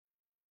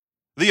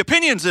The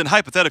opinions and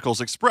hypotheticals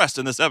expressed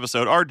in this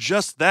episode are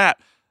just that.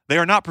 They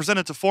are not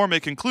presented to form a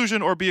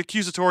conclusion or be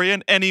accusatory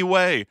in any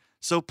way.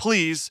 So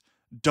please,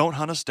 don't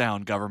hunt us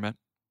down, government.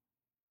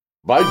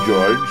 By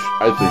George,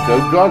 I think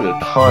I've got it.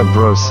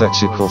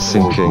 Hybrosexual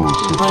thinking.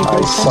 I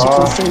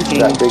saw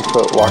that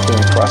Bigfoot walking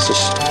across the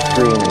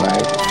screen and I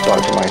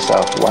thought to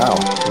myself, wow,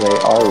 they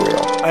are real.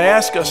 I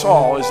ask us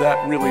all, is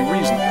that really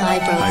reasonable?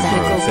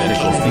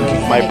 Hypothetical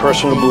thinking. My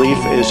personal belief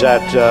is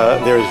that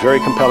there is very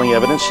compelling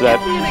evidence that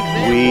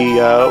we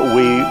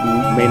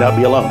may not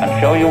be alone. I'll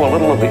show you a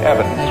little of the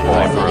evidence.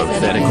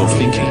 Hypothetical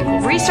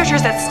thinking.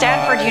 Researchers at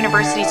Stanford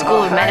University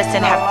School of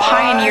Medicine have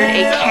pioneered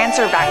a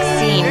cancer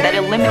vaccine that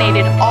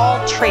eliminated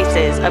all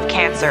traces of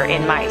cancer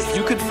in mice.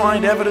 You could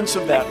find evidence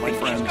of that, my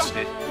friends.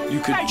 You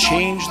could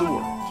change the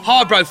world.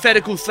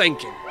 Hypothetical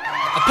thinking.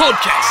 A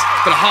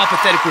podcast for the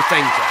hypothetical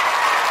thinker.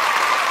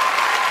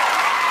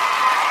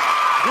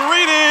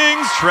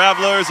 Greetings,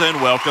 travelers,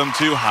 and welcome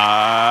to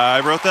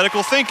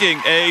Hypothetical Thinking,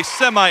 a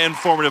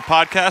semi-informative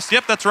podcast.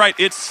 Yep, that's right,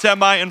 it's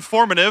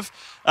semi-informative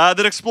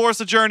that explores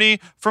the journey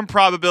from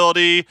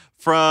probability,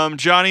 from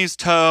Johnny's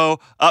toe,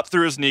 up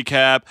through his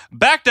kneecap,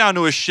 back down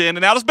to his shin,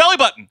 and out his belly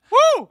button.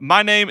 Woo!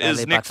 My name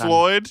is Nick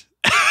Floyd,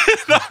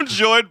 and I'm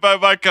joined by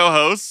my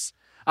co-hosts.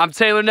 I'm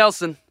Taylor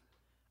Nelson.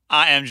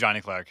 I am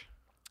Johnny Clark.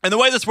 And the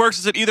way this works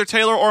is that either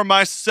Taylor or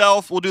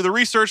myself will do the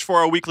research for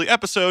our weekly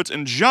episodes,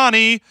 and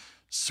Johnny...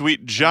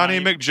 Sweet Johnny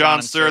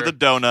McJohnster, the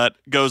donut,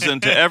 goes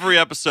into every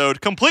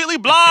episode completely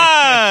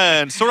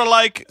blind, sort of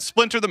like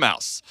Splinter the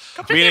Mouse.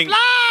 Completely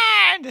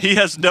blind! He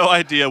has no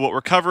idea what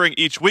we're covering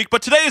each week,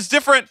 but today is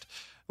different.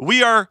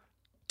 Taylor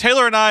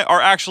and I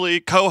are actually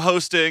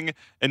co-hosting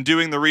and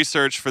doing the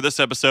research for this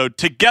episode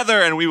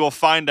together, and we will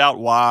find out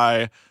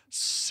why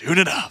soon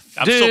enough.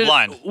 I'm still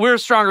blind. We're a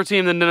stronger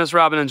team than Dennis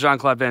Rodman and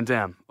Jean-Claude Van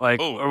Damme. We're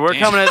damn.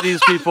 coming at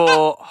these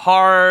people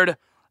hard,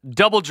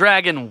 double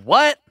dragon,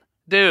 what?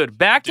 Dude,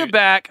 back to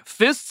back,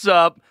 fists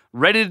up,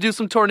 ready to do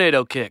some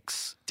tornado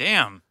kicks.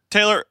 Damn.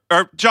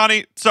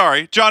 Johnny,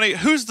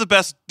 who's the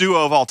best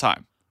duo of all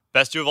time?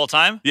 Best duo of all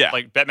time? Yeah.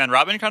 Like Batman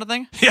Robin kind of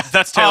thing? Yeah,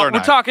 that's Taylor and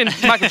We're I. talking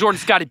Michael Jordan,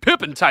 Scottie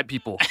Pippen type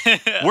people.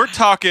 We're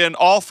talking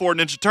all four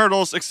Ninja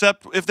Turtles,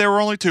 except if there were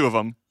only two of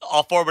them.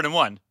 All four but in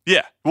one.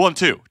 Yeah, 1,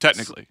 2,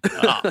 technically.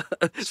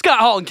 Scott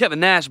Hall and Kevin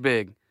Nash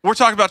big. We're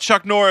talking about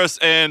Chuck Norris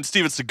and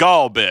Steven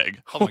Seagal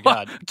big. Oh my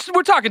God.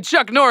 We're talking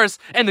Chuck Norris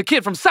and the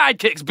kid from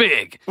Sidekicks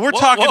big. We're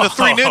talking the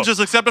Three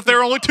Ninjas, except if there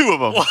are only two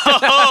of them.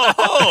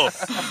 Whoa.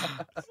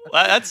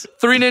 That's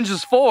Three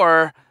Ninjas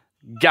 4,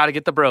 gotta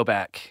get the bro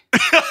back.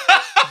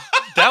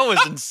 that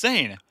was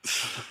insane.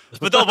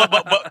 But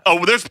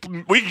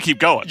we can keep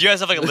going. Do you guys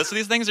have like a list of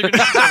these things you're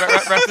gonna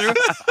right through?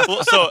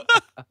 Well, so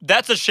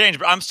that's a change,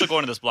 but I'm still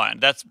going to this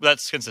blind.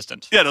 That's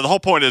consistent. Yeah, no, the whole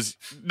point is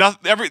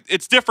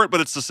it's different,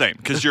 but it's the same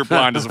because you're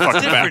blind as a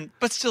fucking Different, bat.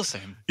 but still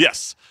same.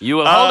 Yes. You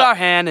will hold our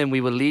hand and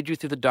we will lead you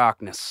through the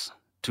darkness.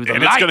 To the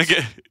and light. It's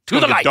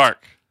gonna get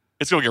dark.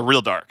 It's gonna get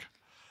real dark.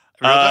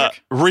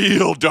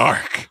 Real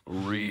dark?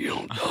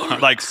 Real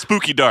dark. Like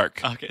spooky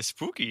dark. Okay,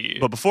 spooky.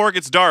 But before it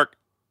gets dark,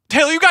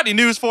 Taylor, you got any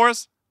news for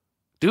us?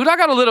 Dude, I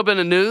got a little bit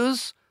of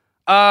news.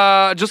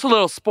 Just a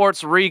little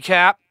sports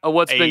recap of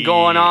what's been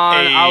going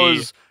on.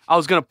 I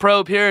was gonna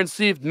probe here and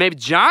see if maybe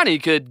Johnny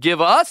could give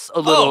us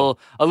a little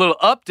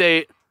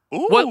update.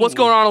 What's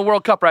going on in the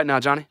World Cup right now,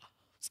 Johnny?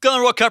 It's going on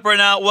the World Cup right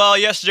now. Well,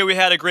 yesterday we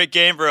had a great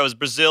game where it was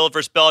Brazil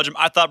versus Belgium.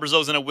 I thought Brazil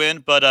was going to win,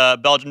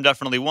 but Belgium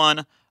definitely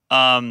won.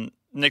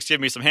 Nick's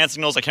giving me some hand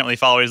signals. I can't really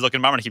follow what he's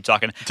looking, but I'm going to keep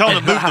talking. Tell him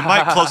to move the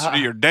mic closer to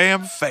your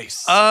damn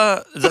face. Is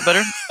that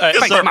better?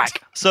 All right,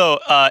 so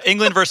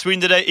England versus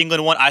Sweden today.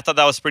 England won. I thought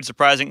that was pretty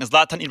surprising.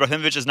 Zlatan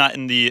Ibrahimovic is not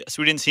in the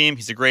Sweden team.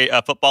 He's a great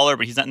footballer,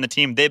 but he's not in the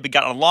team. They've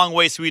gotten a long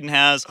way, Sweden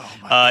has.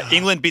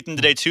 England beat them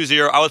today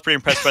 2-0. I was pretty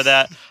impressed by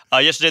that.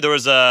 Yesterday there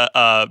was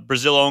a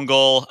Brazil own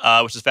goal,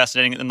 which is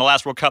fascinating. In the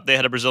last World Cup, they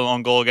had a Brazil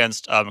own goal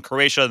against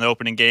Croatia in the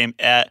opening game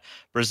at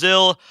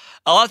Brazil.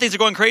 A lot of things are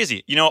going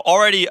crazy. You know,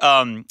 already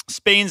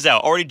Spain's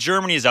out. Already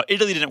Germany is out.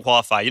 Italy didn't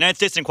qualify. United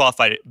States didn't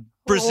qualify.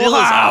 Brazil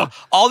is out.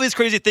 All these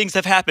crazy things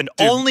have happened.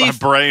 Dude, my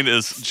brain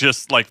is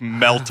just like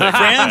melting.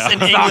 France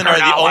and England are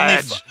the only...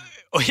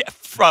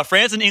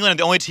 France and England are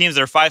the only teams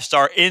that are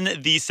 5-star in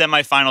the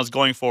semifinals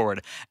going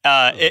forward.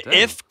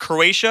 If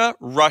Croatia,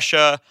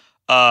 Russia...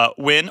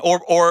 win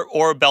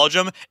or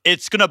Belgium,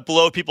 it's gonna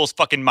blow people's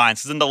fucking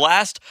minds. Because in the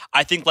last,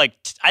 I think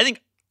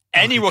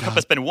any World Cup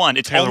that's been won,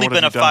 it's Taylor, only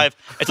been a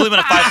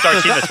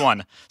 5-star team that's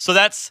won. So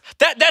that's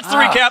the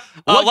recap.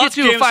 What gets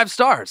you 5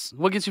 stars?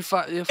 What gets you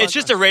 5? It's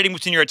just a rating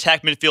between your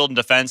attack, midfield, and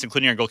defense,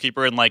 including your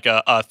goalkeeper, and like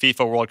a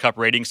FIFA World Cup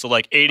rating. So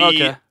like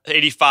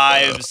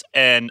 85s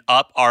and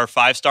up are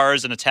 5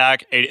 stars in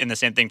attack, and the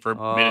same thing for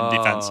mid and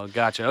defense. Oh,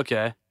 gotcha.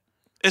 Okay.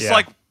 It's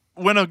like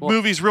when a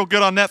movie's real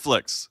good on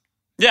Netflix.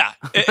 Yeah,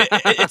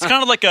 it's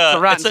kind of like a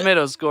Rotten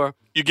Tomatoes score.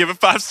 You give it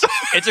 5 stars.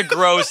 It's a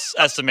gross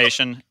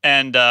estimation,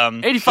 and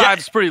 85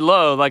 is pretty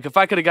low. Like if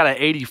I could have got an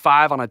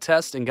 85 on a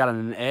test and got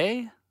an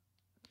A,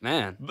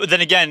 man. But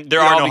then again,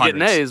 there are no hundreds.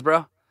 Getting A's,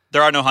 bro.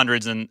 There are no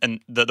hundreds in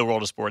the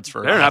world of sports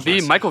for. There not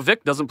be. Michael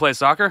Vick doesn't play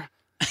soccer.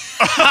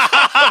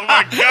 Oh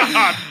my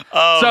God!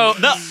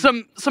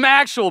 Some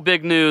actual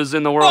big news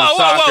in the world of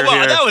soccer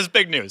here. That was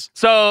big news.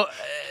 So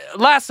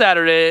last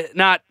Saturday,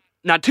 not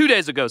 2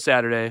 days ago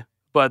Saturday,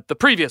 but the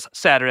previous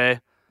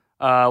Saturday,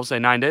 we'll say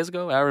 9 days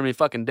ago, however many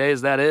fucking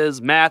days that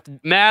is. Math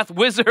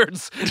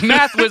wizards,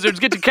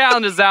 get your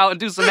calendars out and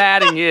do some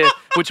adding here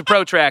with your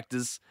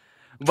protractors.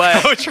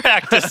 But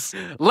protractors.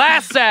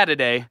 Last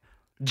Saturday,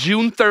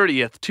 June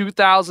 30th,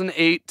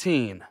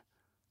 2018,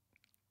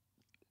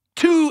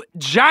 2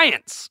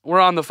 giants were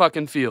on the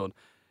fucking field.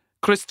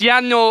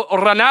 Cristiano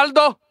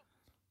Ronaldo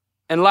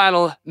and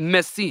Lionel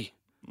Messi.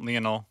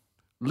 Lionel,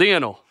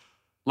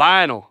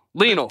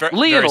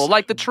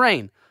 like the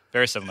train.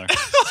 Very similar.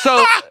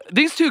 So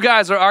these 2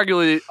 guys are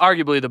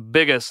arguably the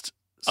biggest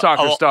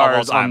soccer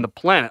stars on the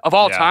planet. Of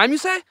all time, you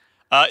say?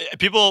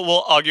 People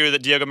will argue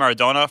that Diego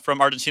Maradona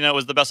from Argentina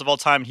was the best of all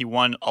time. He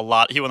won a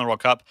lot. He won the World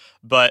Cup.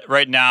 But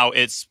right now,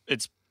 it's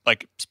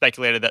like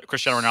speculated that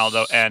Cristiano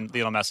Ronaldo and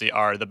Lionel Messi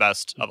are the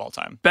best of all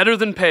time. Better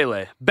than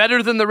Pele.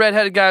 Better than the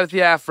redheaded guy with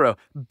the afro.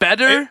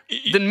 Better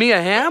than Mia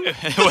Hamm? Wait,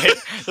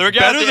 the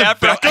guy with the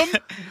afro.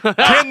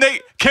 Beckham?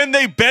 Can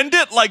they bend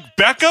it like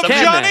Beckham,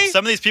 Johnny?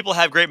 Some of these people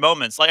have great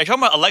moments. Like, I'm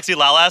talking about Alexi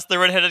Lalas, the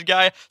redheaded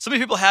guy. Some of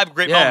these people have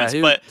great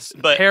moments,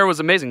 but hair was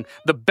amazing.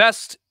 The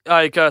best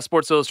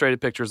Sports Illustrated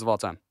pictures of all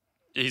time.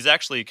 He's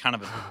actually kind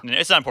of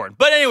it's not important.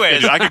 But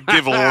anyways, I could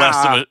give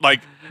less of a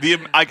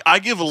I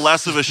give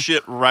less of a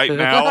shit right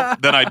now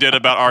than I did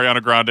about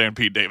Ariana Grande and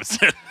Pete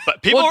Davidson.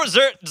 But people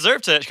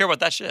deserve to care about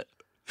that shit.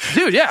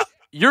 Dude, yeah.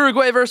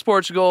 Uruguay versus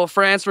Portugal,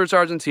 France versus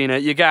Argentina.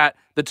 You got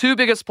the 2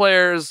 biggest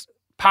players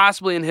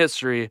possibly in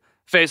history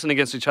facing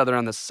against each other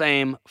on the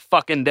same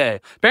fucking day.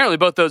 Apparently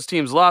both those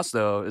teams lost,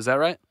 though. Is that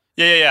right?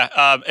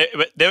 Yeah.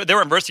 They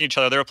were versing each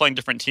other. They were playing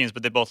different teams,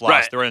 but they both lost.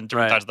 Right. They were in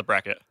different sides of the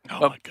bracket.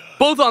 Oh, my God.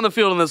 Both on the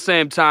field at the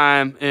same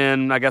time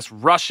in, I guess,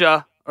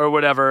 Russia or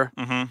whatever.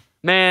 Mm-hmm.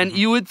 Man,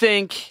 you would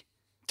think...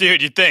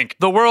 Dude, you'd think.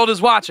 The world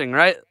is watching,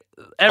 right?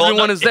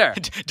 Everyone is there.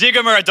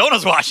 Diego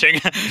Maradona's watching.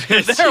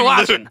 They're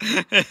watching.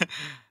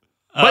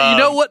 But you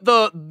know what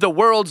the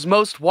world's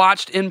most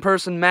watched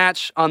in-person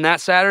match on that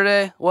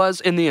Saturday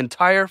was in the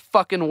entire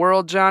fucking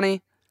world,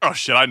 Johnny? Oh,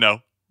 shit, I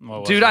know.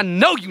 Dude, I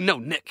know you know,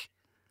 Nick.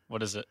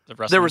 What is it?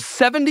 There were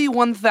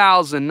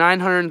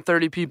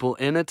 71,930 people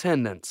in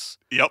attendance.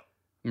 Yep.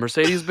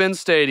 Mercedes-Benz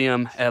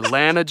Stadium,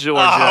 Atlanta,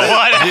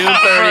 Georgia, June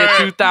 30th,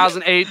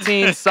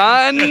 2018,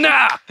 son.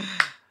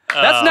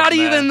 That's not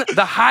even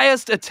the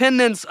highest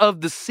attendance of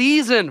the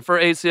season for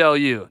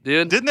ACLU,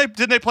 dude.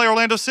 Didn't they play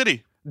Orlando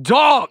City?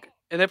 Dog.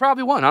 And they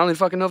probably won. I don't even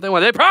fucking know if they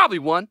won. They probably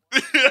won.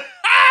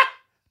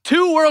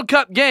 2 World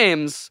Cup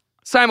games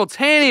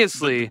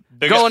simultaneously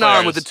going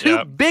on with the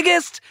 2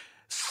 biggest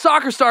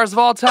soccer stars of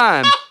all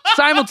time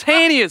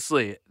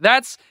simultaneously.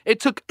 It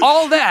took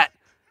all that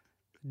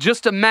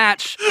just to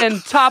match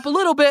and top a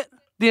little bit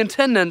the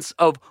attendance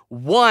of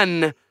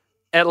one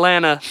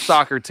Atlanta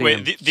soccer team.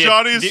 Wait,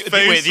 Johnny's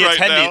face right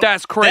now.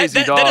 That's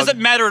crazy, dog. That doesn't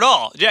matter at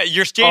all. Yeah,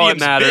 your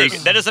stadium's big.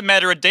 That doesn't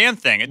matter a damn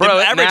thing. Bro,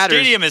 the average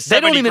stadium is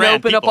 70 grand. They don't even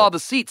open up all the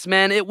seats,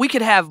 man. We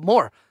could have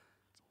more.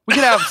 We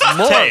could have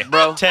more,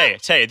 bro. Tay,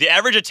 the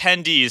average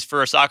attendees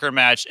for a soccer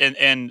match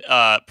in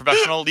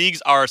professional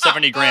leagues are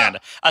 70 grand.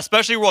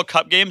 Especially World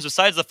Cup games,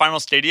 besides the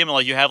final stadium,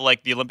 like you have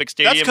like the Olympic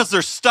Stadium. That's because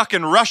they're stuck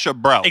in Russia,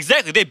 bro.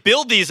 Exactly. They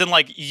build these in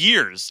like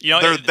years. You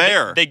know, they're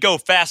there. They go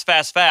fast.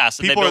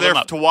 People are there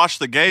to watch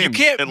the game.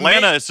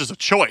 Atlanta is just a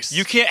choice.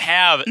 You can't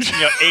have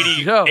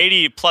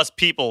 80 plus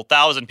people,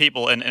 1,000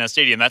 people in a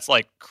stadium. That's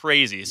like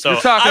crazy. So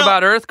you're talking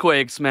about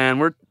earthquakes,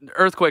 man.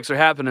 Earthquakes are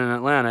happening in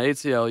Atlanta,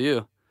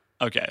 ACLU.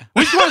 Okay.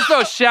 We just want to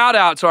throw a shout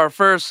out to our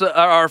 4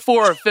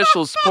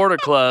 official supporter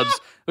clubs.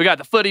 We got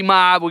the Footy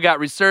Mob, we got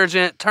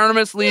Resurgent,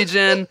 Terminus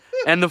Legion,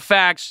 and the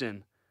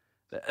Faction.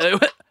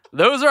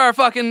 Those are our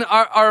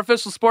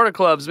official supporter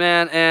clubs,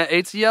 man. And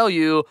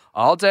ATLU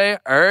all day,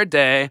 every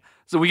day.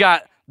 So we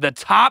got the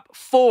top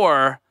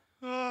 4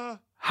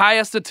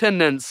 highest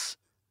attendance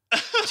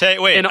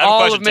in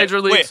all of Major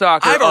League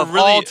Soccer of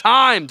all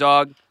time,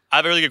 dog. I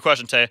have a really good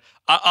question, Tay.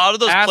 Out of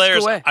those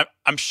players,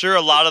 I'm sure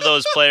a lot of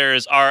those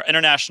players are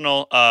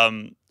international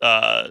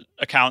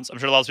accounts. I'm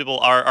sure a lot of people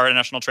are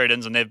international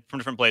trade-ins, and they're from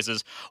different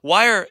places.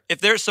 If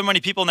there's so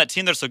many people in that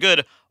team that are so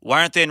good,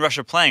 why aren't they in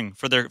Russia playing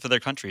for their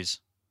countries?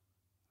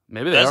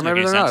 Maybe they are,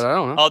 maybe they're not. I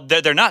don't know. Oh,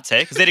 they're not,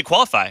 Tay, because they didn't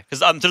qualify.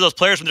 Because those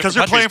players from different countries. Because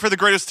they're playing for the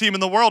greatest team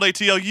in the world,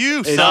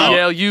 ATLU.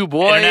 ATLU,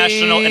 boy.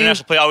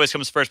 International play always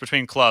comes first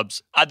between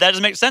clubs. That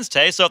doesn't make sense,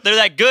 Tay. So if they're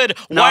that good,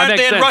 why aren't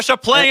they in Russia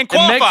playing and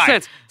qualifying? It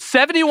makes sense.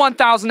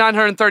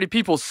 71,930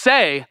 people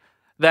say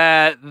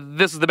that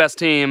this is the best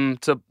team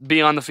to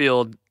be on the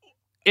field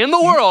in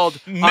the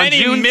world on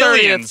June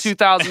 30th,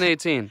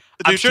 2018.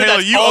 I'm sure Taylor,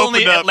 that's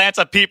only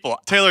Atlanta people.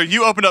 Taylor,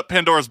 you opened up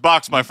Pandora's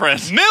box, my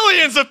friend.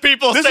 Millions of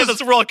people say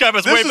this World Cup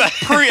is way back.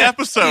 This is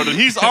pre-episode, and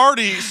he's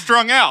already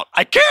strung out.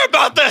 I care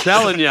about this.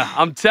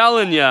 I'm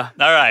telling you. All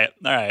right.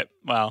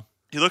 Wow.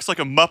 He looks like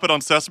a Muppet on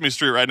Sesame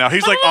Street right now.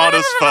 He's like on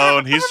his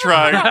phone. He's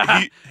trying.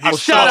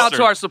 Shout out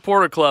to our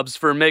supporter clubs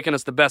for making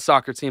us the best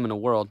soccer team in the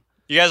world.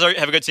 You guys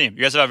have a good team.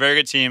 You guys have a very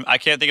good team. I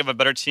can't think of a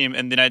better team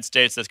in the United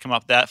States that's come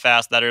up that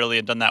fast, that early,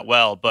 and done that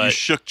well. But you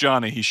shook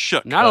Johnny. He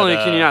shook. Not only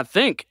can you not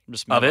think I'm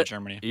just of it,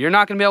 Germany. you're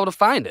not going to be able to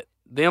find it.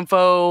 The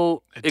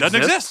info doesn't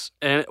exist.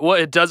 And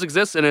it does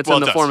exist, and it's Well,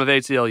 in it the does. form of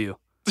ATLU.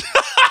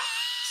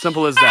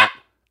 Simple as that.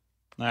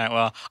 All right,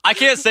 well, I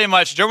can't say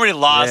much. Germany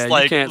lost,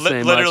 You can't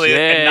say literally much.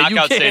 in knockout you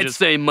can't stages.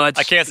 say much.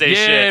 I can't say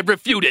yeah, shit.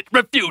 refute it.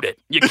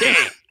 You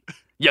can't.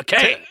 You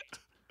can't.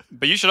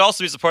 But you should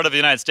also be supportive of the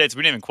United States.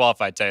 We didn't even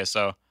qualify, Tay,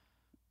 so.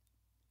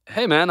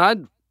 Hey, man, I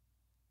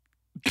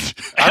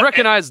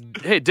recognize,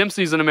 hey,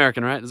 Dempsey's an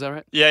American, right? Is that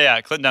right?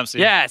 Yeah, Clint Dempsey.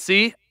 Yeah,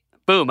 see?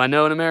 Boom, I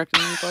know an American.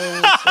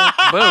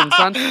 Boom,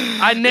 son.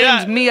 I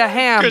named Mia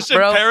Hamm, Christian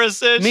bro.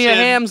 Perisic Mia and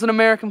Hamm's an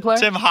American player.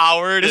 Tim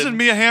Howard. Isn't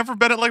Mia Hamm from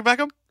Bennett Like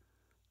Beckham?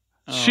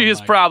 She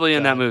is probably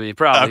in that movie,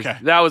 probably. Okay.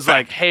 That was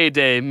like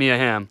heyday Mia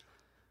Hamm.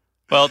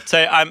 Well,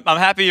 Tay, I'm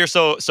happy you're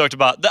so stoked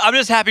about. I'm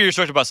just happy you're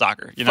stoked about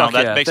soccer. You know, Fuck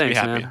that yeah, makes me thanks,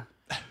 happy. man.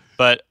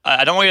 But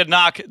I don't want you to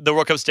knock the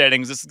World Cup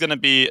standings. This is going to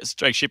be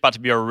shape out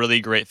to be a really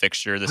great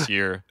fixture this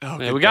year.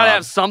 Yeah, we got to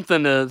have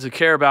something to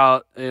care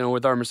about,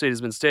 with our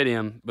Mercedes-Benz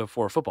Stadium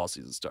before football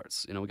season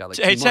starts. We got like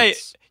 2 months. Tay,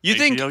 you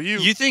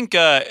ATLU. think?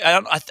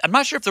 I'm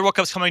not sure if the World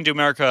Cup's coming to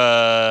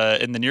America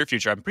in the near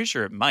future. I'm pretty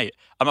sure it might.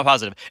 I'm not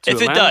positive. To If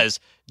Atlanta? it does,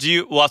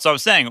 well, that's what I'm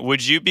saying.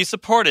 Would you be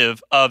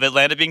supportive of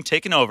Atlanta being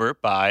taken over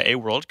by a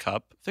World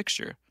Cup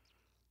fixture?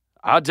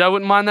 I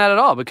wouldn't mind that at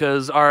all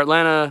because our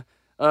Atlanta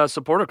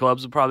supporter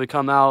clubs would probably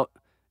come out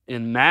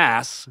in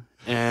mass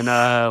and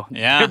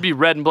there'd be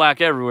red and black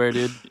everywhere,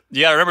 dude.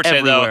 You got to remember,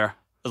 Tay, though, Everywhere.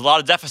 there's a lot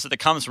of deficit that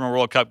comes from a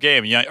World Cup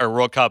game, or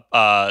World Cup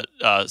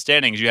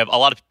standings. You have a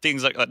lot of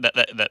things like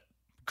that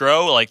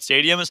grow, like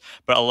stadiums,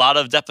 but a lot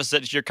of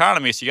deficit to your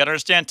economy. So you got to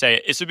understand,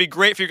 Tay, this would be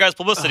great for your guys'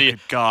 publicity,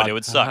 but it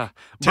would suck.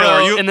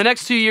 Bro, in the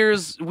next 2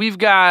 years, we've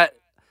got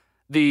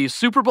the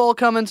Super Bowl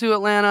coming to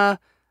Atlanta.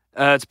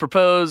 It's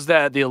proposed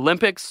that the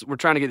Olympics, we're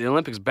trying to get the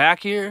Olympics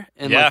back here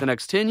in like the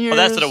next 10 years.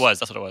 Well, that's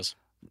what it was.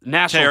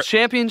 National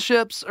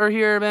championships are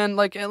here, man.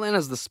 Like,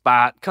 Atlanta's the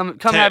spot. Come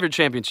have your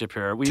championship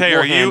here. We'll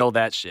handle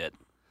that shit.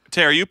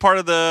 Tay, are you part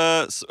of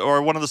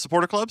one of the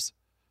supporter clubs?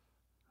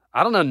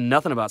 I don't know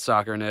nothing about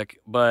soccer, Nick,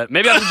 but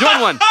maybe I should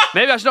join one.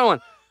 Maybe I should join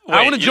one.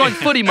 I want to join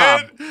Footy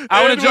Mob.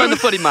 I want to join the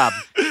Footy Mob.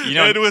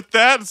 And with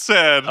that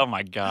said, oh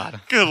my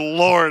God, good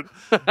Lord,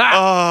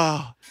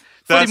 oh,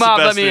 Footy Mob,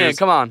 let me news. in.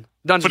 Come on,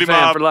 Dungeon Footy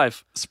fan Mob, for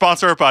life.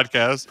 Sponsor our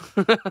podcast.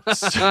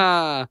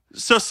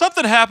 So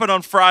something happened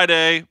on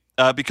Friday.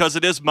 Because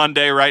it is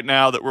Monday right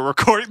now that we're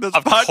recording this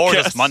podcast. Of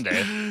course it's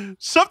Monday.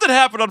 Something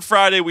happened on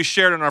Friday. We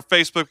shared on our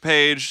Facebook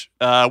page.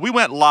 We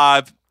went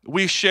live.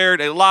 We shared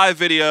a live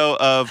video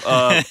of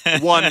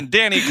one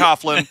Danny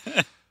Coughlin,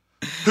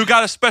 who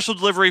got a special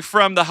delivery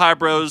from the High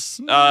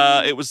Bros.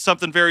 It was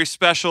something very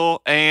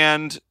special.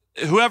 And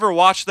whoever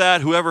watched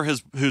that,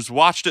 who's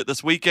watched it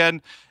this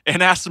weekend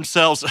and asked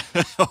themselves,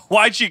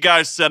 why'd you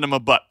guys send him a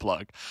butt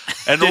plug?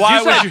 And Did why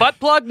you say butt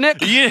plug,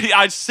 Nick? Yeah,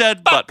 I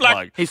said butt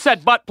plug. He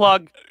said butt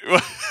plug.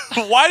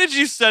 Why did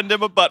you send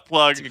him a butt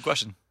plug? That's a good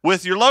question.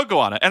 With your logo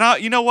on it.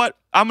 And you know what?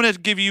 I'm going to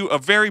give you a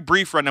very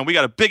brief rundown. We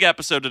got a big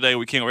episode today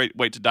we can't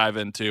wait to dive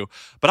into.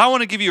 But I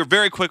want to give you a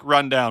very quick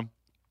rundown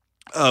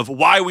of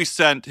why we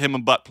sent him a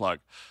butt plug.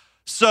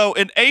 So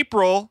in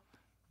April,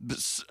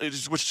 which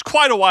is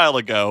quite a while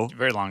ago.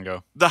 Very long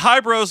ago. The High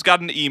Bros got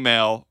an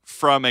email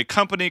from a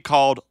company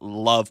called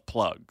Love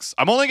Plugs.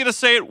 I'm only going to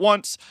say it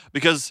once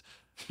because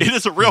it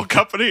is a real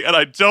company and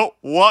I don't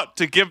want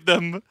to give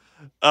them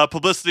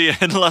publicity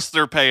unless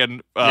they're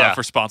paying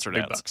for sponsored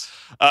big ads.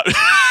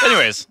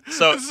 Anyways,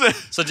 so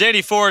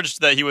Danny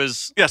forged that he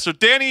was... Yeah, so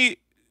Danny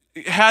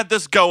had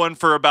this going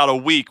for about a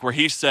week where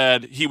he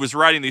said he was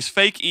writing these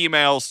fake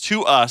emails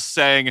to us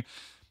saying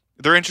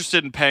they're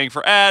interested in paying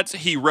for ads.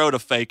 He wrote a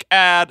fake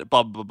ad,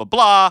 blah, blah, blah,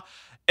 blah.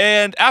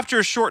 And after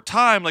a short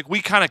time, like,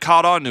 we kind of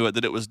caught on to it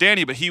that it was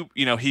Danny, but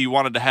he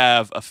wanted to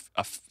have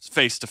a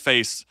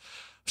face-to-face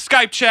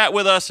Skype chat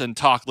with us and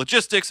talk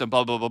logistics and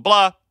blah, blah, blah,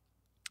 blah.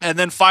 And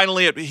then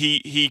finally,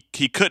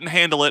 he couldn't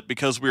handle it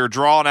because we were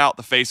drawing out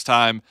the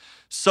FaceTime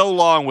so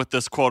long with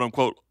this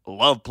quote-unquote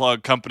love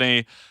plug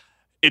company.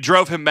 It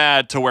drove him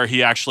mad to where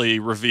he actually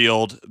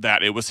revealed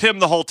that it was him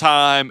the whole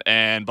time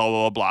and blah,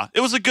 blah, blah, blah. It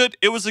was a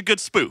good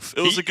spoof.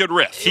 It was a good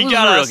riff. He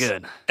got us,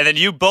 good. And then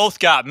you both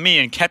got me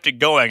and kept it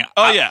going.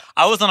 Yeah.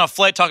 I was on a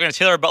flight talking to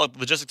Taylor about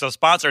logistics of a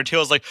sponsor, and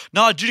Taylor was like,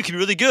 no, dude, it can be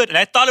really good. And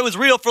I thought it was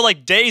real for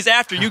like days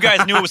after you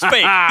guys knew it was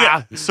fake.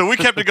 Yeah. So we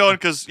kept it going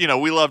because,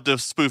 we love to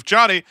spoof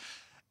Johnny.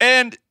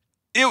 And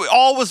it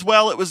all was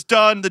well. It was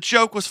done. The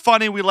joke was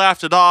funny. We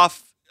laughed it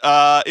off.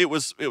 It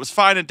was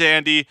fine and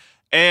dandy.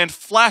 And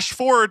flash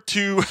forward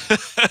to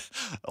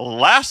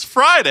last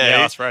Friday. Yeah,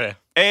 last Friday.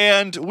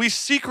 And we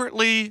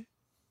secretly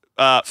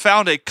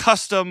found a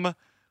custom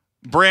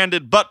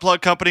branded butt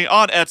plug company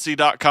on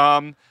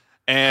Etsy.com.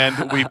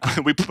 And we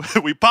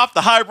popped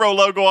the Hybro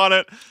logo on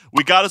it.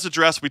 We got his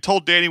address. We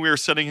told Danny we were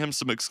sending him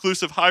some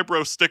exclusive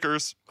Hybro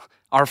stickers.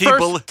 Our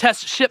first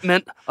test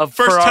shipment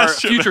for our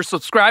future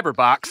subscriber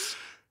box.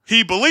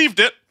 He believed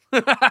it.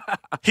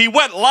 He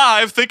went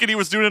live thinking he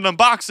was doing an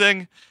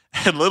unboxing.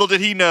 And little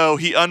did he know,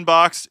 he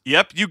unboxed,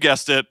 yep, you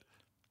guessed it,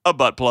 a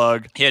butt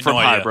plug He had from no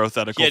idea.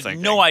 Hybrothetical He had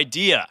Thinking. no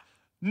idea.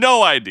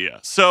 No idea.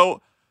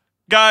 So,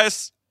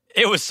 guys,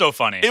 It was so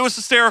funny. it was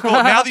hysterical.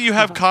 Now that you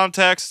have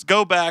context,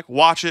 go back,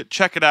 watch it,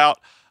 check it out.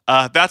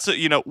 That's it.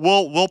 You know,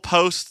 we'll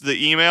post the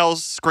emails,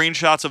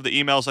 screenshots of the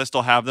emails. I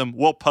still have them.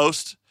 We'll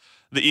post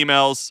the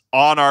emails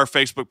on our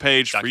Facebook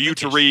page for you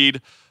to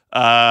read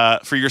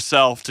for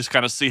yourself to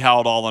kind of see how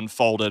it all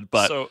unfolded.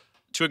 But so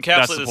to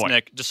that's the encapsulate this, point.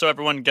 Nick, just so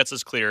everyone gets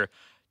this clear,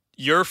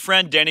 your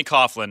friend Danny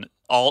Coughlin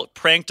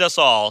pranked us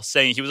all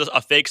saying he was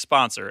a fake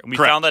sponsor, and we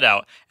Correct. found that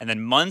out. And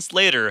then months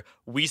later,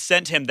 we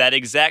sent him that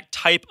exact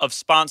type of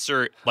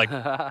sponsor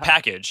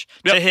package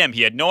to him.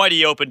 He had no idea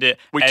he opened it.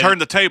 we and- turned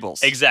the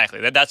tables.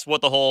 Exactly. That's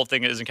what the whole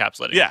thing is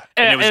encapsulating. Yeah.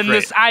 and it was great.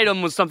 this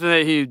item was something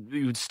that he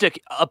would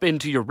stick up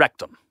into your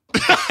rectum.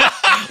 Into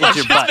your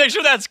Just butt. make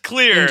sure that's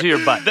clear. Into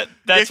your butt.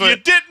 That's If you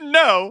didn't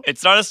know,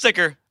 It's not a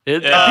sticker.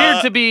 It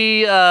appeared to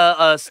be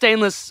a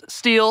stainless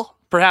steel,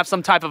 perhaps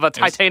some type of a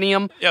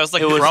titanium. Yeah, it was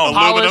like it was chrome.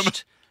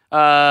 polished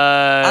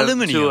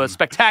Aluminum. to a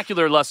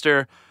spectacular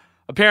luster.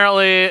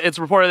 Apparently, it's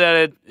reported that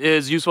it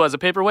is useful as a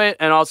paperweight,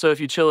 and also if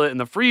you chill it in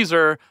the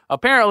freezer,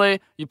 apparently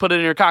you put it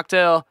in your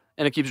cocktail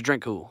and it keeps your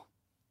drink cool,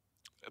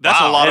 that's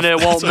a Wow. lot and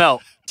of it won't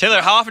melt.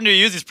 Taylor, how often do you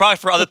use these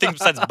products for other things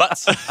besides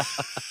butts?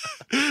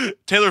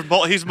 Taylor,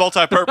 he's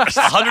multi-purpose.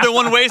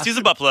 101 ways to use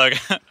a butt plug.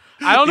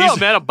 I don't know,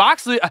 man. A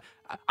box of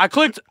I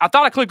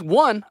thought I clicked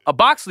one. A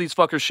box of these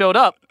fuckers showed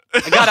up.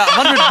 I got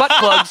 100 butt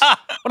plugs.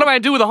 What am I gonna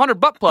do with 100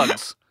 butt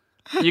plugs?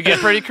 You get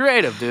pretty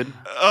creative, dude.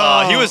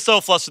 He was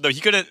so flustered, though. He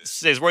couldn't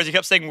say his words. He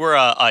kept saying, he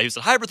was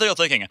a Hybrothetical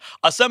Thinking,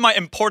 a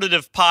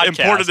semi-importative podcast.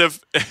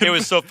 Importative. It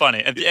was so funny.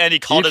 At the end, he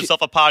called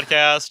himself a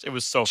podcast. It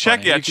was so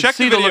funny. Yeah, You can check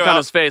see the the look video on out.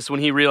 his face when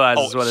he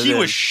realizes what it is. He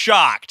was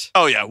shocked.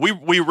 Oh yeah,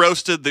 we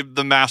roasted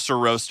the master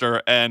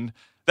roaster, and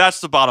that's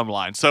the bottom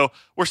line. So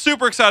we're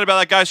super excited about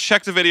that, guys.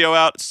 Check the video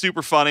out; it's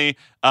super funny.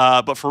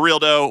 But for real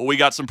though, we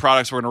got some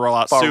products we're gonna roll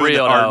out For soon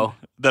real, though.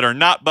 that are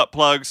not butt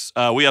plugs.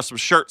 We have some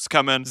shirts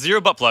coming.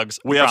 0 butt plugs.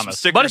 We have promise. some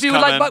stickers But if you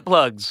would coming. like butt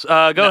plugs, go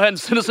ahead and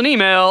send us an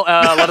email.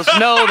 Let us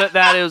know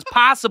that is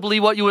possibly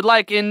what you would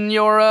like in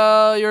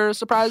your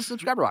surprise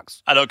subscriber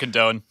box. I don't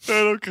condone. I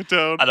don't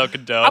condone. I don't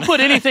condone. I'll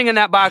put anything in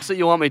that box that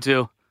you want me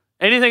to.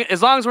 Anything,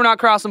 as long as we're not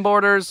crossing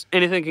borders,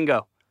 anything can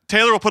go.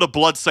 Taylor will put a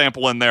blood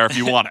sample in there if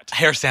you want it.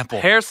 Hair sample.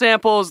 Hair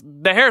samples,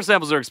 the hair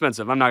samples are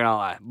expensive. I'm not gonna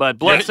lie, but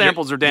blood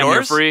samples are damn near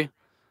yours? free.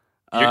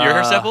 Your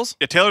hair samples?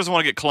 Yeah, Taylor doesn't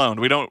want to get cloned.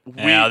 We don't.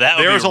 Yeah, that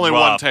would there's be only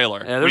one rough. Taylor.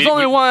 Yeah, there's We-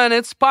 only we- one.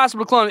 It's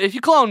possible to clone. If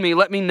you clone me,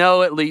 let me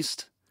know at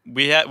least.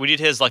 We need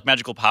his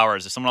magical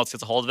powers. If someone else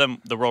gets a hold of him,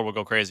 the world will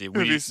go crazy. It'd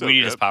be so We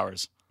need his good.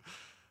 powers.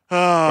 Oh.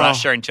 We're not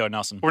sharing Taylor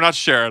Nelson. We're not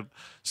sharing.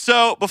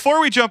 So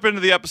before we jump into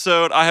the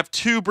episode, I have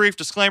 2 brief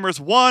disclaimers.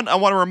 One, I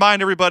want to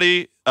remind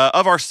everybody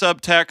of our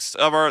subtext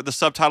of the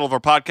subtitle of our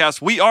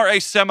podcast. We are a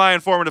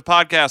semi-informative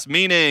podcast,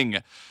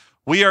 meaning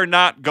we are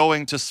not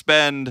going to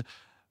spend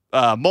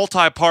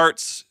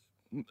multi-parts,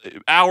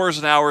 hours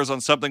and hours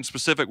on something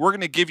specific. We're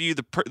going to give you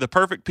the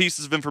perfect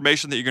pieces of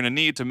information that you're going to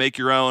need to make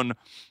your own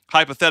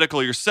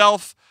hypothetical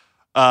yourself,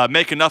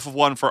 make enough of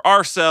one for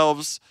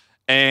ourselves,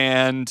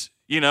 and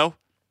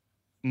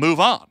move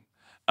on.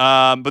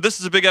 But this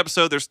is a big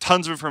episode. There's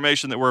tons of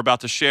information that we're about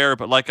to share.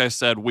 But like I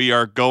said, we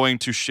are going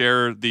to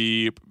share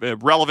the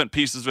relevant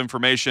pieces of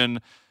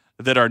information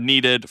that are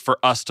needed for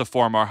us to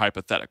form our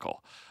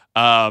hypothetical.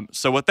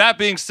 So with that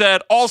being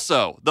said,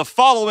 also, the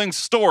following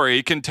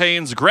story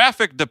contains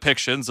graphic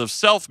depictions of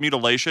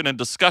self-mutilation and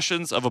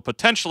discussions of a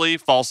potentially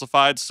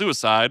falsified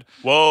suicide.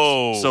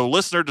 Whoa. So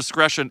listener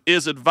discretion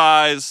is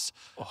advised.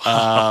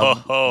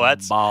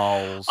 That's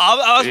balls.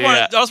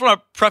 I just want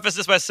to preface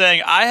this by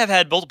saying I have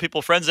had multiple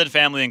people, friends and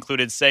family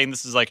included, saying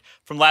this is like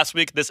from last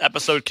week. This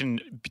episode can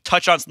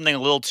touch on something a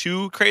little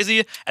too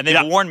crazy, and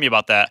they've warned me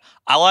about that.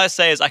 All I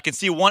say is I can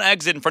see one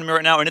exit in front of me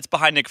right now, and it's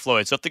behind Nick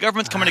Floyd. So if the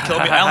government's coming to kill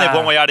me, I only have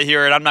one way out of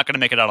here, and I'm not going to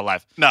make it out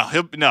alive. No.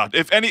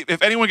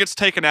 If anyone gets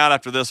taken out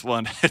after this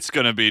one, it's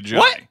going to be Johnny.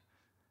 What?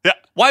 Yeah.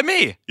 Why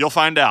me? You'll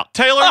find out.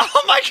 Taylor.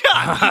 Oh my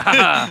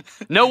God!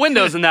 No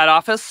windows in that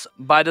office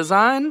by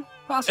design,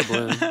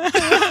 possibly.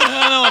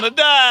 I don't want to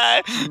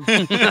die.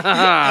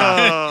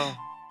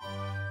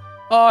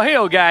 Oh,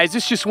 hey, guys,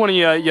 it's just one of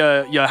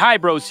your high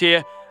bros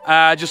here.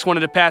 I just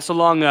wanted to pass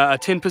along a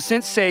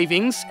 10%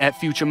 savings at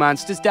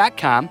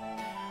FutureMonsters.com.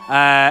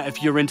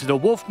 If you're into the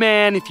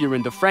Wolfman, if you're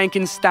into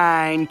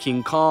Frankenstein,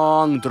 King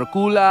Kong,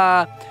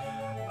 Dracula,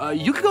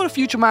 you can go to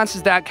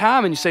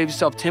FutureMonsters.com and you save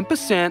yourself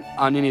 10%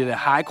 on any of the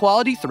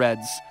high-quality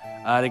threads.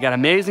 They got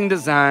amazing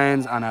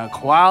designs on a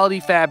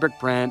quality fabric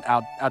print.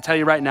 I'll tell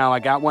you right now, I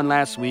got one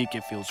last week.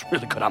 It feels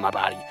really good on my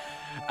body.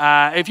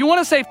 If you want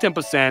to save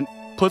 10%,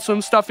 put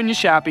some stuff in your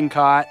shopping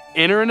cart,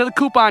 enter into the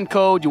coupon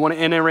code. You want to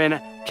enter in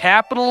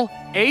capital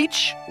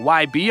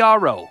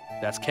HYBRO.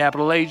 That's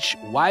capital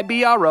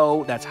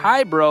HYBRO. That's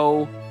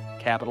highbro.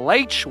 Capital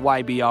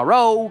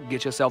HYBRO.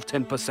 Get yourself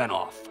 10%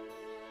 off.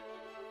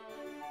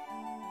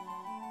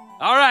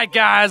 All right,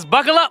 guys,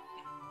 buckle up.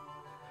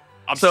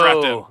 I'm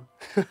strapped in.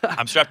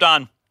 I'm strapped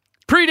on.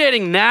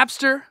 Predating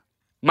Napster,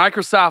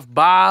 Microsoft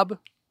Bob,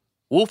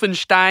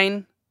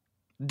 Wolfenstein,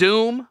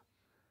 Doom.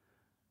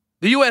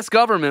 The U.S.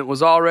 government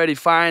was already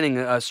finding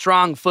a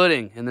strong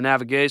footing in the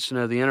navigation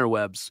of the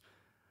interwebs.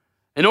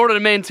 In order to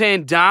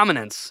maintain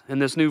dominance in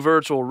this new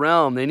virtual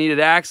realm, they needed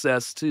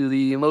access to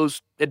the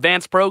most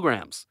advanced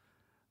programs,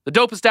 the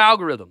dopest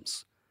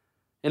algorithms.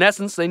 In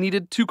essence, they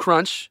needed to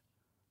crunch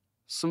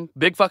some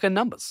big fucking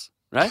numbers,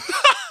 right?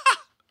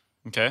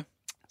 Okay.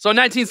 So in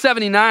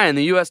 1979,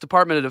 the U.S.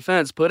 Department of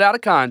Defense put out a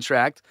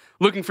contract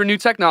looking for new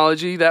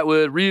technology that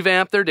would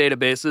revamp their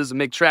databases and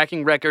make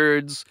tracking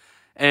records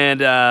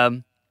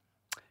and,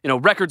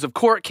 records of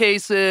court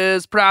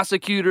cases,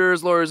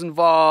 prosecutors, lawyers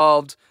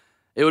involved.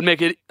 It would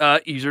make it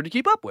easier to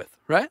keep up with,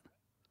 right?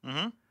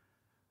 Mm-hmm.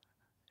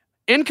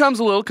 In comes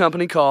a little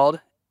company called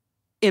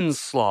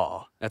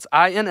Inslaw. That's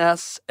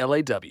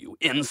I-N-S-L-A-W.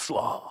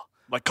 Inslaw.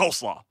 Like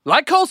coleslaw.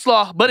 Like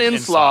coleslaw, but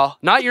Inslaw.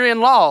 Not your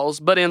in-laws,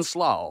 but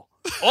Inslaw.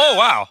 Oh,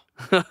 wow.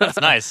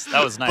 That's nice.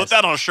 That was nice. Put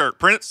that on a shirt.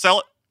 Print it, sell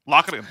it,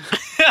 lock it in.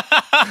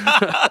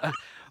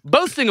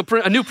 Boasting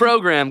a new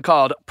program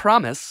called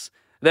Promise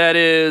that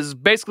is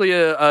basically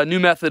a new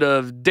method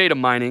of data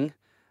mining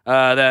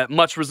that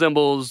much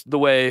resembles the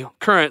way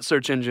current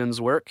search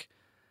engines work.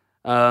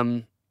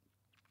 They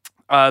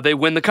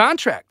win the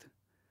contract.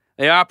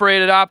 They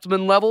operate at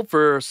optimum level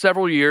for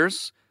several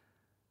years,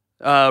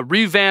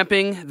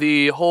 revamping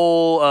the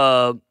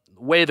whole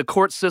way the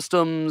court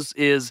systems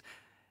is.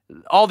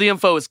 All the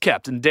info is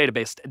kept in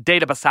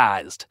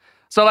databasized.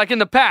 So like in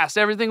the past,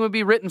 everything would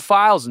be written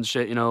files and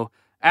shit,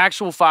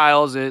 actual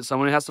files that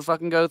someone has to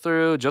fucking go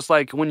through. Just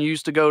like when you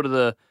used to go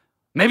to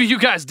maybe you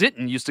guys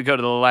didn't used to go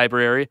to the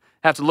library,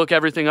 have to look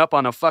everything up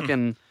on a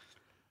fucking,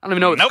 I don't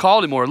even know what it's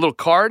called anymore, a little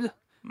card.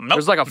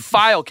 There's like a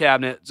file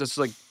cabinet just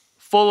like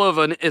full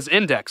of is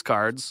index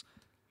cards.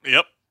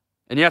 Yep.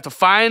 And you have to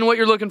find what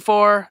you're looking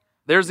for.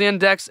 There's the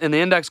index, and the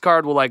index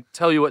card will like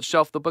tell you what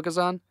shelf the book is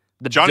on.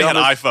 Johnny had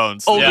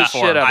iPhones. Oldest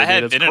shit ever, I had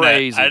dude. It's internet.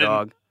 crazy,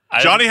 dog.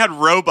 Johnny had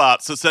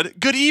robots that said,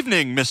 "Good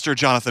evening, Mr.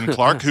 Jonathan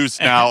Clark, who's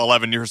now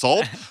 11 years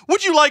old.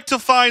 Would you like to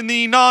find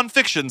the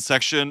nonfiction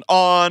section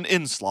on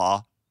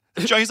Inslaw?"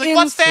 Johnny's like,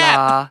 "What's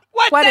that?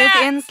 What is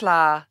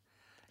Inslaw?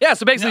 Yeah,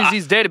 so basically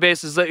these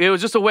databases, it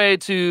was just a way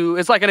to,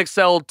 it's like an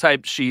Excel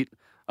type sheet.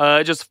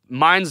 It just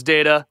mines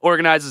data,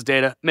 organizes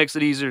data, makes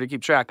it easier to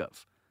keep track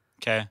of.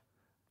 Okay.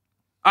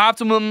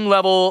 Optimum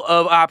level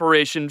of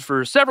operation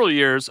for several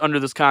years under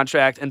this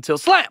contract until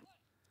slam.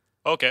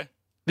 Okay.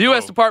 The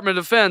U.S. Department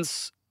of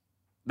Defense,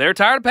 they're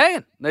tired of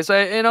paying. They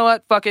say, you know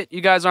what, fuck it,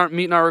 you guys aren't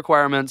meeting our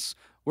requirements.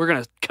 We're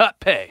going to cut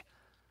pay.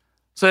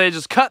 So they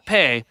just cut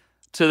pay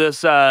to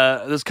this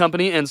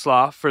company,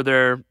 Inslaw, for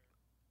their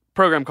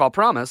program called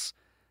Promise,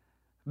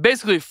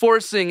 basically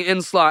forcing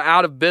Inslaw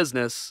out of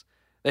business.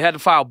 They had to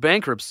file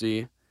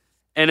bankruptcy,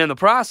 and in the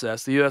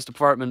process, the U.S.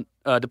 Department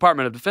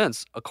of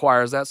Defense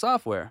acquires that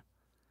software.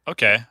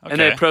 Okay. And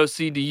they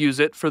proceed to use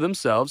it for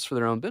themselves for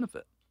their own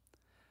benefit.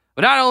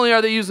 But not only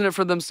are they using it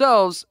for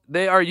themselves,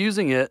 they are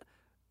using it,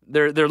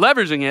 they're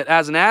leveraging it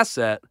as an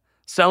asset,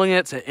 selling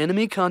it to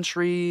enemy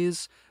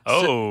countries,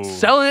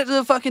 selling it to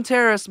the fucking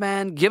terrorists,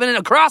 man, giving it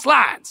across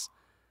lines.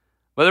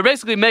 But they're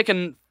basically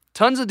making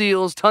tons of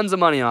deals, tons of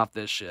money off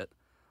this shit,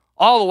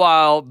 all the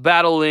while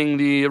battling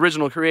the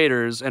original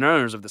creators and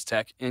owners of this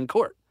tech in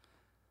court.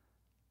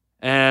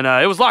 And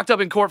it was locked up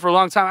in court for a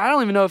long time. I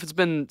don't even know if it's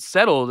been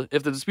settled,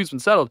 if the dispute's been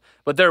settled,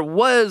 but there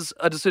was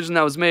a decision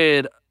that was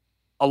made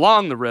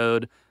along the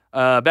road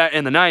back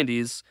in the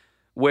 90s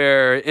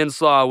where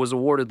Inslaw was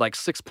awarded like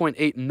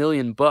 $6.8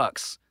 million,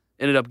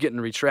 ended up getting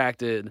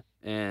retracted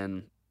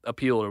and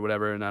appealed or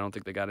whatever, and I don't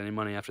think they got any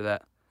money after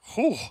that.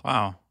 Whew.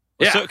 Wow.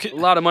 Yeah, So a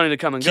lot of money to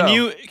come and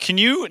go. Can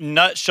you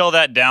nutshell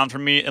that down for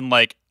me in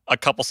like a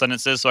couple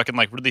sentences so I can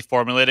like really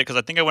formulate it? Because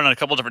I think I went on a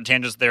couple different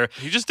tangents there.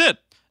 You just did.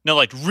 No,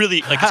 like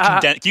really, like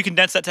can you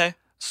condense that, Tay?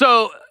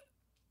 So,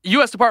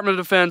 U.S. Department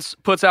of Defense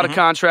puts out a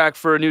contract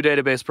for a new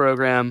database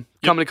program.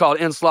 A company called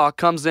Inslaw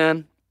comes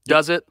in,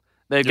 does it.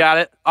 They got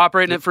it,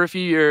 operating it for a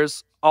few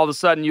years. All of a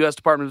sudden, U.S.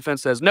 Department of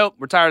Defense says, nope,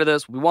 we're tired of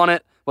this. We want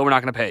it, but we're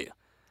not going to pay you.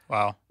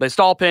 Wow. They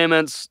stall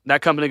payments.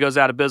 That company goes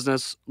out of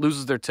business,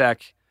 loses their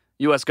tech.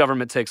 U.S.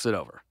 government takes it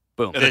over.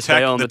 Boom.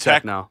 They own the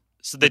tech now.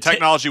 So the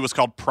technology was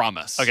called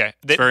Promise. Okay.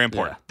 It's very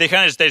important. They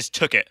just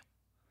took it.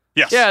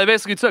 Yes. Yeah, they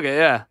basically took it,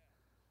 yeah.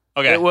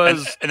 Okay. It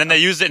was, and then they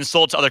used it and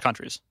sold to other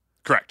countries.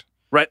 Correct.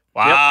 Right.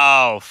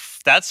 Wow. Yep.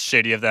 That's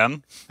shady of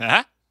them.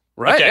 Uh-huh.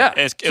 Right, okay. yeah.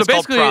 It's so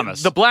basically, called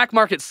Promise. the black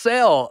market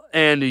sale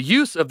and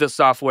use of this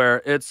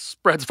software, it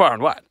spreads far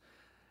and wide,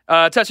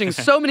 touching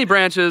so many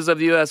branches of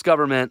the U.S.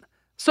 government,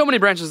 so many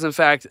branches, in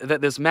fact,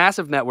 that this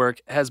massive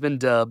network has been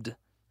dubbed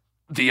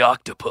the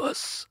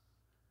Octopus.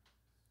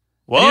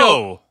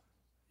 Whoa.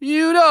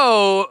 You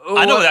know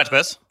I know the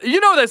octopus. You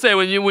know what they say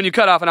when you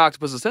cut off an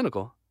octopus's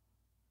tentacle.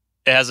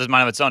 It has a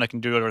mind of its own. It can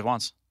do whatever it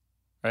wants.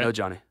 Right? No,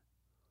 Johnny.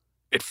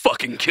 It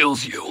fucking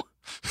kills you.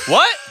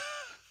 What?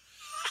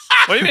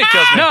 What do you mean it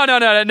kills me?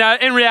 No.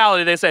 In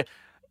reality, they say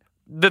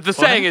the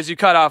saying is you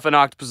cut off an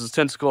octopus's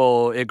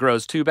tentacle, it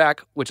grows two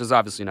back, which is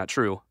obviously not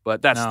true,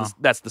 but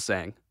that's the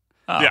saying.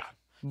 Oh. Yeah.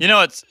 You know,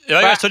 have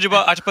I guys told you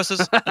about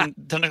octopuses and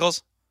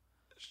tentacles?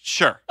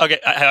 Sure. Okay,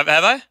 have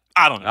I?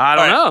 I don't know. I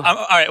don't know.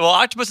 All right, well,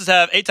 octopuses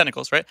have 8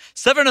 tentacles, right?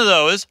 7 of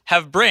those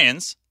have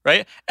brains,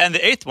 right? And the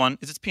 8th one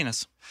is its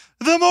penis.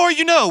 The more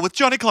you know with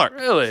Johnny Clark.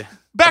 Really?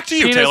 Back to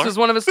you, Penis Taylor. is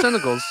one of his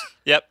tentacles.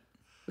 Yep.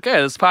 Okay,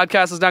 this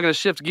podcast is not going to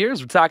shift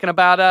gears. We're talking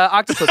about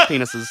octopus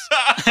penises.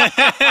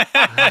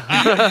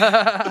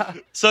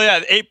 So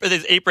yeah,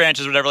 there's 8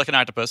 branches, or whatever, like an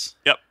octopus.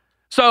 Yep.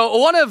 So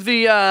one of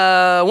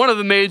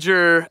the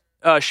major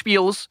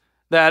spiels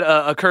that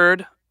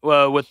occurred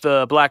with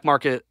the black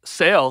market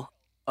sale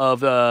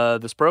of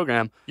this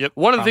program. Yep.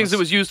 One of the things it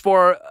was used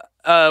for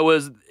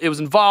was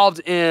involved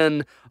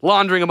in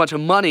laundering a bunch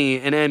of money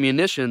and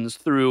ammunitions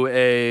through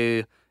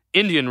a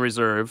Indian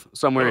reserve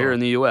somewhere here in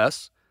the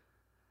U.S.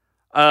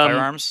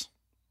 Firearms.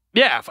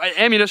 Yeah,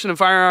 ammunition and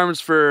firearms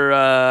for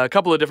a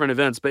couple of different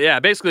events. But yeah,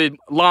 basically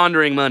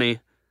laundering money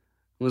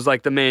was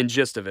like the main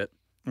gist of it.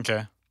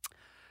 Okay.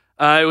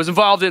 It was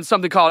involved in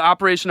something called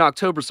Operation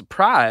October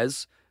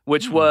Surprise,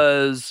 which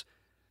was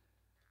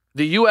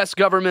the U.S.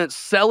 government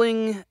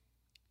selling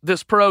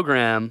this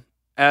program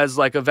as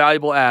like a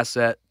valuable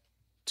asset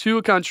to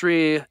a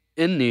country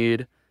in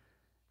need,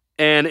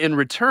 and in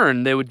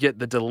return, they would get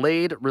the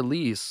delayed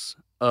release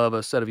of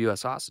a set of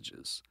U.S.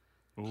 hostages.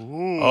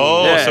 Ooh.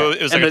 Oh, Yeah. so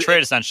it was like a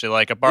trade, essentially,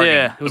 like a bargain.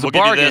 Yeah, it was We'll a give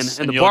you bargain, this,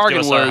 and the you'll give bargain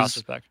us our was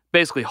hostages back.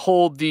 basically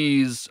hold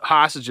these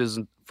hostages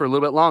for a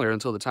little bit longer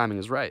until the timing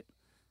is right.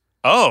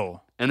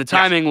 Oh. And the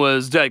timing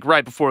was like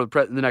right before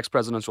the next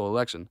presidential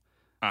election.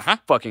 Uh-huh.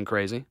 Fucking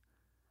crazy.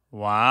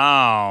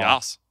 Wow.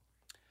 Yes.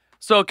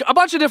 So a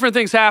bunch of different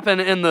things happen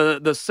in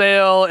the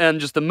sale and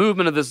just the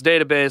movement of this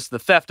database, the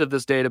theft of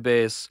this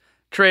database,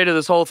 created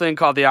this whole thing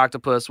called the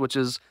octopus, which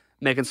is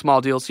making small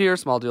deals here,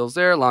 small deals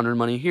there, laundering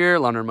money here,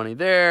 laundering money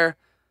there,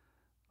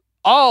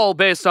 all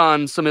based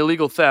on some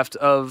illegal theft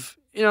of,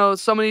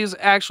 somebody's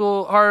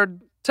actual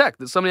hard tech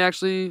that somebody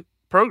actually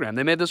programmed.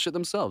 They made this shit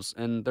themselves,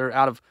 and they're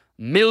out of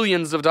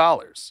millions of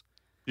dollars.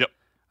 Yep.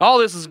 All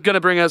this is going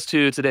to bring us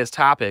to today's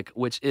topic,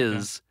 which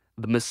is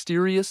the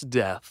mysterious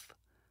death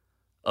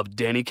of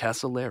Danny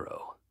Casolaro.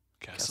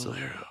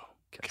 Casolaro.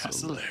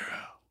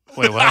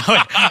 Wait,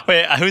 what?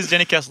 Wait, who's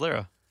Danny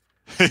Casolaro?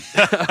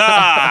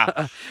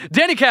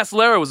 Danny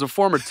Casolaro was a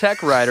former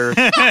tech writer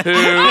who...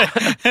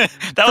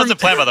 That wasn't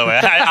planned, by the way.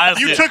 I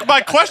honestly, You took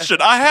my question.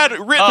 I had it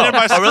written in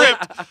my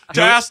script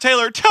to ask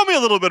Taylor, tell me a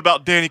little bit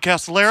about Danny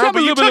Casolaro. Tell me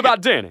a little bit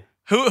about Danny.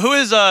 Who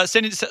is Carmen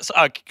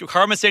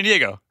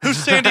Sandiego? Who's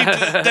Sandy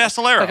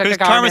Casolaro? Who's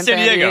Carmen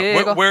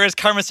Sandiego? Where is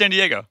Carmen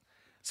Sandiego?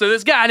 So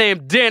this guy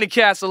named Danny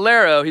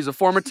Casolaro, he's a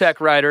former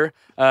tech writer,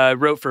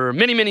 wrote for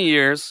many, many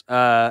years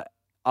as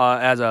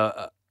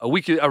a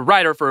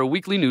writer for a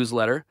weekly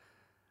newsletter.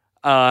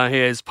 He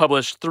has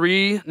published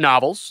 3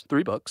 novels,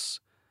 3 books.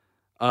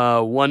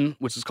 One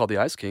which is called The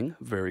Ice King.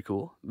 Very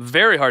cool.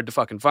 Very hard to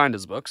fucking find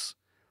his books.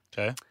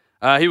 Okay.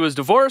 He was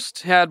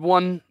divorced, had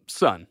 1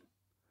 son.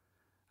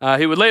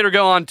 He would later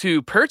go on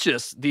to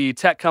purchase the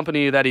tech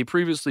company that he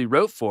previously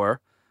wrote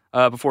for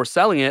before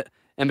selling it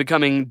and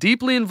becoming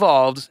deeply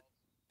involved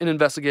in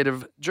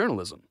investigative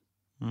journalism.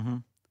 Mm-hmm.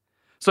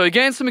 So he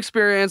gained some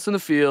experience in the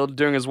field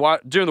during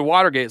the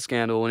Watergate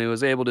scandal when he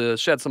was able to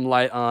shed some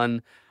light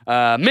on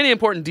many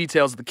important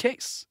details of the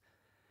case.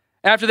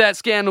 After that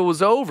scandal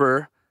was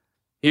over,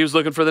 he was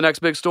looking for the next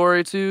big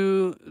story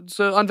to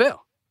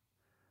unveil.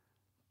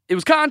 He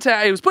was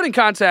put in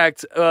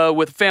contact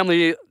with a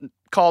family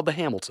called the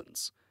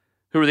Hamiltons,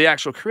 who were the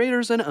actual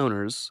creators and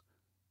owners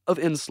of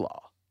Inslaw,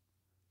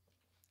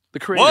 the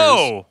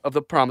creators of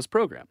the Promise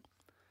program.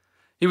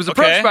 He was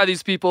approached by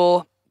these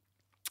people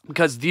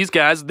because these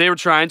guys, they were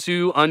trying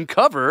to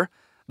uncover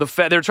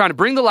they were trying to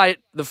bring to light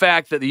the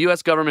fact that the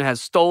U.S. government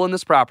has stolen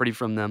this property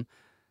from them,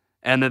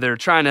 and that they're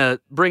trying to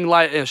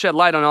shed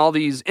light on all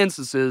these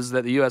instances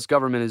that the U.S.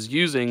 government is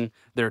using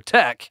their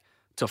tech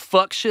to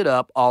fuck shit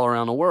up all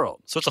around the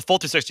world. So it's a full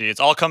 360. It's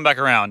all come back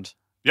around.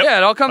 Yep. Yeah,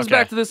 it all comes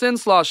back to this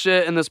Inslaw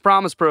shit and this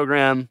Promise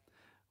program,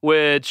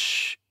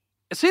 which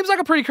it seems like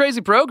a pretty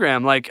crazy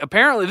program. Like,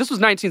 apparently, this was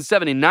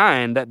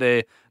 1979 that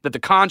the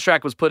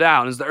contract was put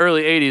out. It was the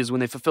early 80s when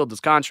they fulfilled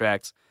this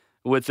contract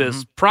with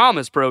this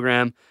Promise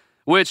program,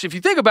 which, if you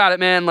think about it,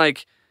 man,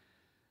 like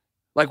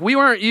we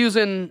weren't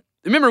using...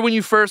 Remember when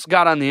you first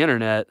got on the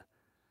internet?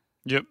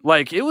 Yep.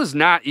 Like, it was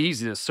not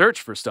easy to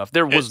search for stuff.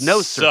 There was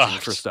no searching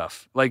for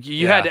stuff. Like,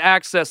 you had to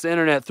access the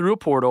internet through a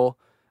portal.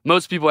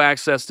 Most people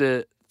accessed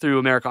it through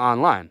America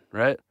Online,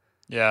 right?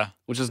 Yeah.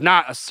 Which is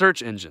not a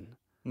search engine.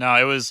 No,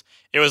 it was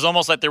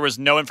almost like there was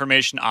no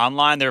information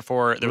online,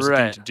 therefore there was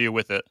nothing to do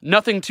with it.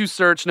 Nothing to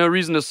search, no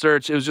reason to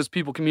search. It was just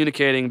people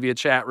communicating via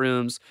chat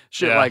rooms,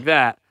 shit like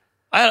that.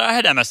 I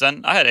had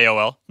MSN. I had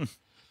AOL.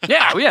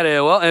 Yeah, we had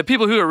AOL. And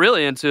people who were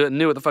really into it and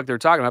knew what the fuck they were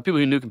talking about, people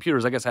who knew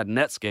computers, I guess, had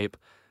Netscape.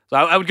 So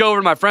I would go over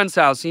to my friend's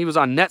house, and he was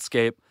on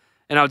Netscape,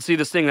 and I would see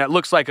this thing that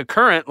looks like a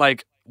current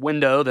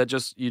window that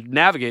just you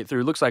navigate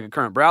through. It looks like a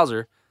current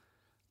browser.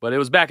 But it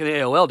was back in the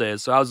AOL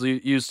days, so I was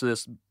used to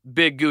this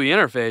big GUI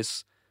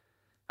interface.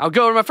 I would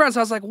go over to my friend's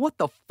house, like, what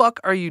the fuck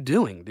are you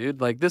doing,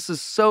 dude? Like, this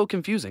is so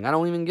confusing. I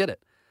don't even get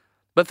it.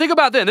 But think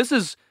about this. This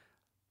is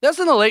That's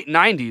in the late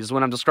 90s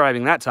when I'm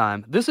describing that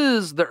time. This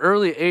is the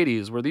early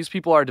 80s where these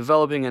people are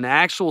developing an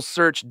actual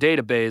search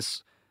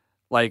database,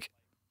 like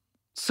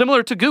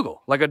similar to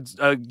Google, like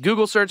a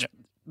Google search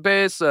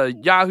base, a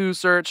Yahoo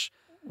search.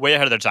 Way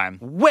ahead of their time.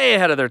 Way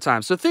ahead of their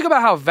time. So think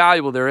about how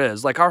valuable there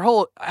is. Like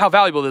how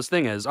valuable this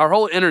thing is. Our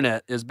whole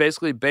internet is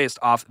basically based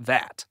off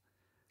that.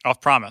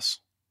 Off promise.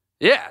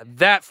 Yeah,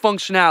 that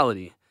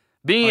functionality.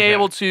 Being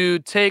able to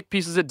take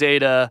pieces of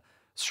data,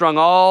 strung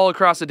all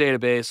across a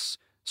database,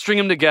 string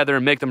them together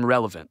and make them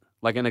relevant,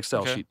 like an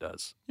Excel sheet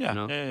does. Yeah, you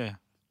know? yeah.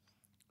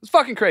 It's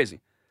fucking crazy.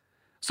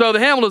 So the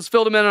Hamiltons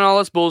filled him in on all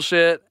this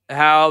bullshit,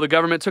 how the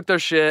government took their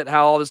shit,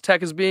 how all this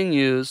tech is being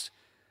used.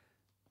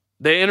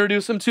 They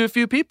introduced him to a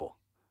few people,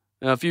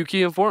 a few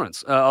key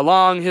informants.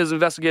 Along his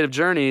investigative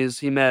journeys,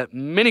 he met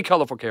many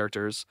colorful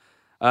characters,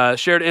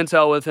 shared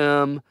intel with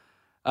him.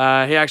 He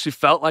actually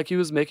felt like he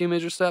was making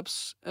major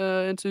steps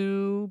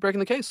into breaking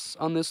the case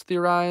on this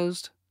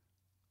theorized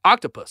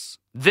octopus.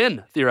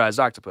 Then theorized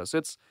octopus.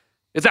 It's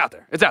out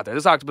there. It's out there.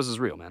 This octopus is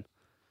real, man.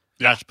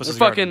 Yeah, octopus it's is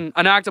fucking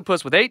an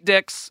octopus with 8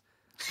 dicks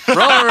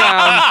rolling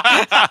around.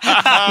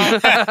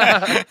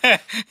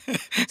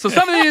 So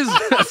some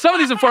of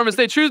these informants,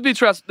 they prove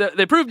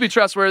to be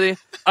trustworthy.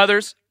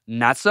 Others,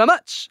 not so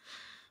much.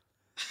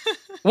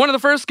 One of the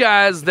first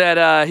guys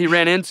that he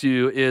ran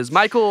into is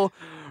Michael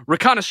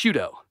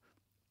Riconosciuto.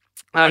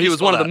 He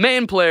was one of the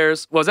main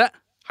players. What was that?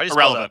 How do you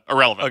spell that?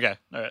 Irrelevant. Okay,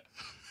 all right.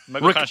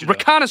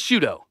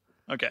 Riconosciuto.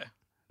 Okay.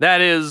 That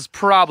is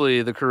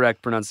probably the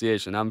correct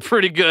pronunciation. I'm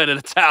pretty good at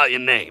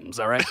Italian names,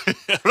 all right?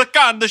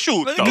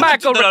 Riconosciuto.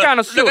 Michael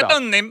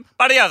Riconosciuto.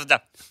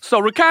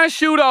 So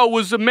Riconosciuto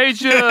was a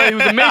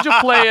major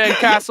player in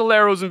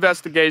Casallero's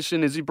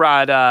investigation as he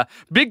brought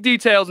big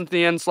details into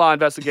the Inslaw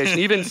investigation,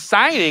 even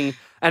signing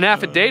an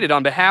affidavit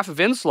on behalf of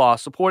Inslaw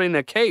supporting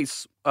their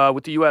case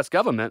with the U.S.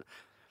 government.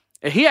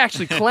 And he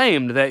actually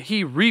claimed that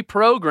he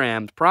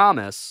reprogrammed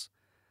Promise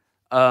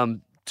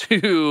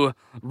to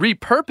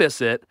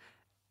repurpose it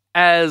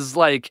as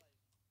like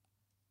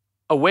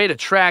a way to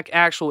track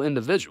actual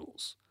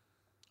individuals.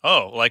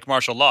 Oh, like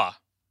martial law.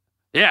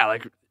 Yeah,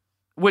 like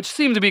which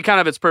seemed to be kind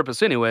of its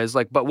purpose anyways.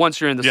 Like, but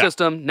once you're in the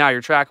system, now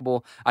you're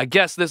trackable. I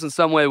guess this in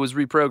some way was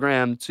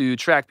reprogrammed to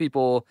track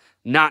people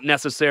not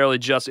necessarily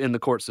just in the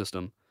court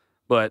system,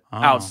 but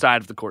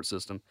outside of the court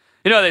system.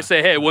 You know, they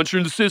say, hey, once you're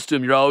in the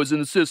system, you're always in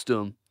the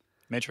system.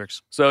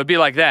 Matrix. So it'd be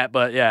like that,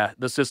 but yeah,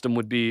 the system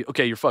would be,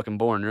 okay, you're fucking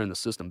born, you're in the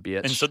system,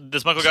 bitch. And so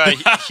this Michael guy,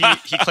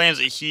 he claims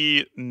that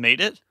he made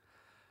it?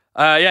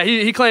 Yeah,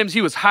 he claims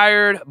he was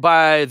hired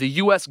by the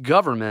U.S.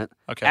 government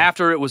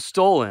after it was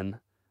stolen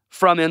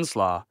from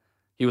Inslaw.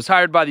 He was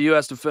hired by the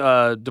U.S.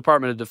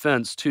 Department of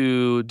Defense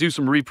to do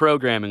some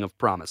reprogramming of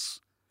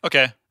Promise.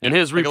 Okay. And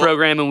his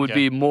reprogramming would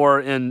be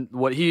more in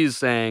what he's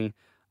saying,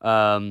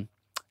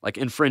 like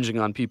infringing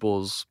on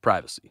people's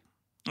privacy.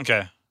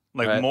 Okay.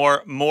 Like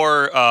more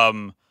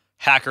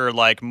hacker,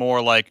 like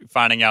more like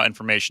finding out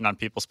information on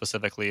people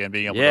specifically and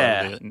being able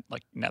to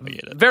like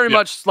navigate it. Very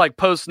much like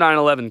post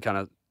 9/11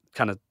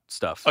 kind of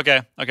stuff.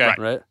 Okay.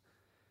 Right.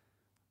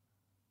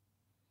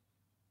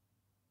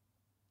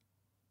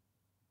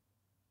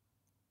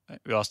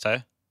 We lost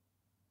Tay?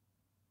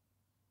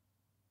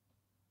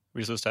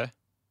 We just lose Tay?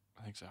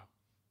 I think so.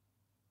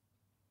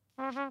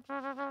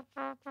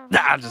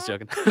 Nah, I'm just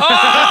joking.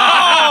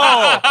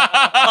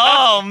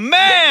 Oh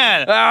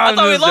man! I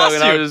thought we lost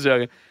you. I was just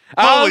joking.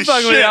 Holy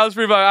shit! I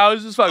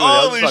was just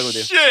fucking with you. Holy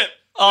shit!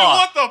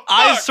 What the fuck?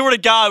 I swear to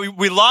God,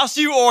 we lost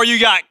you or you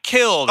got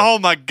killed. Oh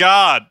my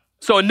God!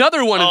 So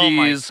another one of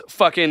these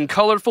fucking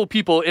colorful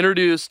people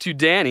introduced to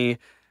Danny,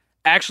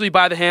 actually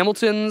by the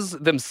Hamiltons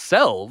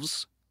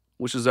themselves,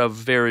 which is a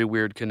very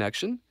weird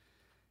connection,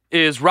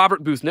 is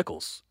Robert Booth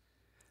Nichols.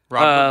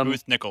 Robert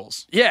Booth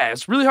Nichols. Yeah,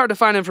 it's really hard to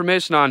find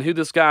information on who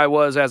this guy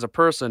was as a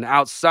person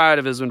outside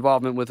of his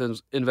involvement with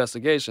his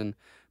investigation.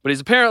 But he's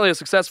apparently a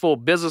successful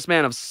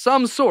businessman of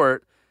some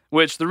sort,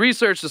 which the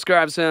research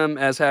describes him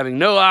as having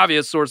no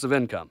obvious source of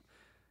income.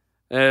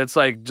 It's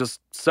like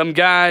just some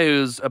guy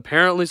who's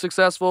apparently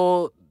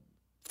successful.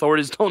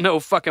 Authorities don't know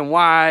fucking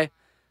why.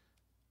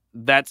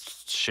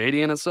 That's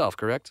shady in itself,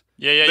 correct?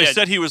 Yeah. They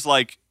said he was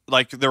like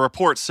the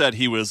report said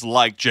he was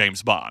like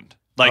James Bond.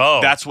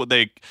 Like, that's what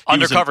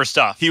undercover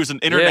stuff. He was an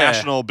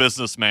international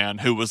businessman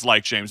who was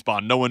like James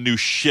Bond. No one knew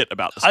shit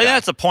about this guy. I think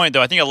that's the point,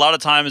 though. I think a lot of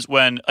times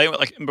when,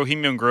 like in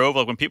Bohemian Grove,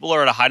 like when people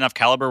are at a high enough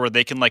caliber where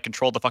they can like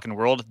control the fucking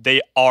world,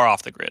 they are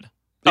off the grid.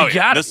 You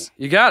got it.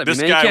 You got it.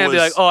 You can't be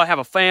like, oh, I have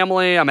a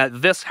family. I'm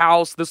at this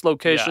house, this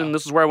location.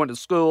 This is where I went to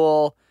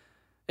school.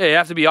 Yeah, you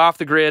have to be off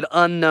the grid,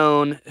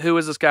 unknown. Who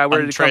is this guy? Where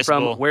did he come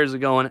from? Where is he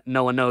going?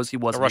 No one knows. He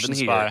wasn't a Russian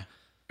even spy.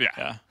 here.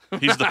 Yeah.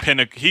 He's the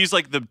pinnacle. He's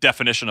like the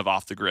definition of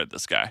off the grid,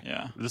 this guy.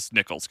 Yeah. This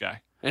Nichols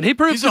guy. And he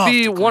proves to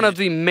be one of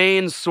the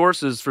main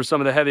sources for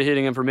some of the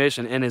heavy-hitting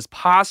information and is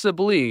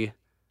possibly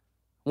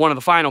one of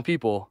the final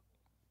people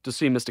to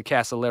see Mr.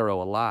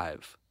 Casallero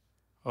alive.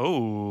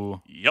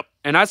 Oh. Yep.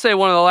 And I'd say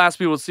one of the last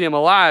people to see him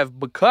alive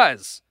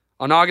because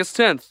on August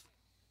 10th,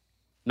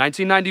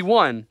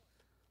 1991,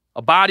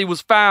 a body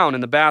was found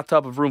in the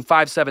bathtub of room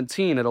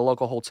 517 at a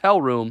local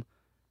hotel room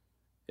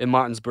in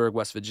Martinsburg,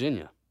 West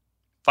Virginia.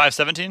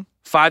 517?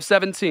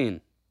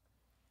 517.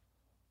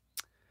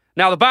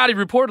 Now, the body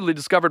reportedly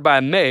discovered by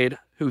a maid,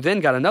 who then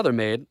got another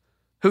maid,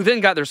 who then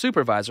got their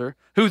supervisor,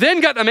 who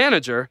then got the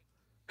manager,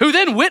 who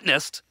then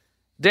witnessed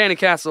Danny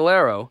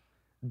Casolaro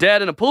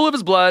dead in a pool of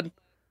his blood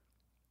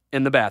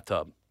in the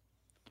bathtub.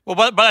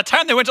 Well, by the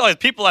time they went to all these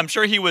people, I'm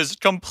sure he was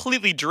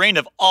completely drained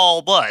of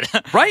all blood.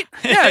 Right?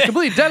 Yeah,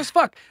 completely dead as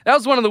fuck. That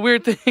was one of the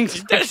weird things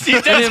in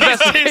the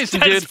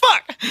investigation, dude. As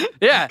fuck.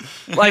 Yeah,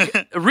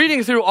 like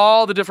reading through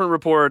all the different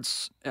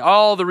reports,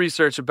 all the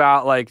research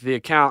about like the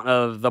account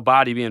of the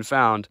body being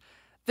found,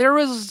 there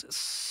was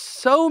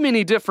so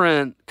many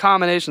different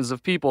combinations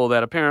of people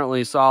that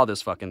apparently saw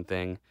this fucking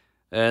thing.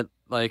 That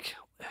like,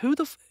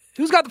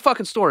 who's got the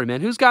fucking story, man?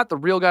 Who's got the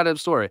real goddamn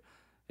story?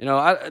 You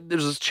know,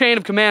 there's this chain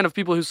of command of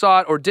people who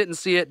saw it or didn't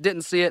see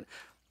it.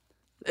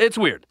 It's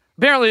weird.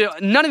 Apparently,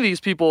 none of these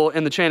people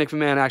in the chain of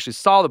command actually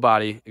saw the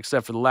body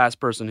except for the last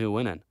person who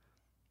went in.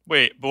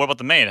 Wait, but what about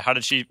the maid? How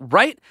did she...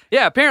 Right?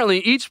 Yeah, apparently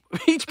each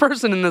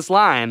person in this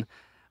line,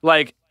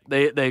 like,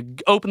 they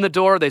open the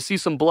door, they see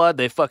some blood,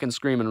 they fucking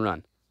scream and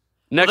run.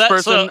 Next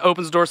person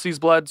opens the door, sees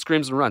blood,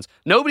 screams and runs.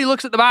 Nobody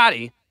looks at the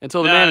body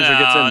until the manager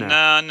gets in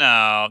there.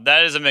 No.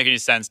 That doesn't make any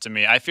sense to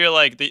me. I feel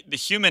like the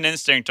human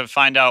instinct to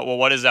find out, well,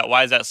 what is that?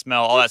 Why does that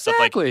smell? All that stuff.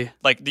 Like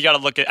you got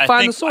to look at...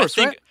 Find the source,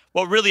 right?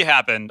 What really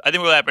happened, I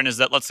think what happened is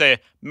that, let's say,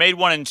 maid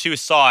 1 and 2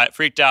 saw it,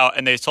 freaked out,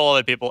 and they told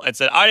other people and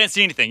said, I didn't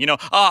see anything. You know,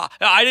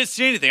 I didn't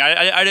see anything.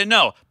 I didn't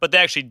know. But they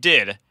actually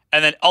did.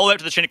 And then all the way up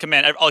to the chain of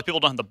command, all the people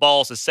don't have the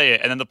balls to say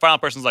it. And then the final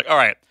person's like, all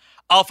right,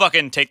 I'll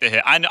fucking take the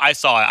hit. I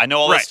saw it. I know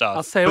all this stuff.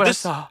 I'll say what I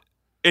saw.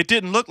 It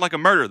didn't look like a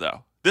murder,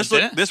 though. This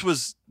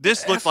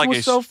looked like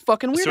what's so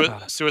fucking weird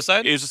about it.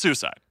 Suicide? It was a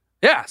suicide.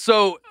 Yeah,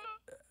 so...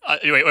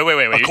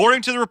 wait.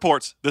 According to the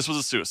reports, this was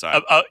a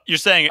suicide. You're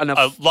saying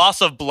a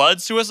loss of blood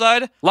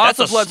suicide? Loss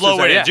of blood That's a slow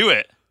way suicide, to do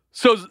it.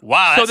 So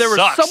there were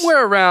sucks.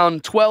 somewhere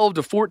around 12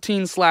 to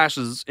 14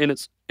 slashes in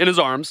his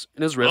arms,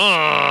 in his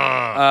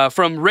wrists,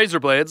 from razor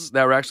blades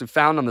that were actually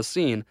found on the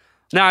scene.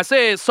 Now, I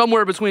say it's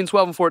somewhere between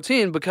 12 and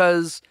 14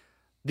 because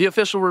the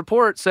official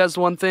report says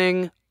one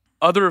thing,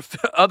 other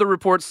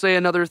reports say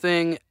another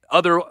thing,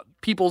 other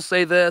people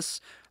say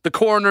this, the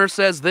coroner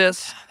says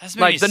this.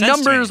 Like, the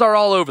numbers are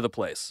all over the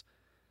place.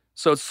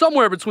 So it's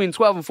somewhere between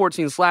 12 and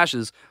 14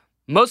 slashes,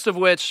 most of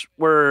which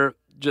were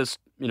just,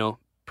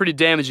 pretty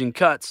damaging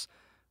cuts,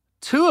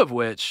 2 of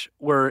which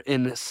were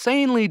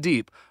insanely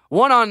deep.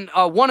 One on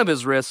one of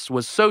his wrists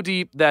was so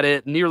deep that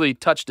it nearly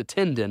touched a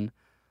tendon.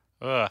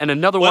 And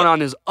another one on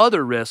his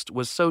other wrist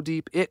was so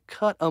deep, it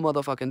cut a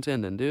motherfucking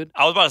tendon, dude.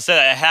 I was about to say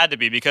that it had to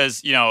be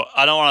because,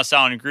 I don't want to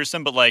sound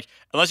gruesome, but like,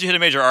 unless you hit a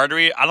major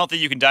artery, I don't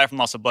think you can die from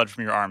loss of blood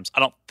from your arms. I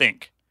don't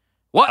think.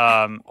 What?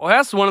 Well,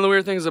 that's one of the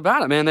weird things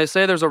about it, man. They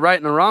say there's a right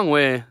and a wrong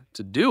way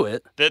to do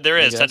it. There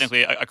is,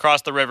 technically,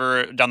 across the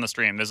river, down the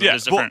stream. There's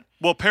different...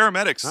 Well,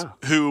 paramedics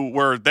who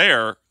were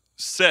there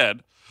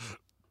said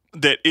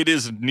that it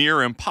is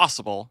near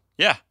impossible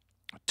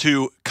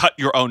to cut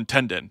your own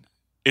tendon.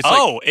 Is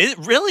it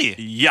really?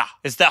 Yeah.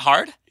 Is that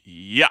hard?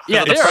 Yeah.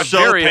 Yeah, they are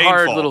very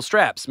hard little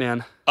straps,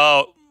 man.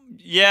 Oh,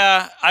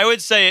 yeah. I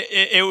would say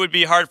it would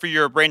be hard for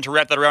your brain to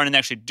wrap that around and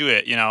actually do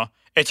it,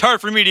 It's hard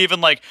for me to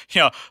even,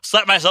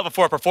 slap myself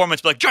before a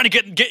performance, be like, Johnny,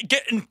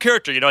 get in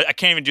character. I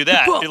can't even do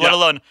that, let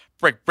alone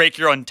break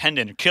your own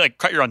tendon,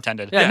 cut your own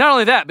tendon. Yeah, not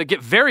only that, but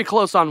get very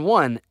close on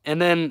one, and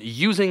then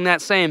using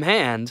that same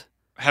hand,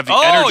 have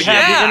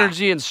the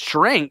energy and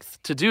strength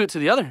to do it to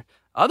the other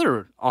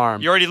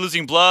arm. You're already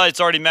losing blood. It's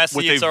already messy.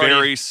 With a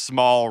very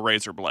small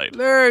razor blade.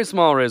 Very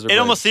small razor blade. It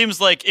almost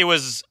seems like it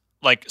was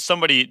like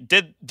somebody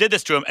did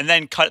this to him and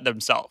then cut it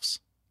themselves.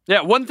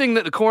 Yeah, one thing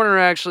that the coroner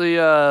actually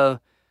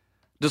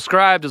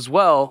described as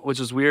well, which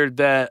is weird,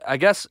 that I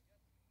guess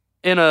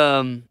in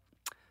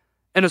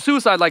a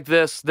suicide like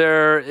this,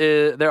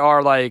 there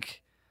are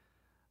like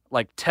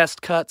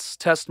test cuts,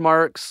 test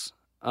marks,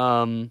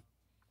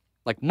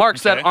 like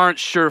marks that aren't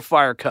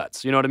surefire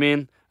cuts. You know what I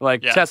mean?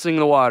 Like testing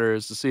the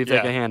waters to see if they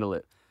can handle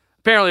it.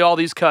 Apparently, all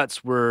these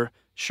cuts were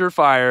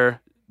surefire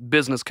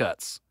business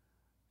cuts.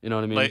 You know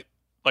what I mean?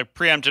 Like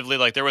preemptively,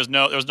 like there was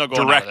no going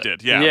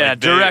directed.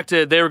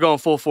 Directed. They were going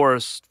full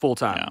force, full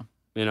time.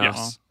 Yeah.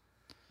 Yes.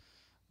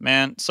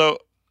 Man, so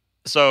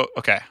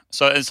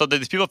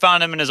these people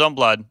found him in his own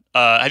blood.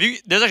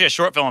 There's actually a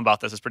short film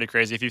about this. It's pretty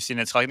crazy. If you've seen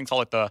it, I think it's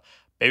called The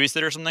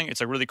Babysitter or something.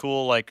 It's a really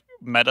cool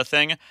meta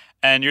thing.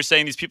 And you're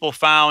saying these people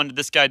found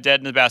this guy dead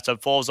in the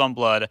bathtub, full of his own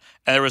blood,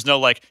 and there was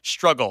no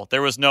struggle.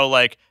 There was no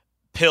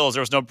pills.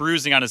 There was no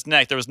bruising on his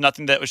neck. There was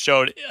nothing that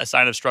showed a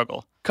sign of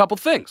struggle. Couple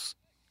things.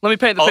 Let me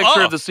paint the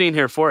picture of the scene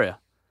here for you.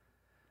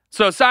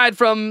 So aside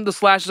from the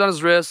slashes on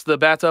his wrist, the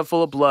bathtub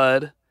full of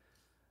blood,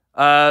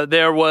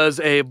 there was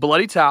a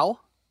bloody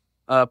towel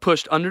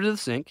pushed under the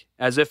sink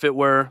as if it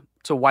were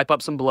to wipe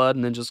up some blood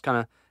and then just kind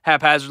of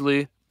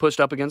haphazardly pushed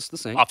up against the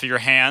sink. Off of your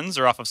hands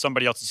or off of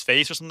somebody else's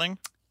face or something?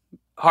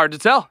 Hard to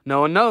tell.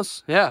 No one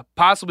knows. Yeah.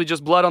 Possibly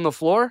just blood on the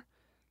floor.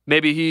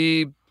 Maybe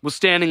he was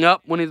standing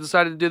up when he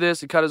decided to do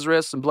this. He cut his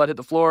wrists and blood hit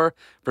the floor.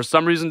 For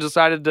some reason,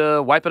 decided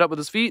to wipe it up with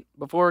his feet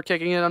before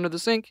kicking it under the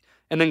sink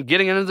and then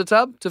getting into the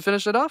tub to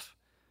finish it off.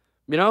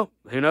 You know,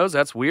 who knows?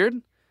 That's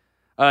weird.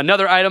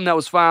 Another item that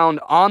was found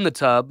on the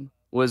tub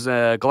was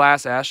a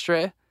glass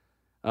ashtray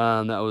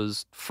that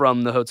was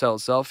from the hotel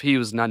itself. He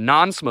was a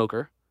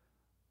non-smoker.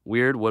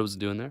 Weird. What was he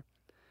doing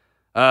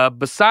there?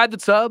 Beside the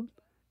tub,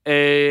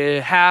 a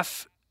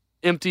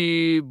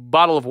half-empty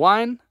bottle of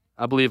wine.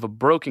 I believe a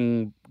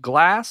broken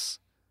glass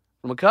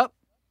from a cup,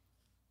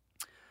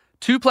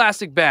 2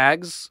 plastic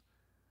bags,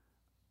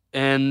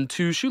 and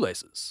 2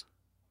 shoelaces.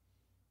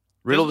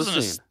 Riddle the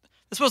scene.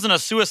 This wasn't a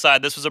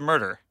suicide. This was a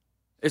murder.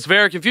 It's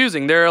very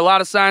confusing. There are a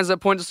lot of signs that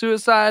point to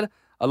suicide,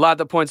 a lot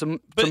that point to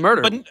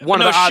murder.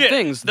 One of the odd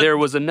things, there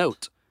was a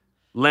note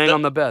laying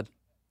on the bed.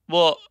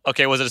 Well,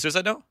 okay, was it a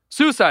suicide note?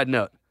 Suicide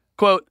note.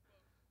 Quote,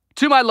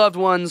 "To my loved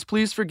ones,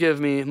 please forgive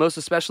me, most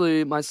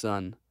especially my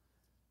son,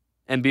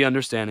 and be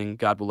understanding.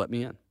 God will let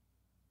me in."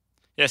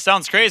 Yeah, it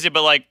sounds crazy,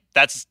 but like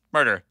that's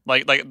murder.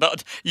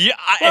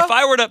 If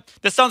I were to,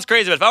 this sounds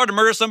crazy, but if I were to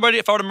murder somebody,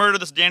 if I were to murder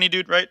this Danny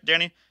dude, right?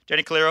 Danny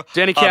Calero.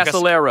 Danny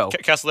Casolaro.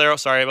 Casolaro,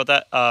 sorry about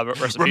that.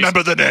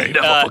 Remember the name.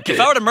 If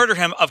I were to murder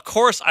him, of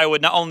course I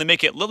would not only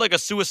make it look like a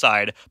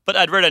suicide, but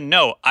I'd write a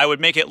note. I would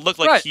make it look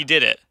like he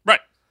did it.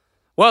 Right.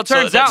 Well, it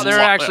turns out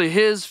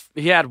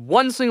he had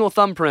one single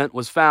thumbprint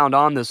was found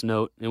on this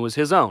note. It was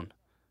his own,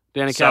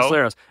 Danny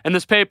Casolaro's. And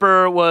this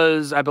paper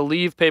was, I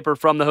believe, paper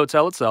from the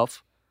hotel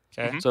itself.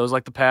 Okay. So it was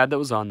like the pad that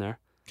was on there.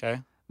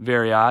 Okay.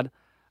 Very odd.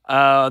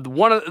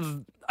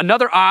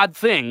 Another odd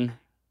thing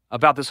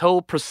about this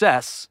whole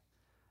process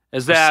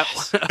is that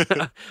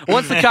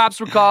once the cops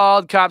were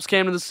called, cops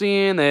came to the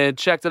scene, they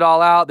checked it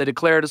all out, they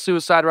declared a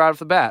suicide right off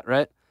the bat,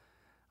 right?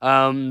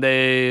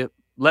 They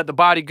let the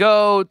body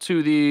go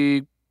to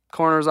the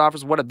coroner's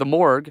office, the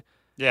morgue.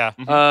 Yeah.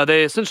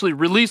 They essentially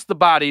released the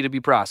body to be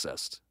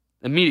processed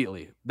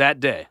immediately that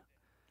day.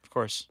 Of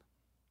course.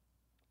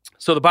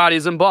 So the body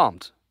is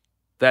embalmed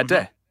that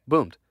day.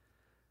 Boomed.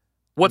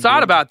 What's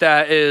odd about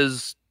that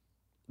is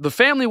the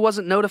family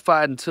wasn't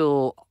notified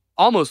until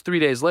almost 3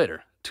 days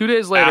later. 2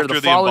 days later,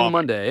 the following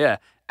Monday. Yeah.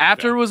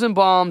 After it was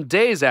embalmed,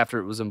 days after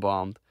it was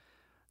embalmed,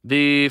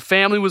 the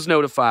family was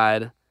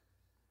notified.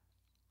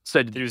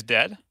 Said, he was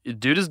dead?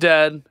 Dude is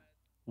dead.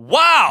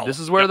 Wow. This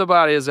is where the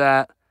body is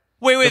at.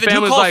 Wait, the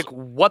family's like,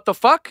 what the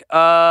fuck?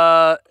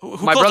 My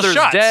brother's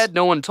dead.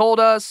 No one told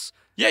us.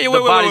 Yeah, the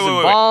body's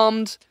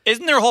embalmed.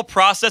 Isn't there a whole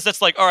process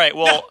that's like, all right,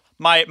 well,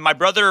 my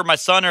brother or my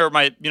son or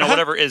my,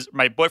 whatever is,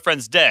 my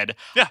boyfriend's dead.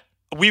 Yeah.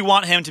 We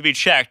want him to be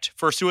checked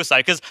for suicide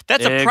because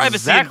that's a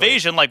privacy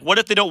invasion. Like, what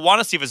if they don't want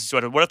to see if it's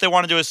suicide? What if they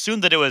wanted to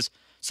assume that it was?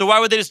 So why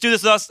would they just do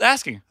this without us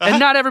asking? And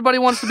not everybody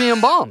wants to be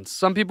embalmed.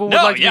 Some people would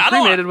like to be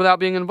cremated without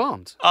being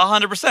embalmed.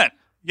 100%.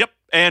 Yep.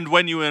 And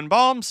when you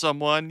embalm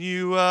someone,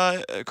 you,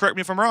 correct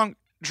me if I'm wrong,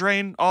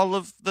 drain all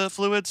of the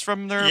fluids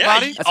from their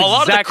body? That's a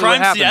lot of the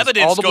crime scene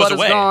evidence all the blood is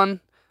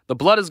gone. The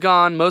blood is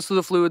gone. Most of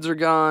the fluids are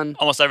gone.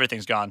 Almost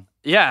everything's gone.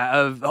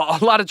 Yeah,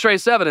 a lot of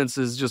trace evidence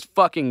is just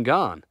fucking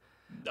gone.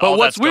 But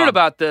what's weird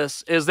about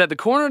this is that the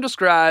coroner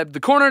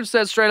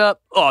says straight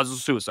up, this is a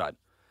suicide.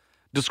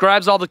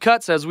 Describes all the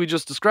cuts as we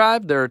just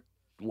described. They're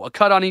a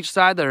cut on each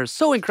side that are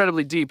so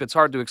incredibly deep, it's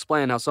hard to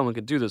explain how someone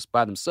could do this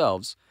by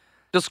themselves.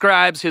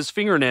 Describes his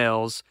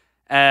fingernails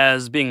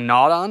as being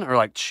gnawed on or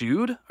like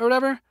chewed or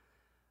whatever.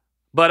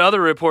 But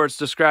other reports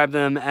describe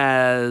them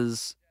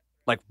as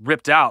like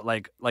ripped out,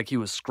 like he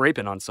was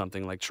scraping on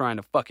something, like trying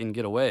to fucking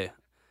get away.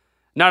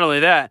 Not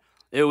only that,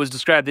 it was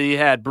described that he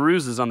had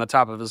bruises on the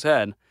top of his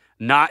head.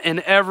 Not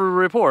in every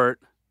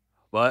report,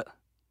 but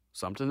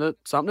something to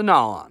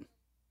gnaw on.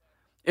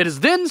 It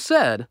is then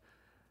said,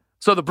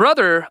 so the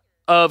brother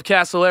of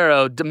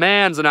Casolaro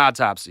demands an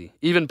autopsy,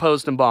 even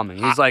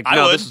post-embalming. He's like,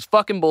 no, this is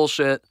fucking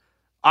bullshit.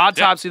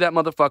 Autopsy that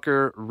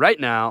motherfucker right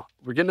now.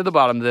 We're getting to the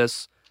bottom of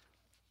this.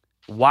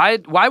 Why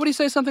would he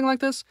say something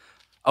like this?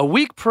 A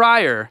week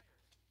prior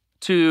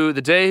to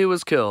the day he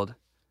was killed,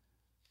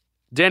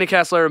 Danny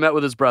Casolaro met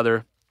with his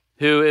brother,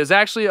 who is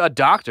actually a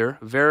doctor,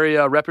 a very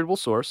reputable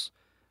source,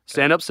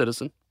 stand-up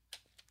citizen.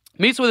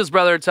 Meets with his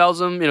brother, tells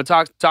him,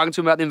 talking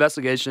to him about the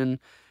investigation.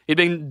 He'd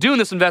been doing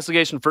this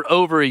investigation for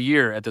over a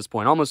year at this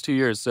point, almost 2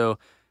 years. So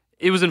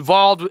it was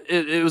involved,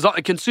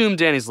 it consumed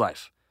Danny's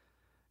life.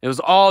 It was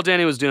all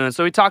Danny was doing.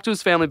 So he talked to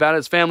his family about it.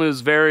 His family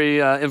was very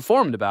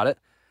informed about it.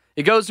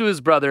 He goes to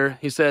his brother.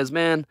 He says,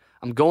 man,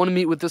 I'm going to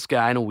meet with this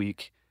guy in a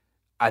week.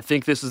 I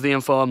think this is the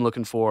info I'm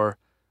looking for.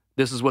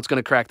 This is what's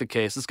going to crack the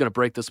case. This is going to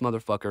break this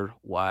motherfucker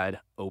wide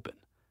open.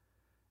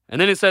 And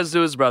then he says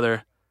to his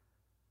brother,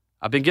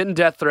 I've been getting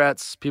death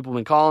threats. People have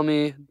been calling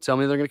me, telling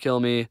me they're going to kill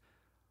me.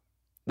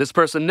 This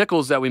person,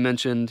 Nichols, that we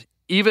mentioned,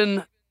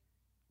 even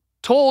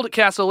told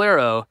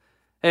Casolaro,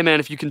 hey,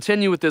 man, if you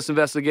continue with this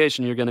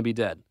investigation, you're going to be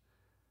dead.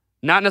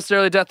 Not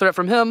necessarily a death threat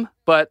from him,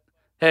 but,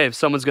 hey,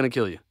 someone's going to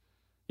kill you.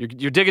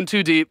 You're digging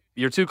too deep.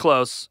 You're too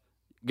close.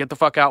 Get the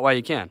fuck out while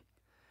you can.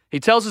 He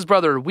tells his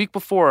brother a week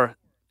before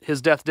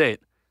his death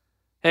date,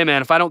 hey,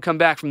 man, if I don't come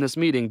back from this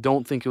meeting,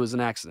 don't think it was an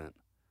accident.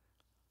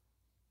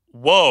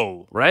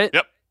 Whoa. Right?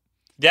 Yep.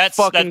 That's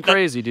fucking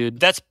crazy, dude.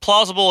 That's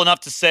plausible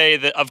enough to say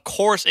that, of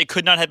course, it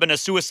could not have been a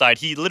suicide.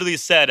 He literally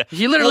said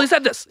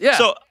this. Yeah.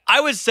 So I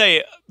would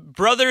say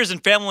brothers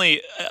and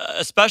family,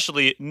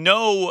 especially,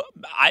 know.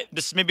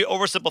 This may be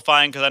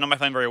oversimplifying because I know my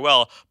family very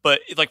well,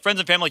 but like friends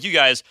and family, like you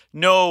guys,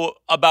 know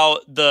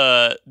about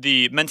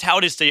the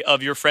mentality state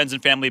of your friends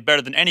and family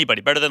better than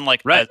anybody, better than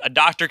like a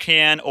doctor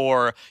can,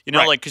 or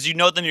like because you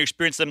know them, you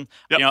experience them,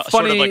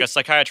 sort of like a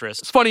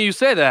psychiatrist. It's funny you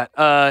say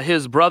that.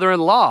 His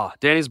brother-in-law,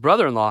 Danny's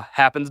brother-in-law,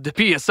 happens to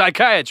be a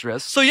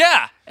psychiatrist. So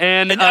yeah.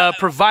 And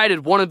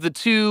provided one of the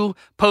 2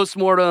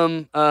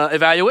 post-mortem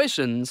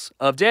evaluations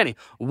of Danny.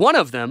 One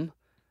of them,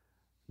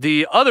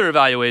 the other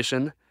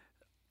evaluation,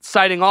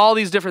 citing all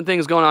these different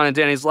things going on in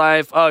Danny's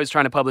life. Oh, he's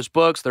trying to publish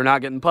books. They're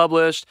not getting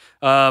published.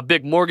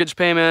 Big mortgage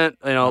payment,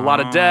 a lot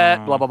of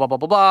debt, blah, blah, blah, blah,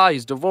 blah, blah.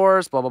 He's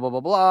divorced, blah, blah, blah,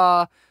 blah,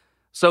 blah.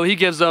 So he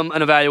gives them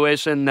an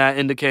evaluation that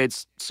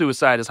indicates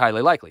suicide is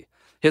highly likely.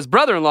 His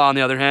brother-in-law, on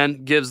the other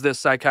hand, gives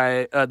this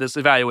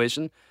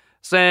evaluation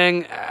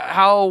saying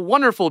how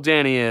wonderful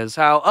Danny is,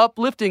 how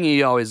uplifting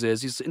he always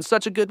is. He's in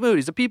such a good mood.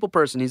 He's a people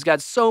person. He's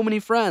got so many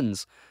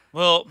friends.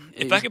 Well,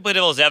 if I could play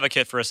devil's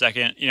advocate for a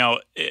second,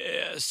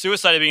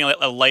 suicide being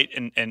a light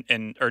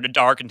and or a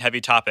dark and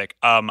heavy topic,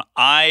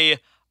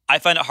 I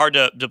find it hard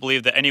to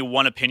believe that any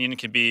one opinion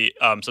can be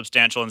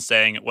substantial in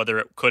saying whether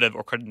it could have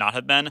or could not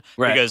have been.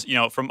 Right. Because,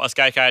 from a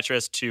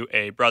psychiatrist to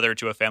a brother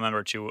to a family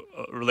member to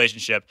a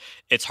relationship,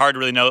 it's hard to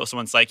really know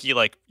someone's psyche.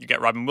 Like, you get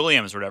Robin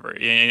Williams or whatever.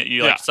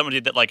 Like somebody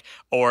that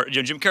or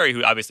Jim Carrey,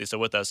 who obviously is still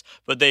with us,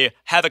 but they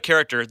have a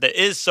character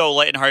that is so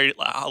light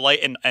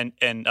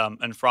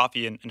and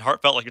frothy and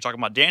heartfelt, like you're talking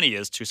about Danny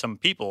is to some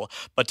people.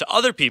 But to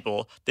other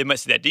people, they might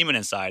see that demon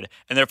inside,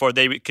 and therefore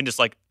they can just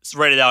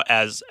write it out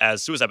as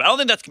suicide. But I don't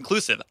think that's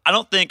conclusive. I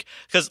don't think,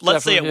 because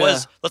let's say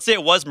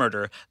it was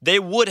murder. They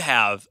would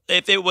have,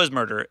 if it was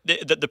murder,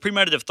 the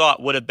premeditative thought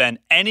would have been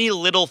any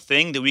little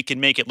thing that we can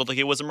make it look like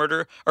it was a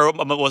murder or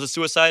was a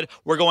suicide.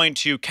 We're going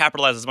to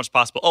capitalize as much as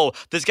possible. Oh,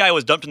 this guy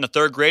was dumped in the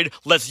 3rd grade.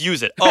 Let's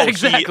use it. Oh,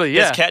 exactly.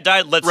 His cat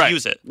died. Let's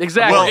use it.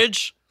 Exactly.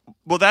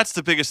 Well, that's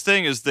the biggest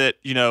thing is that,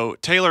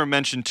 Taylor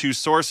mentioned 2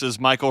 sources,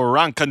 Michael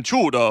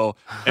Rancanchudo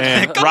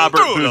and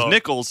Robert Booth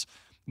Nichols.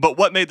 But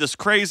what made this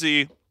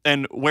crazy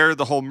and where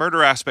the whole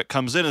murder aspect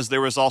comes in is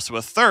there was also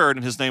a 3rd,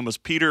 and his name was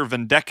Peter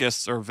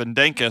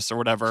Vendenkis or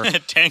whatever.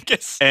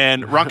 Vendenkis.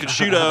 And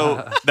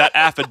Rancanchudo, that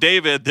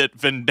affidavit that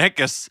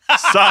Vendenkis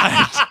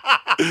signed,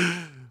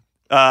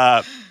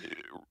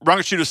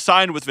 Rancanchudo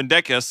signed with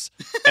Vendenkis,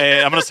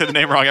 and I'm going to say the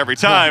name wrong every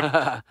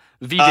time.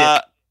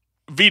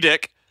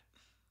 Vidic.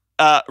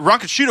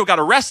 Rancanchudo got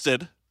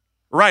arrested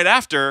right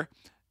after,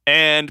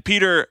 and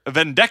Peter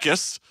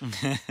Vendenkis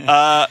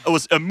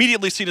was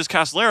immediately seen as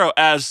Castellero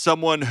as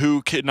someone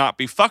who could not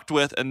be fucked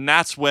with, and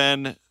that's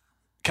when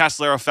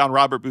Castellero found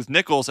Robert Booth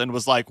Nichols and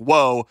was like,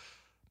 whoa,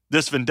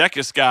 this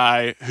Vendenkis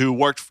guy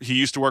he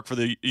used to work for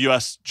the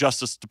U.S.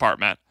 Justice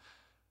Department.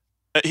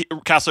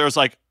 Castellero's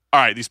like, all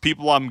right, these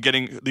people I'm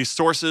getting, these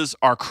sources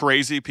are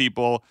crazy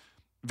people.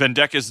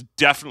 Vendenkis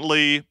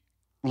definitely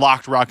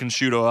locked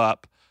Rancanchudo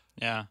up.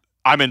 Yeah.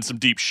 I'm in some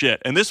deep shit.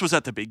 And this was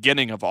at the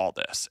beginning of all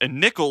this. And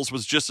Nichols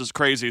was just as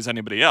crazy as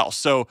anybody else.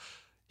 So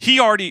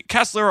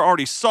Castellero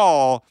already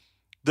saw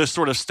this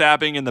sort of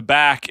stabbing in the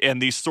back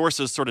and these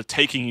sources sort of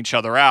taking each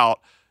other out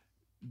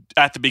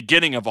at the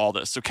beginning of all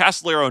this. So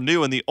Castellero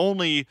knew, and the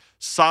only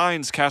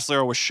signs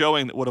Castellero was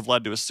showing that would have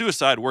led to a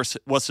suicide was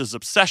his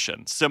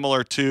obsession,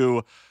 similar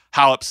to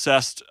how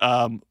obsessed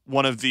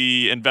one of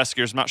the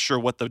investigators, I'm not sure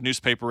what the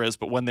newspaper is,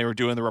 but when they were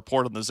doing the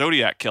report on the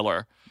Zodiac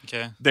killer,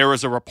 there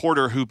was a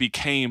reporter who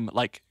became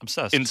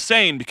obsessed,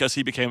 insane because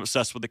he became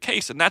obsessed with the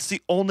case. And that's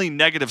the only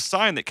negative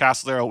sign that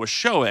Castellero was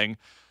showing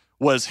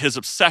was his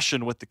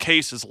obsession with the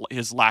case,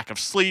 his lack of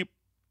sleep,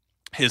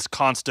 his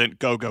constant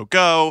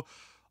go,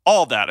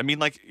 all that. I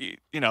mean,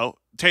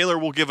 Taylor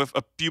will give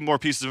a few more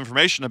pieces of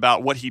information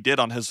about what he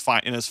did on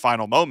in his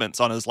final moments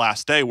on his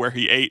last day, where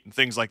he ate and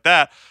things like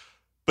that.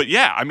 But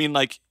yeah, I mean,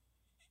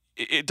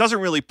 it doesn't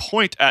really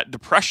point at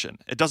depression.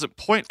 It doesn't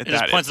point at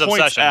that. It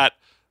points at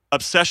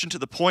obsession to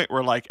the point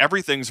where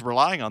everything's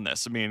relying on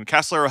this. I mean,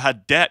 Castellero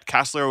had debt.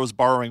 Castellero was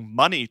borrowing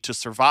money to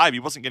survive. He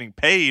wasn't getting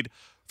paid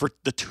for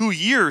the 2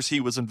 years he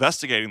was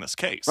investigating this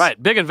case.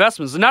 Right, big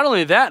investments. And not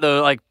only that,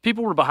 though,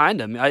 people were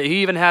behind him.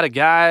 He even had a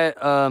guy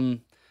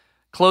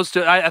close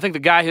to, I think the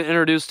guy who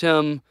introduced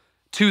him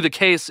to the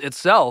case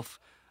itself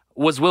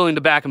was willing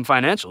to back him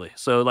financially.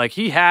 So,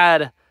 he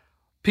had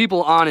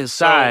people on his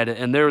side,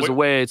 and there was a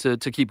way to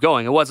keep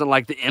going. It wasn't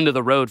the end of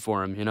the road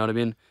for him, you know what I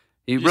mean?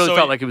 He really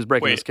felt like he was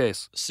breaking his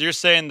case. So you're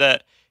saying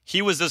that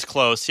he was this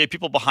close, he had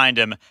people behind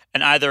him,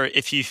 and either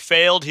if he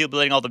failed, he'll be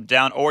letting all them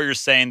down, or you're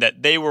saying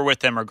that they were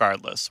with him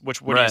regardless.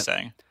 What are you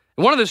saying?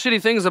 One of the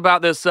shitty things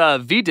about this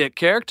Vidic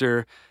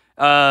character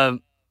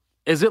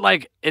is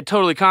it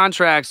totally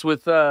contracts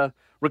with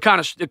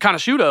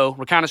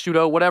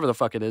Rancanchudo, whatever the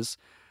fuck it is.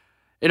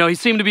 He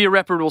seemed to be a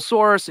reputable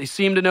source. He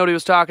seemed to know what he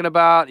was talking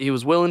about. He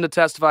was willing to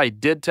testify. He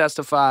did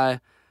testify.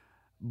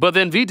 But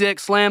then Vidic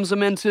slams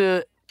him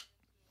into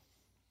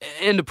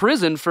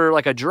prison for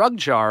a drug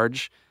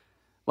charge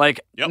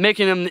like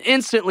making him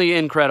instantly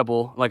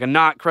incredible, like a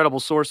not credible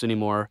source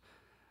anymore.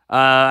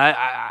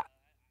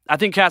 I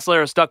think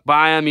Castellero stuck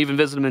by him, even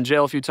visited him in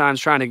jail a few times,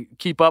 trying to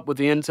keep up with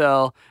the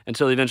intel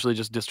until he eventually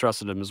just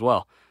distrusted him as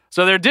well.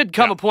 So there did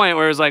come a point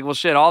where it was like, well,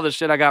 shit, all this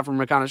shit I got from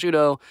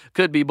Riconosciuto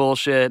could be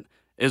bullshit.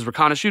 Is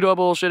Riconosciuto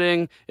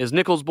bullshitting? Is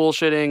Nichols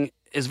bullshitting?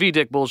 Is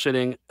VDick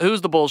bullshitting?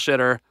 Who's the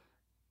bullshitter?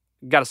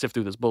 Got to sift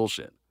through this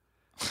bullshit.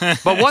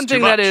 But one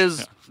thing that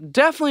is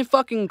definitely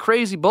fucking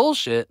crazy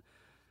bullshit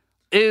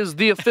is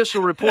the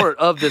official report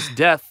of this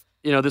death,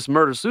 this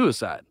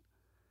murder-suicide.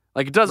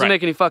 Like, it doesn't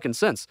make any fucking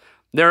sense.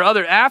 There are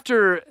other,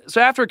 after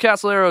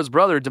Castellero's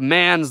brother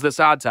demands this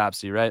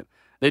autopsy, right?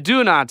 They do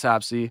an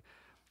autopsy.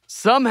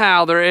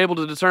 Somehow they're able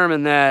to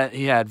determine that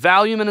he had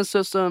Valium in his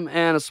system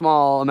and a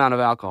small amount of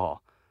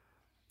alcohol.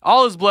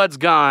 All his blood's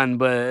gone,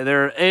 but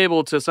they're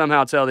able to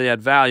somehow tell that he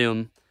had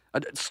Valium.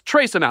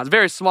 Trace amounts,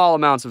 very small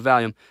amounts of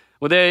Valium.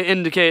 What they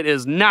indicate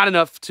is not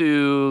enough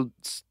to,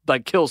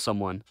 kill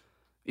someone,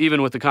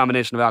 even with the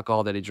combination of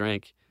alcohol that he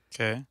drank.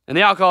 Okay. And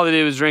the alcohol that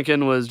he was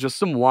drinking was just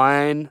some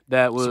wine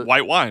that was... Some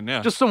white wine,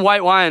 yeah. Just some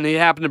white wine.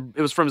 It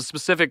was from a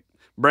specific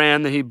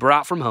brand that he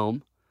brought from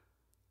home.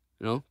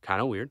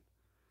 Kind of weird.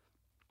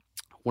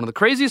 One of the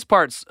craziest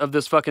parts of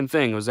this fucking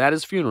thing was at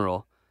his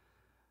funeral.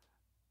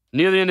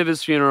 Near the end of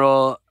his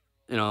funeral,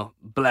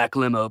 black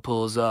limo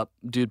pulls up.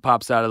 Dude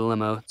pops out of the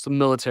limo. It's a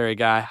military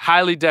guy.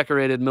 Highly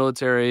decorated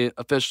military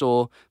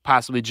official,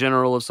 possibly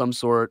general of some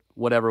sort,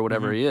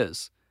 whatever he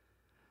is.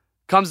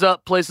 Comes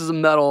up, places a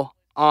medal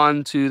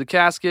onto the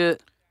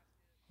casket.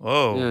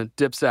 Whoa.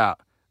 Dips out.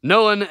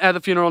 No one at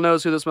the funeral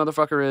knows who this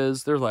motherfucker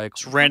is. They're like,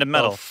 it's random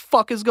medal. What the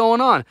fuck is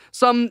going on?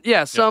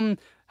 Some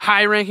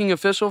high-ranking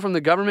official from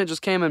the government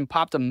just came and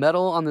popped a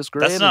medal on this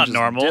grave. That's not and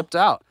just normal. Dipped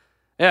out.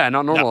 Yeah,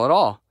 not normal at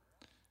all.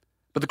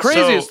 But the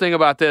craziest thing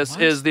about this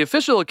is the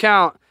official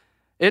account.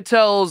 It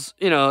tells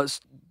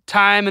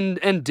time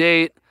and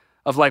date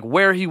of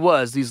where he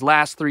was these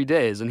last 3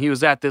 days, and he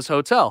was at this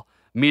hotel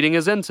meeting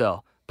his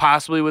intel,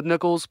 possibly with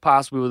Nichols,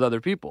 possibly with other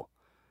people.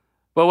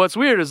 But what's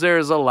weird is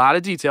there's a lot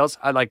of details,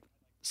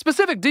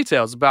 specific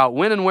details about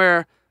when and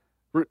where,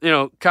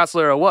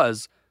 Castellero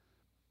was,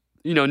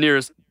 near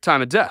his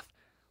time of death.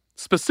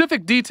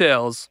 Specific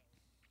details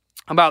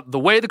about the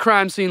way the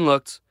crime scene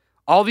looked,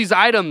 all these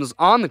items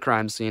on the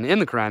crime scene, in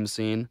the crime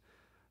scene,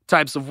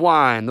 types of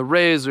wine, the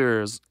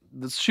razors,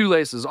 the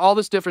shoelaces, all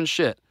this different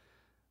shit,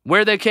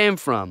 where they came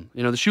from.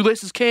 The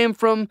shoelaces came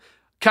from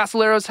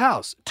Castellero's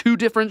house, 2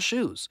 different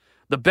shoes.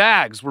 The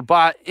bags were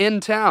bought in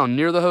town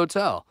near the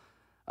hotel.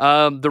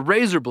 The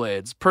razor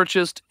blades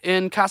purchased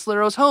in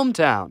Castellero's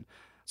hometown.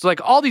 So,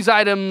 all these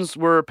items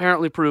were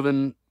apparently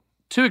proven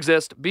to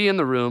exist, be in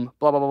the room,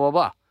 blah, blah, blah, blah,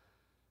 blah.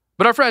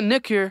 But our friend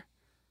Nick here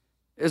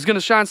is going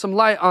to shine some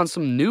light on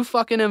some new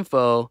fucking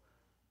info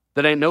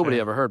that ain't nobody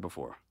ever heard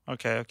before.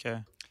 Okay.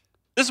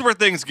 This is where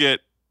things get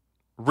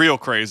real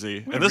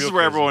crazy, and this is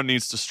where everyone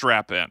needs to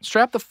strap in.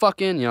 Strap the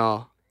fuck in,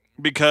 y'all.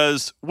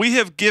 Because we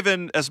have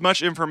given as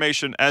much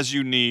information as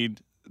you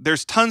need.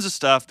 There's tons of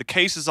stuff. The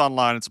case is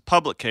online. It's a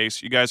public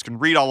case. You guys can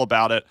read all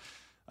about it.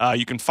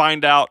 You can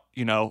find out,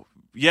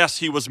 yes,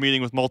 he was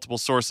meeting with multiple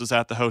sources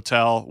at the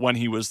hotel when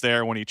he was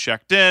there, when he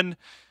checked in.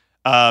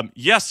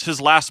 Yes, his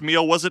last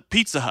meal was at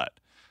Pizza Hut.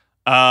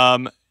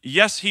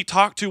 Yes, he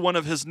talked to one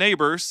of his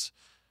neighbors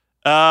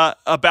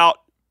about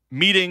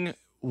meeting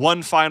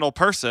one final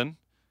person,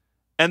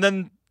 and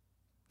then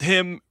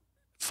him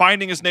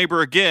finding his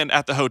neighbor again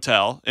at the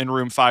hotel in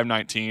room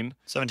 519.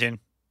 17.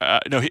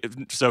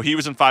 So he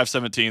was in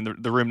 517.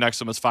 The room next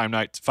to him was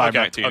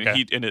 519.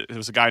 Okay. And it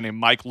was a guy named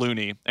Mike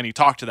Looney, and he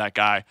talked to that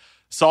guy.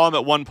 Saw him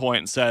at one point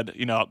and said,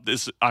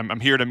 I'm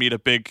here to meet a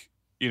big,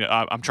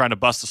 I'm trying to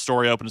bust the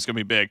story open. It's going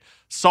to be big.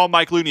 Saw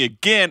Mike Looney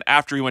again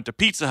after he went to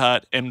Pizza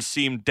Hut and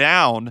seemed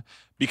down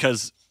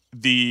because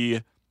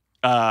the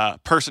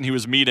person he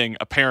was meeting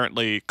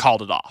apparently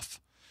called it off.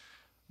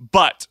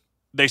 But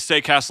they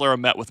say Castellero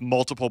met with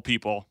multiple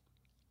people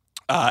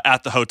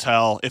at the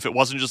hotel. If it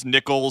wasn't just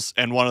Nichols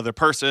and one other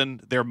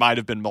person, there might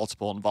have been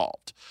multiple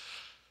involved.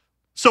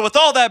 So with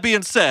all that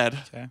being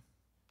said,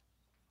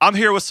 I'm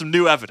here with some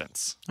new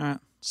evidence. All right.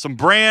 Some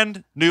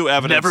brand new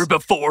evidence. Never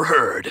before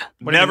heard.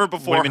 Never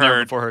before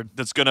heard.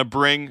 That's going to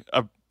bring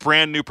a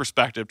brand new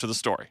perspective to the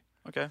story.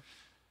 Okay.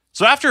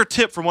 So after a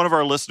tip from one of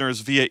our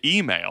listeners via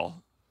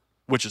email,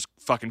 which is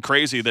fucking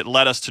crazy that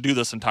led us to do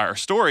this entire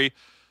story,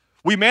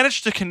 we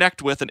managed to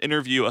connect with and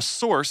interview a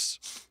source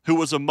who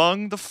was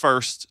among the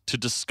first to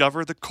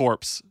discover the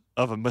corpse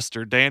of a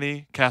Mr.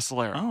 Danny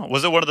Castellero. Oh,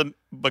 was it one of the,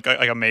 like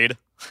a maid?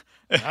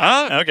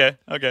 Okay.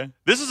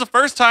 This is the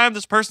first time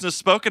this person has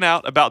spoken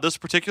out about this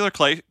particular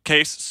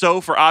case,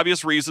 so for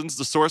obvious reasons,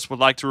 the source would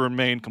like to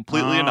remain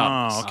completely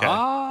anonymous.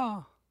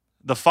 Okay.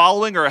 The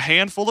following are a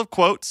handful of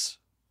quotes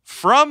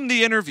from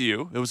the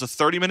interview. It was a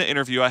 30-minute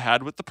interview I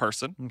had with the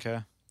person.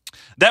 Okay.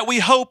 That we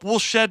hope will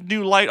shed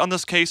new light on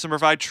this case and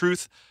provide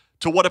truth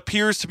to what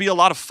appears to be a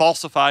lot of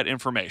falsified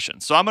information.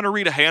 So I'm going to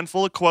read a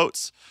handful of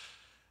quotes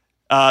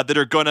that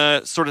are going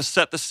to sort of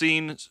set the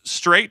scene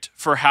straight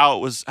for how it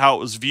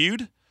was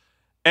viewed.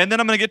 And then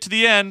I'm going to get to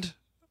the end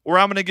or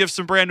I'm going to give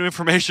some brand new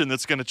information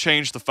that's going to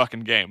change the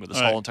fucking game of this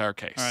whole entire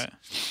case. All right.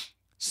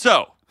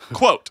 So,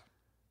 quote,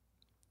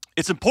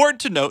 it's important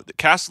to note that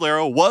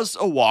Castellero was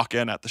a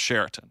walk-in at the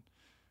Sheraton.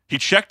 He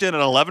checked in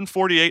at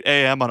 11:48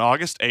 a.m. on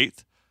August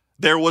 8th.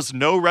 There was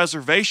no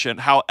reservation.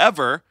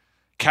 However,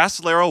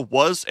 Castellero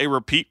was a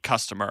repeat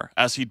customer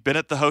as he'd been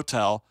at the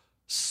hotel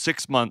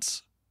 6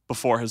 months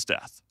before his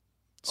death.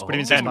 So what do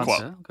you mean 6 months?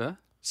 Quote. Okay.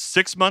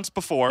 6 months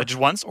before. Just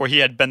once? Or he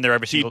had been there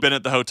every single He'd been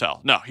at the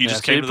hotel. No, he just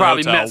so came he to the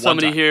probably hotel met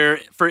somebody one time. here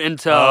for intel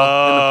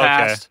in the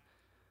past.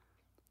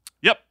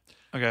 Yep.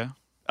 Okay.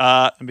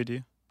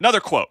 MBD. Another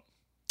quote.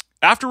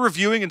 After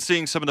reviewing and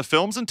seeing some of the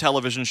films and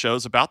television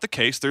shows about the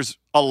case, there's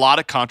a lot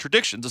of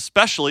contradictions,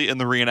 especially in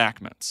the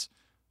reenactments.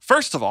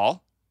 First of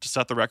all, to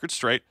set the record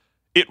straight,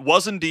 it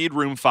was indeed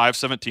room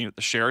 517 at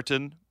the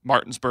Sheraton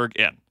Martinsburg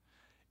Inn.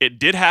 It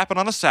did happen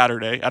on a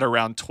Saturday at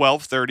around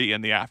 12:30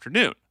 in the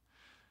afternoon.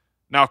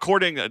 Now,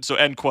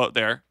 end quote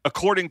there.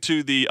 According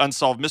to the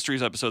Unsolved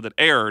Mysteries episode that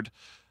aired,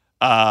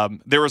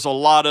 there was a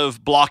lot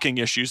of blocking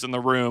issues in the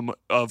room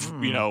of,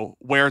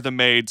 where the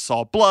maid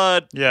saw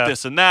blood,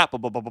 this and that, blah,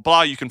 blah, blah, blah,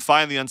 blah. You can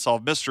find the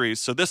Unsolved Mysteries.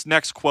 So this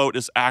next quote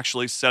is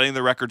actually setting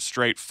the record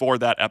straight for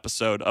that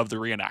episode of the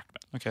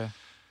reenactment. Okay.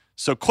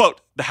 So, quote,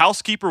 the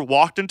housekeeper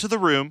walked into the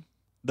room.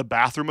 The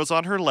bathroom was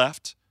on her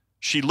left.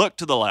 She looked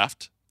to the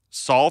left,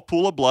 saw a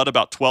pool of blood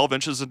about 12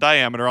 inches in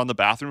diameter on the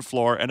bathroom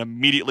floor, and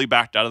immediately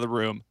backed out of the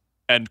room,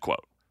 end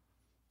quote.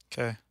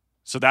 Okay.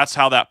 So that's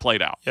how that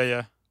played out.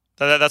 Yeah.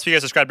 That's what you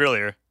guys described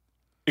earlier.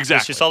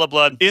 Exactly. She saw the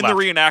blood. In left.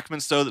 the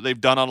reenactments, though, that they've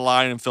done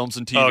online and films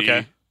and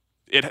TV,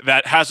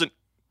 that hasn't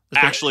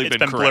actually been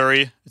correct.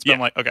 Blurry. It's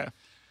been okay.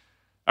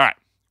 All right.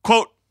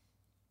 Quote,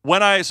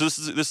 so this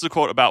is a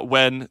quote about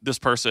when this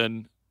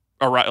person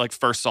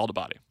first saw the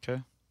body.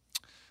 Okay.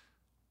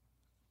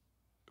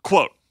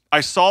 Quote,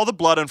 I saw the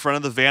blood in front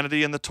of the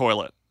vanity in the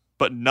toilet,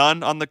 but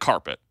none on the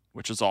carpet,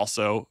 which is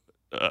also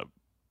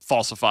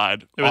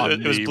falsified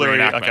It was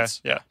blurry. Okay.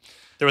 Yeah.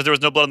 There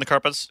was no blood on the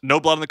carpets? No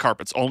blood on the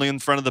carpets, only in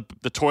front of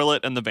the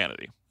toilet and the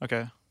vanity.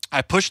 Okay.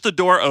 I pushed the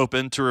door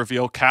open to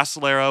reveal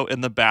Castellero in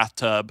the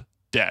bathtub,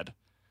 dead.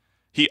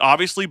 He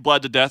obviously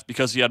bled to death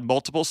because he had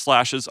multiple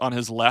slashes on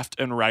his left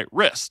and right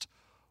wrist.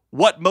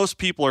 What most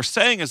people are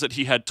saying is that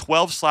he had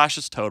 12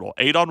 slashes total,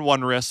 8 on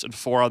one wrist and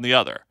 4 on the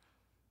other.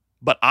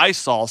 But I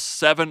saw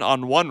 7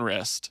 on one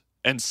wrist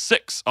and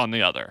 6 on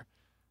the other.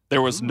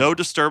 There was no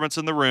disturbance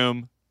in the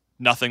room.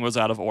 Nothing was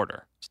out of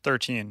order. It's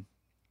 13.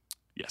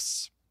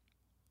 Yes.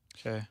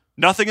 Okay.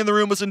 Nothing in the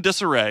room was in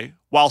disarray.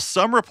 While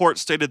some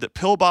reports stated that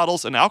pill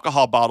bottles and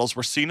alcohol bottles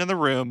were seen in the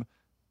room,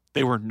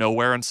 they were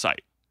nowhere in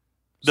sight.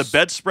 The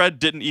bedspread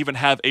didn't even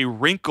have a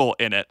wrinkle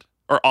in it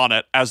or on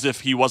it, as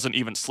if he wasn't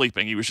even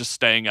sleeping. He was just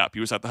staying up. He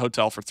was at the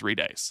hotel for 3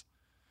 days.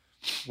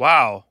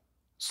 Wow.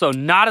 So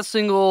not a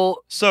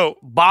single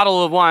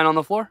bottle of wine on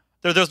the floor?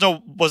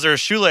 Was there a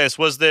shoelace?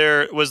 Was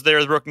there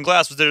the broken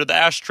glass? Was there the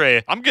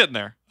ashtray? I'm getting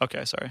there.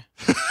 Okay, sorry.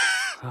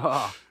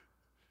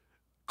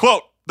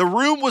 Quote, the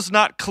room was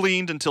not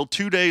cleaned until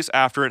 2 days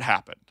after it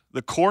happened.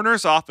 The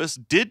coroner's office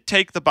did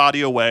take the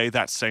body away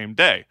that same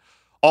day.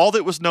 All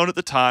that was known at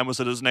the time was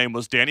that his name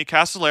was Danny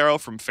Castellero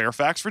from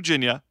Fairfax,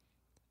 Virginia.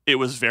 It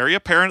was very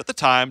apparent at the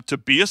time to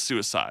be a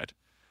suicide,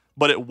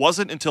 but it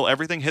wasn't until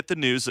everything hit the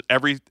news that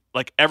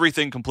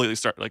everything completely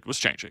was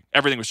changing.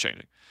 Everything was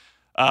changing.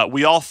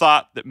 We all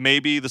thought that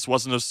maybe this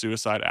wasn't a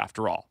suicide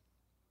after all.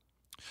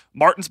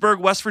 Martinsburg,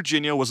 West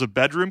Virginia was a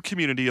bedroom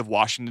community of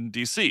Washington,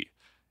 D.C.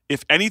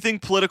 If anything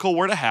political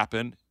were to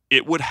happen,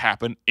 it would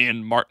happen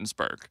in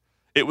Martinsburg.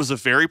 It was a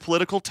very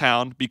political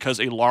town because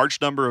a large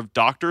number of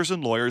doctors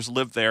and lawyers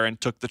lived there and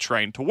took the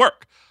train to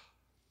work.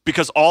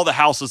 Because all the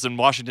houses in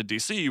Washington,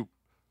 D.C.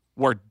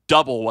 were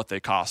double what they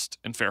cost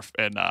in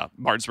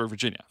Martinsburg,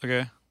 Virginia.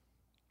 Okay.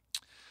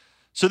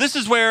 So this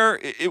is where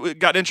it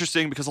got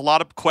interesting because a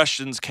lot of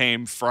questions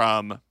came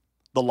from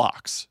the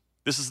locks.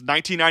 This is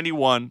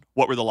 1991.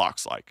 What were the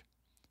locks like?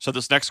 So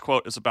this next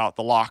quote is about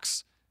the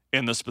locks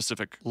in the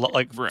specific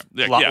room.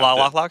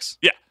 Locks?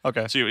 Yeah.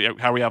 Okay. So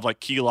how we have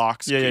key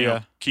locks,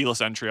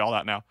 keyless entry, all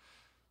that now.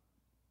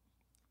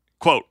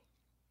 Quote,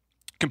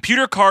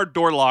 computer card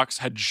door locks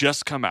had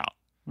just come out,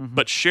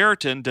 but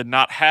Sheraton did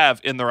not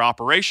have in their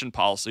operation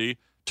policy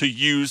to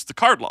use the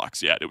card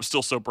locks yet. It was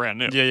still so brand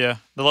new. Yeah.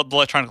 The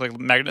electronic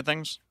magnet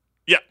things?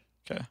 Yeah.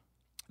 Okay.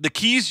 The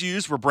keys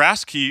used were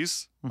brass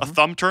keys, a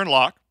thumb turn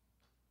lock,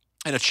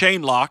 and a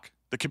chain lock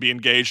that could be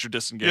engaged or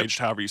disengaged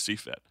however you see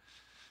fit.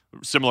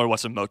 Similar to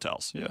what's in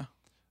motels. Yeah.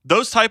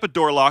 Those type of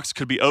door locks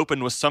could be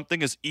opened with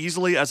something as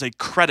easily as a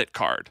credit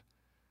card.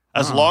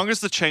 As long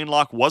as the chain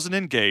lock wasn't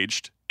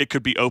engaged, it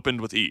could be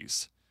opened with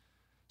ease.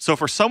 So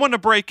for someone to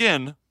break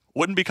in,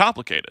 wouldn't be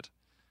complicated.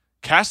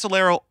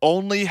 Castellero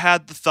only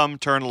had the thumb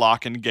turn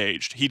lock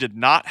engaged. He did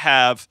not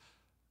have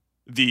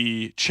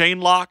the chain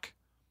lock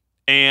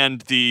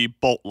and the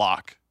bolt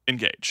lock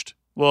engaged.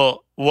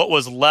 Well, what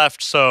was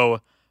left?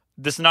 So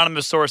this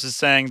anonymous source is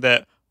saying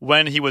that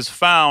when he was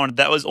found,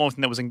 that was the only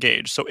thing that was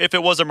engaged. So if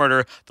it was a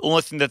murder, the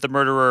only thing that the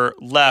murderer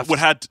left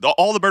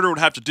all the murderer would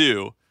have to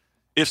do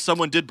if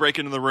someone did break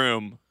into the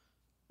room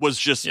was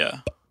just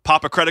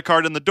pop a credit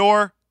card in the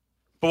door.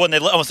 But when they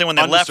left,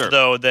 Undisturbed.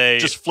 though, they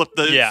just flip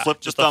the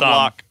just thumb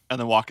lock and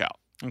then walk out.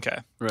 Okay.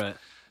 Right.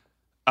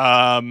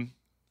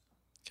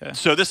 Okay.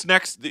 So these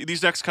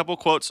next couple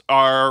quotes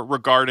are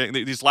regarding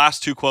these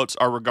last two quotes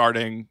are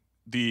regarding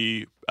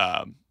the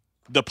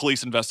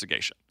police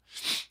investigation.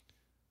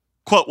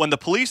 Quote, when the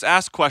police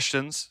ask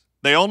questions,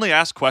 they only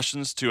ask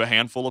questions to a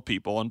handful of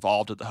people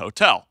involved at the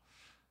hotel.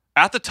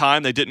 At the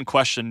time, they didn't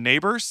question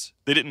neighbors.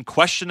 They didn't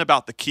question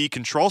about the key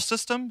control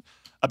system,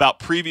 about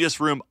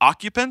previous room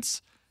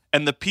occupants,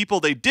 and the people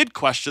they did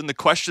question, the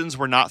questions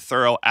were not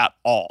thorough at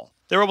all.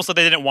 They were almost like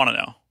they didn't want to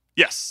know.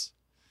 Yes.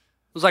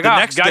 It was like, The the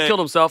next guy day- killed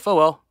himself. Oh,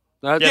 well.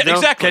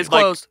 exactly. Case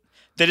closed.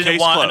 They didn't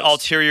Case want an closed.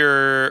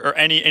 ulterior or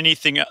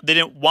anything. They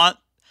didn't want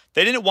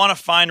to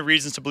find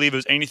reasons to believe it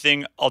was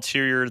anything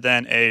ulterior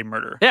than a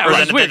murder. Yeah, or which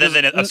is weird, than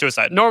 'cause a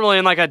suicide. Normally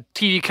in like a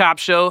TV cop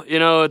show,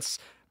 it's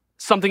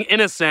something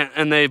innocent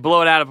and they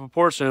blow it out of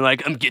proportion.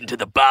 Like, I'm getting to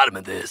the bottom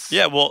of this.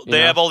 Yeah, well, they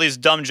have all these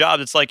dumb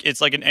jobs. It's like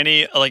in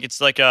any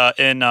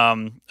in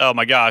oh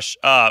my gosh,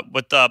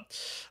 with the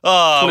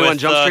 21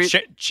 Jump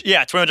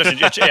Street? 21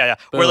 Jump Street. Yeah.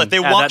 Where like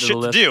they Add want that to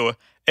the shit to do.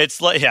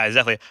 It's like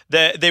exactly.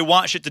 They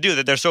want shit to do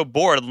that they're so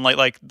bored and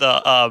like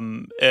the I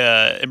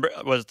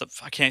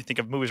can't think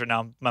of movies right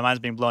now. My mind's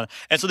being blown.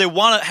 And so they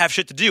want to have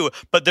shit to do,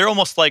 but they're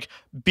almost like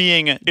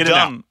being In and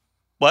dumb. out.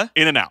 What?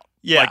 In and out.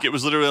 Yeah. Like it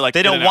was literally like They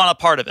in don't and want out. a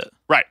part of it.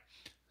 Right.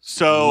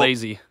 So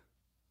Lazy.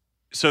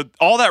 So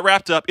all that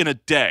wrapped up in a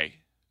day,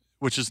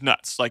 which is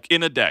nuts. Like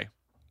in a day.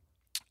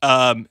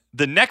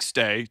 The next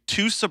day,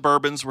 2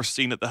 Suburbans were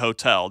seen at the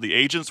hotel. The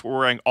agents were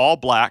wearing all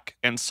black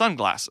and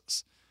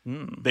sunglasses.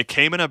 They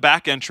came in a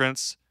back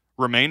entrance,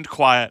 remained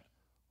quiet,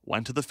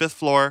 went to the 5th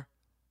floor,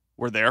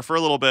 were there for a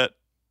little bit,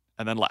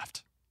 and then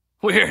left.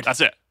 Weird. That's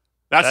it.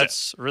 That's it.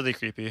 That's really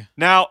creepy.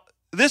 Now,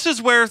 this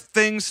is where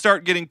things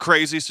start getting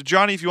crazy. So,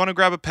 Johnny, if you want to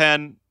grab a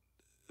pen,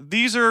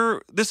 this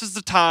is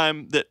the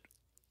time that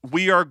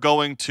we are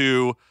going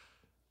to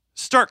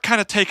start kind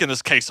of taking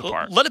this case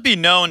apart. Let it be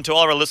known to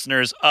all of our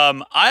listeners,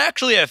 I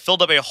actually have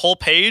filled up a whole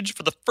page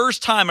for the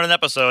first time in an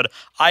episode.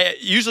 I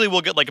usually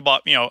will get like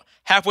about,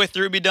 halfway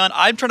through and be done.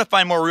 I'm trying to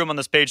find more room on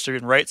this page to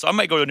write, so I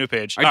might go to a new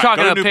page. Are you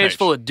talking a page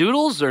full of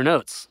doodles or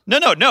notes? No,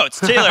 notes.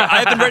 Taylor,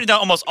 I've been writing down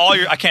almost all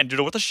I can't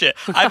doodle with the shit.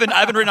 I've been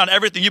writing down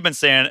everything you've been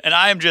saying, and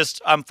I'm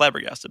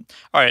flabbergasted.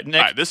 All right, Nick.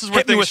 All right, this is where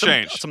hit me things with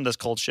change. Some of this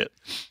cold shit.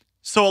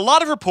 So, a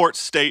lot of reports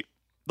state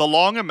the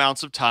long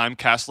amounts of time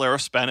Castellero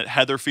spent at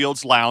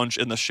Heatherfield's lounge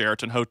in the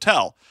Sheraton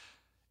Hotel.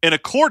 And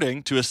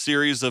according to a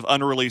series of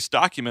unreleased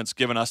documents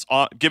given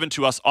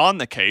to us on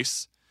the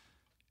case,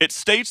 it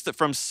states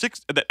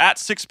that at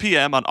 6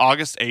 p.m. on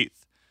August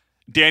 8th,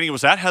 Danny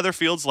was at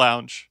Heatherfield's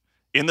lounge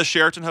in the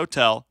Sheraton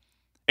Hotel,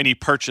 and he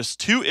purchased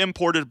 2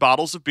 imported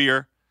bottles of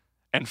beer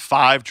and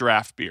 5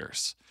 draft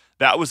beers.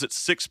 That was at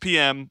 6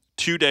 p.m.,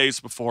 2 days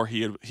before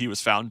he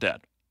was found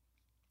dead.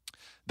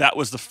 That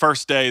was the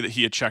first day that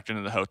he had checked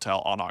into the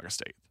hotel on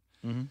August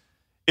 8th. Mm-hmm.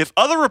 If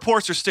other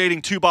reports are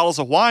stating 2 bottles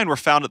of wine were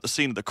found at the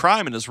scene of the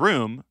crime in his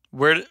room,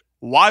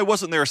 why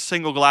wasn't there a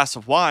single glass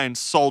of wine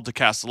sold to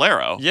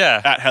Castellero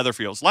at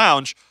Heatherfield's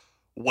lounge?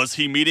 Was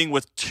he meeting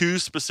with 2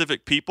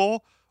 specific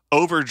people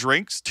over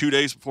drinks 2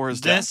 days before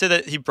his death? Didn't it say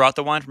that he brought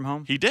the wine from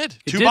home? He did.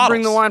 He 2 did bottles.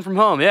 bring the wine from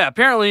home. Yeah,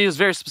 apparently he was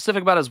very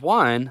specific about his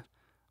wine.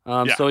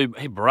 So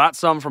he brought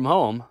some from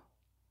home.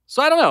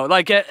 So I don't know.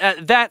 Like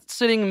at that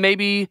sitting,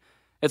 maybe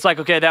it's like,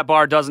 okay, that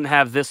bar doesn't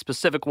have this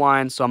specific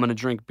wine, so I'm going to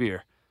drink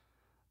beer.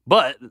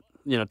 But,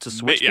 to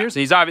switch gears,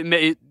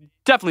 it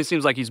definitely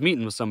seems like he's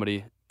meeting with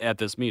somebody at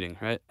this meeting,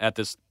 right? At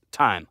this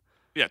time.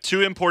 Yeah,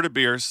 2 imported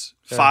beers,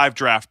 5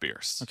 draft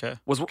beers. Okay.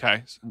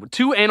 Okay.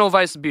 2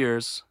 Edelweiss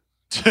beers.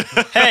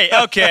 Hey,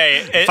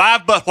 okay.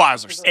 5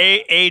 Budweisers.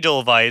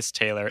 Edelweiss,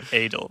 Taylor.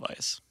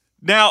 Edelweiss.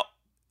 Now,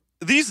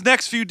 these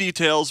next few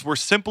details were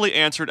simply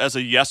answered as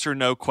a yes or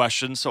no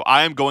question, so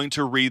I am going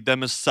to read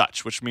them as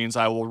such, which means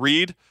I will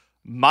read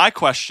my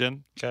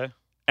question. Okay.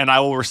 And I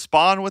will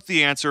respond with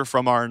the answer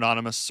from our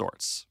anonymous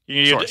source.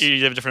 You have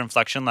a different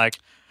inflection, like,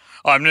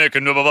 I'm Nick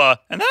and blah, blah, blah.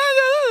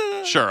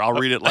 And sure, I'll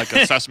read it like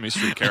a Sesame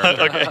Street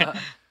character. Okay.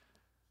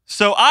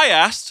 So I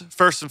asked,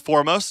 first and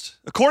foremost,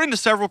 according to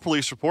several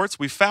police reports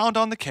we found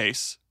on the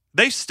case,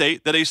 they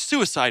state that a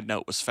suicide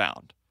note was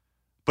found.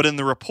 But in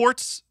the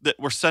reports that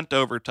were sent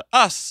over to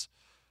us,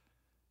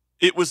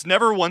 it was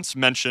never once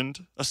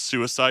mentioned a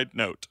suicide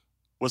note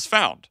was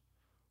found.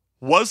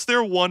 Was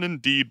there one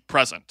indeed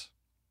present?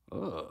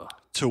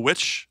 To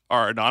which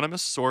our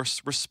anonymous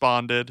source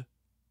responded,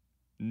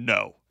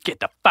 no.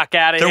 Get the fuck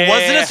out of here. There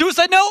wasn't a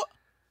suicide note?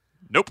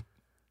 Nope.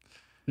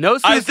 No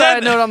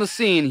suicide note on the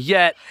scene,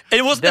 yet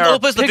it wasn't there the are whole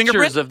place the pictures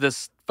fingerprint? of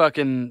this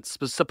fucking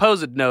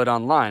supposed note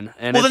online.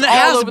 And Well, it's then it all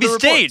has over to be the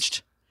reports.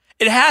 staged.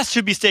 It has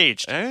to be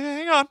staged.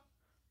 Hang on.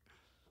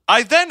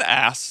 I then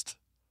asked,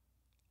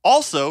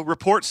 also,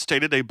 reports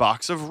stated a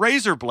box of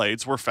razor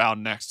blades were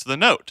found next to the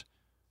note.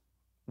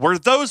 Were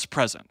those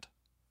present?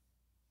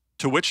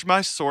 To which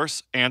my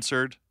source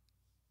answered,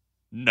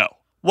 no.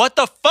 What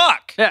the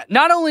fuck? Yeah,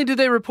 not only did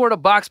they report a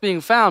box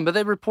being found, but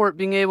they report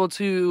being able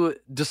to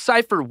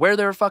decipher where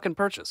they were fucking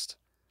purchased.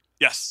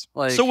 Yes.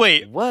 Like, So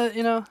wait. what?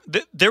 You know,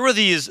 There were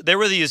these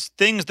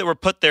things that were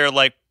put there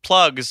like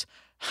plugs.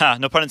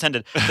 No pun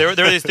intended. There were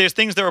these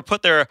things that were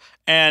put there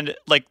and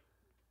like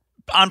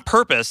on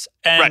purpose,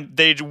 and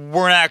they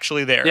weren't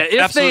actually there. yeah. If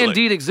Absolutely. they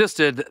indeed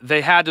existed,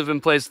 they had to have been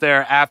placed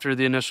there after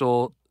the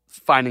initial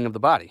finding of the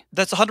body.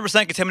 That's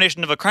 100%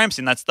 contamination of a crime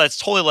scene. That's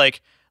totally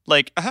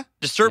like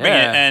disturbing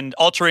Yeah. it and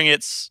altering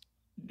its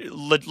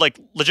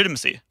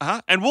legitimacy.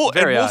 And we'll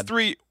Very we'll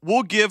odd.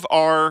 we'll give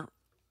our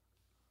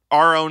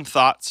own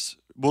thoughts.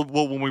 We'll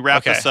when we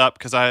wrap Okay. this up,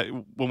 because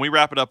when we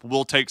wrap it up,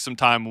 we'll take some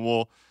time and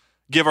we'll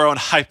give our own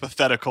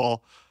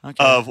hypothetical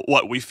of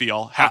what we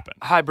feel happened.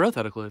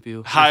 Hypothetical, if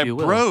you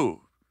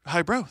will.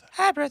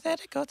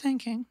 Hypothetical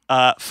thinking.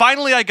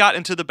 Finally, I got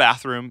into the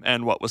bathroom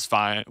and what was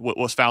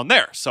found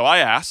there. So I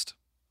asked.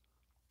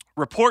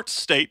 Reports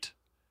state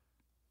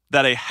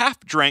that a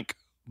half-drank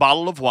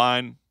bottle of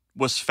wine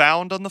was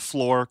found on the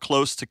floor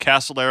close to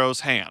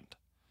Casallero's hand.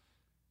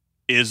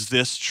 Is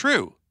this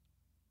true?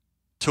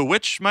 To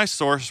which my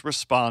source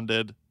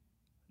responded,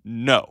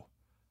 no,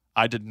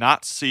 I did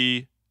not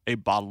see a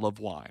bottle of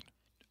wine.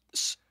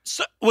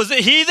 So, was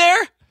it he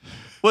there?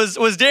 Was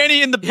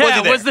Danny in the?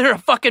 Yeah, was there a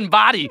fucking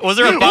body? Was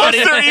there a body?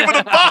 Was there even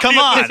a body? Come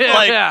on, Yeah,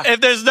 like yeah.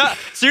 if there's not.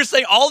 So you're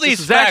saying all these This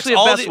is facts, actually a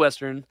all Best the,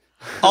 Western.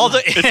 all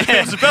the. It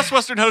was the Best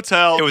Western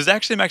Hotel It was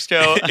actually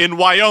Mexico. in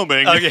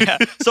Wyoming. Oh, yeah.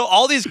 So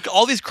all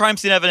these crime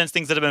scene evidence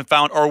things that have been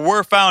found or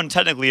were found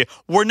technically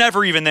were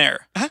never even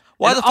there.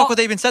 Why And the fuck were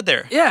they even said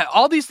there? Yeah,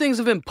 all these things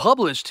have been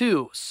published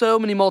too, so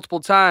many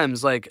multiple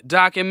times, like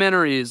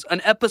documentaries,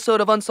 an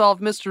episode of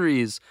Unsolved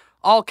Mysteries,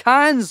 all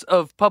kinds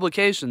of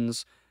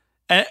publications.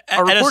 And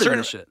are at reporting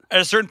this shit.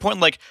 a certain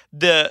point, like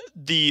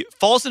the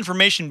false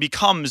information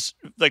becomes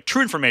like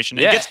true information.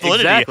 It Yeah, gets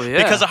validity exactly,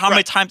 yeah. because of how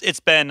many times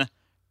it's been,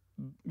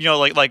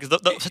 like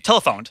the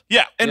telephoned.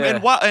 Yeah, and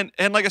Yeah.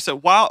 and like I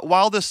said,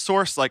 while this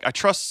source, like I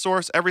trust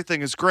source,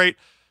 everything is great.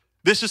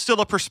 This is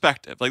still a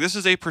perspective. Like this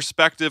is a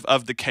perspective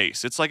of the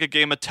case. It's like a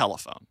game of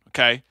telephone.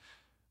 Okay,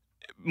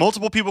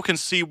 multiple people can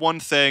see one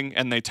thing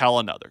and they tell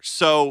another.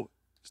 So,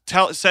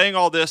 saying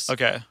all this,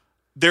 Okay.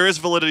 there is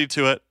validity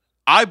to it.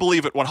 I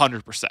believe it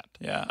 100%.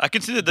 Yeah, I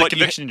can see the But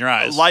conviction in your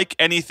eyes. Like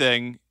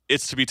anything,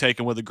 it's to be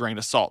taken with a grain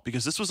of salt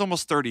because this was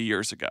almost 30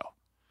 years ago.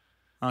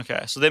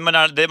 Okay, so they might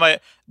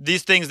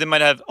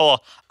have. Oh,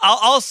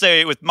 I'll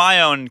say with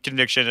my own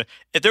conviction,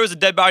 if there was a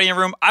dead body in a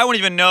room, I wouldn't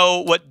even know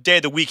what day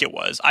of the week it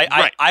was.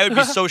 I would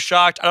be so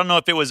shocked. I don't know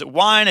if it was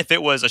wine, if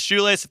it was a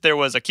shoelace, if there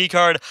was a key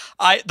card.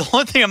 The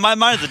only thing in my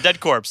mind is a dead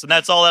corpse, and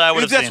that's all that I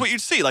would have That's seen. what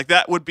you'd see. Like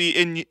that would be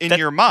in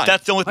your mind.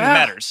 That's the only thing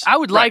that matters. I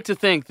would like to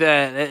think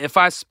that if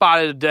I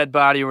spotted a dead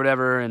body or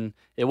whatever and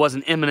it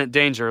wasn't imminent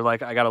danger,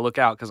 like I got to look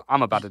out because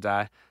I'm about to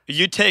die.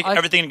 You take Like,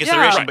 everything into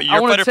consideration, yeah, but I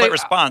your wanna fight or flight take-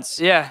 response.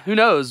 Yeah, who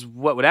knows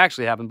what would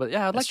actually happen? But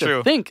yeah, I'd like That's to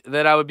true. think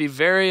that I would be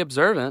very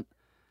observant.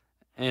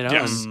 You know,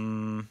 Yes.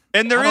 and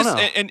And there I is, don't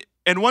know.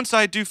 and once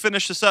I do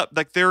finish this up,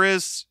 like there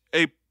is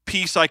a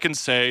piece I can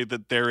say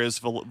that there is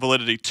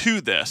validity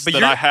to this But that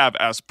you're- I have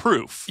as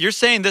proof. You're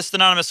saying this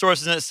anonymous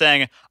source isn't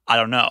saying, I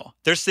don't know.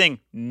 They're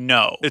saying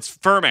no. It's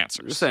firm You're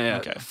answers. saying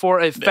Okay.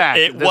 for a fact,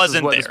 It this wasn't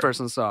is what this there.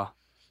 person saw.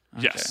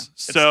 Yes.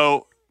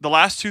 So the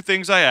last two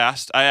things I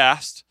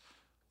asked,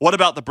 what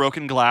about the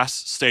broken glass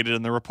stated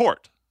in the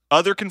report?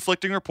 Other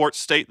conflicting reports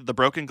state that the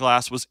broken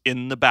glass was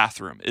in the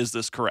bathroom. Is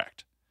this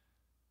correct?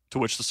 To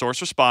which the source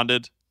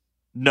responded,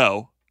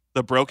 no,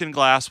 the broken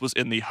glass was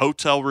in the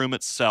hotel room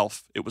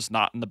itself. It was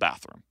not in the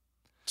bathroom.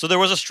 So there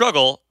was a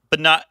struggle, but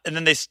not, and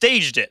then they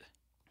staged it.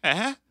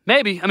 Uh-huh.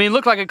 Maybe. I mean, it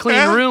looked like a clean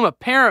Yeah. room,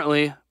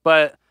 apparently,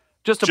 but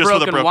just a Just with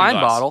a broken, broken wine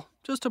glass. bottle.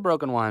 Just a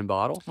broken wine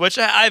bottle. Which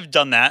I've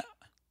done that.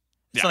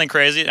 Yeah. Something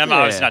crazy. I'm Yeah.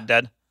 obviously not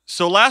dead.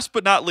 So last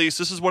but not least,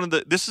 this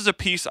is a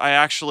piece I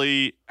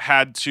actually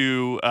had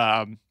to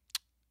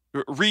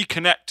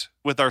reconnect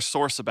with our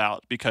source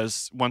about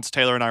because once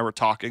Taylor and I were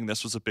talking,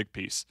 this was a big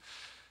piece.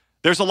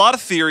 There's a lot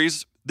of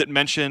theories that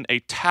mention a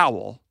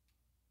towel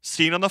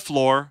seen on the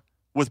floor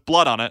with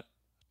blood on it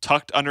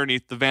tucked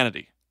underneath the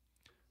vanity.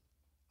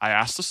 I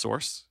asked the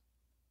source,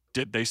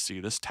 did they see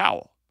this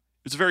towel?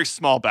 It's a very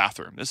small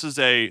bathroom. This is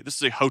a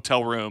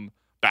hotel room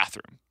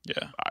bathroom.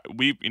 Yeah.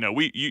 We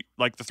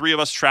like the three of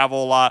us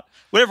travel a lot.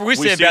 Whatever we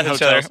stay in seen bathroom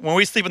together, hotels. when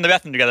we sleep in the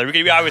bathroom together,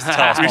 we always tell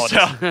us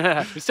how it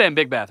is. We stay in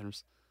big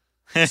bathrooms.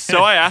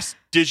 So I asked,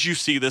 did you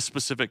see this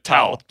specific Towel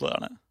towel? with blood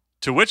on it.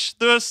 To which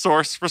the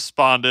source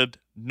responded,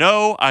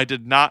 no, I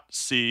did not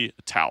see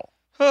a towel.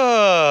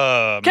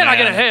 Oh, Can I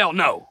get a man. hell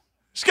no?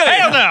 Just kidding.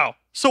 Hell no!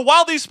 So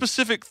while these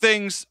specific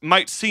things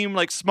might seem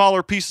like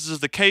smaller pieces of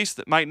the case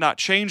that might not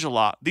change a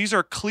lot, these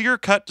are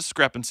clear-cut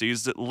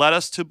discrepancies that led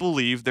us to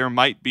believe there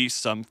might be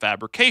some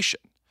fabrication.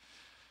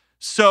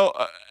 So,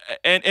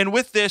 and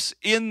with this,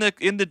 in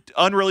the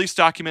unreleased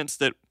documents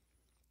that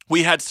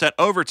we had sent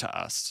over to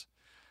us,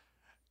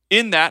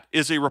 in that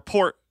is a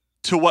report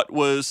to what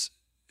was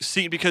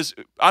seen, because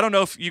I don't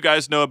know if you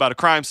guys know about a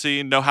crime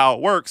scene, know how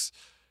it works.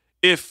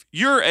 If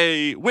you're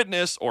a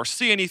witness or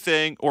see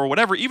anything or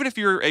whatever, even if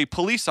you're a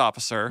police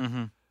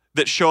officer,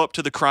 that show up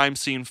to the crime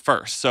scene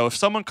first. So if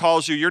someone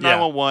calls you, you're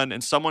 911,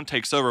 and someone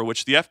takes over,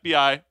 which the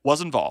FBI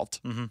was involved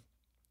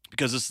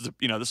because this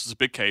is a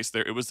big case.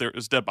 It was a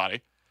dead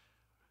body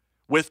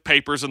with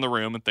papers in the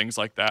room and things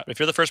like that. If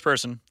you're the first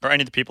person or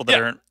any of the people that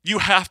are, you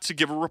have to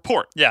give a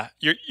report. Yeah,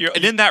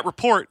 and in that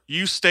report,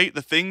 you state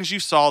the things you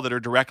saw that are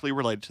directly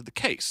related to the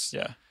case.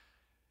 Yeah,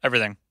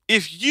 everything.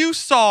 If you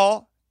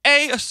saw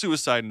a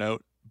suicide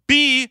note,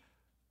 B,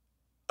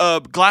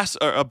 a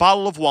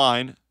bottle of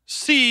wine,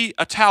 C,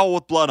 a towel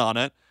with blood on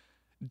it,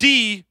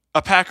 D,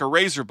 a pack of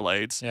razor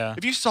blades. Yeah.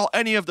 If you saw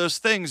any of those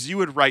things, you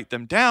would write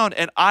them down.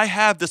 And I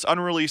have this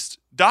unreleased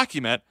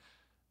document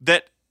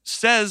that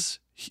says,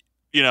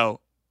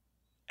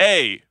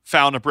 A,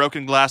 found a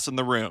broken glass in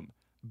the room.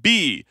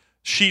 B,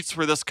 sheets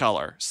were this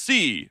color.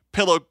 C,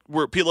 pillows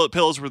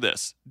were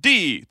this.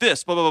 D,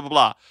 this, blah, blah, blah, blah,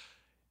 blah.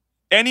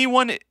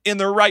 Anyone in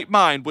their right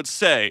mind would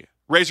say,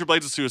 razor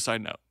blades, a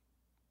suicide note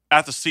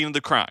at the scene of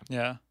the crime.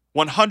 Yeah.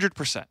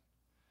 100%.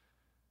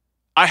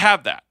 I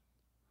have that.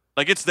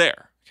 Like, it's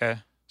there. Okay.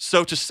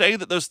 So to say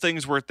that those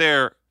things weren't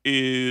there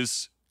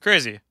is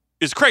crazy.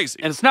 And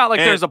it's not like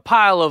there's a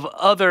pile of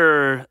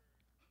other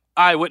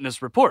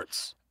eyewitness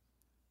reports.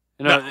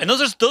 And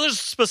those are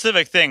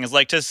specific things.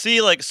 Like to see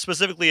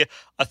specifically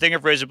a thing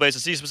of razor blades,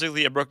 to see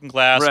specifically a broken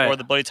glass or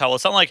the bloody towel.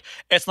 It's not like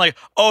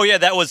oh yeah,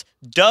 that was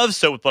Dove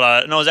soap with blood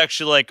on it. No, it was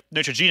actually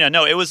Neutrogena.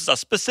 No, it was a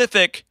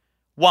specific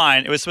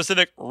wine. It was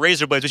specific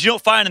razor blades, which you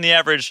don't find in the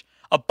average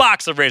a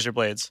box of razor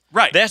blades.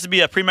 Right. There has to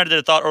be a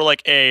premeditated thought or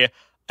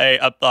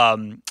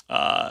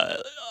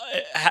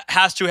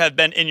has to have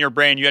been in your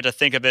brain. You had to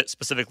think of it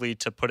specifically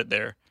to put it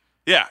there.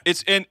 Yeah,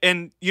 it's and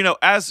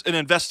as an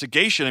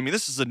investigation, I mean,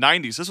 this is the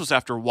 90s. This was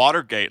after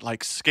Watergate.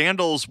 Like,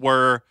 scandals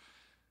were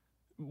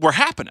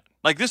happening.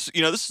 Like this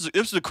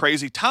was a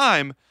crazy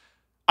time.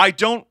 I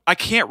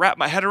can't wrap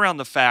my head around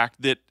the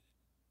fact that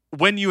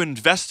when you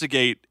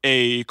investigate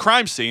a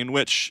crime scene,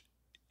 which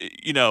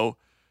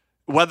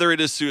whether it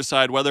is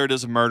suicide, whether it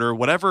is a murder,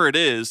 whatever it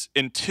is,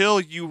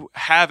 until you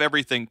have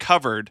everything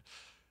covered,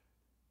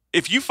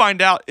 if you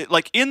find out,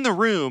 in the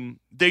room,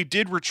 they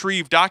did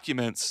retrieve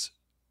documents.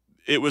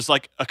 It was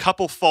like a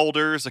couple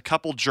folders, a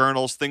couple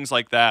journals, things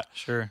like that.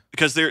 Sure.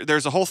 Because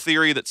there's a whole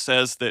theory that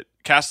says that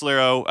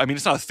Casolaro, I mean,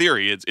 it's not a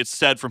theory. It's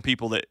said from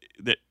people that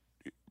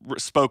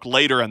spoke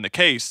later in the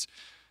case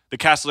that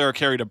Casolaro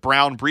carried a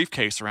brown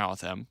briefcase around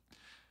with him.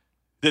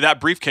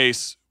 That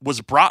briefcase was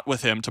brought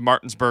with him to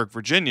Martinsburg,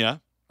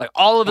 Virginia. Like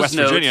all of his West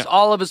notes, Virginia.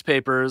 All of his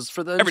papers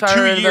for the Every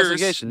entire 2 years,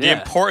 investigation. The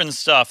important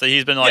stuff that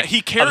he's been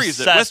he carries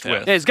it with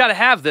him. Yeah, he's got to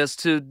have this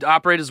to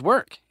operate his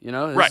work.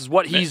 This is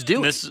what he's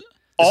doing.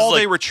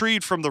 They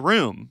retrieved from the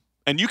room,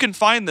 and you can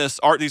find these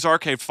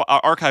archive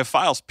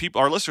files.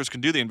 Our listeners can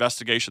do the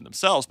investigation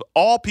themselves, but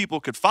all people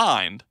could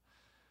find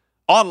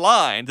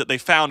online that they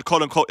found,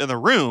 quote unquote, in the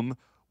room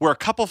were a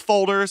couple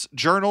folders,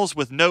 journals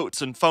with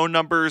notes and phone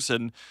numbers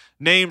and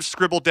names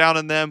scribbled down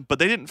in them, but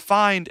they didn't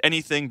find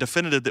anything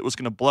definitive that was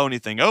going to blow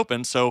anything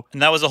open.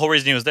 And that was the whole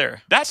reason he was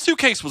there. That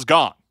suitcase was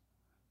gone.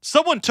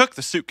 Someone took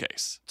the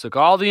suitcase. Took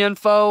all the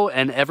info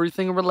and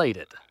everything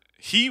related.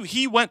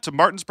 He went to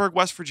Martinsburg,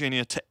 West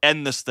Virginia to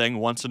end this thing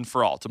once and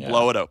for all, to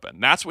blow it open.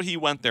 That's what he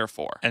went there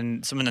for.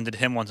 And someone ended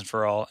him once and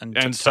for all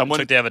and someone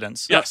took the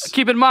evidence. Yes.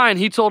 Keep in mind,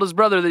 he told his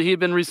brother that he had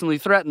been recently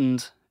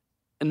threatened.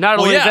 And not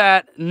only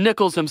that,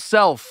 Nichols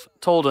himself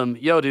told him,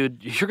 yo,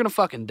 dude, you're going to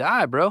fucking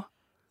die, bro.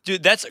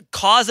 Dude, that's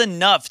cause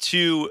enough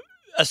to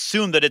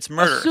assume that it's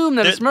murder. Assume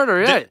that it's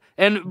murder, yeah.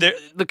 And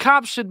the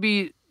cops should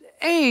be,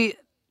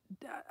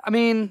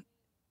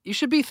 you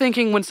should be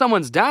thinking when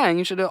someone's dying,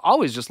 you should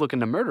always just look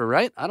into murder,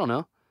 right? I don't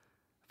know.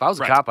 If I was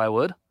a cop, I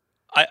would.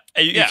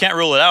 You can't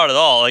rule it out at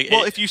all.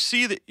 If you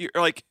see that,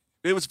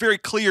 it was very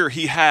clear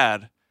he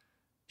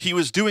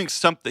was doing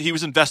something, he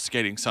was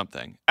investigating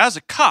something. As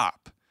a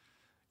cop,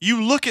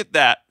 you look at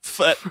that,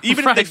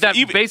 even right, if that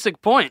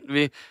basic point.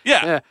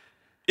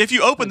 If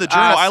you open the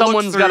journal,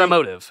 someone's got a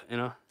motive,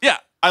 Yeah.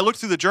 I looked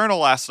through the journal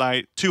last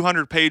night,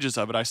 200 pages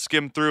of it. I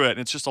skimmed through it, and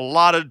it's just a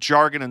lot of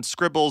jargon and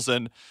scribbles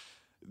and,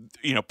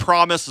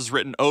 promise is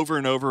written over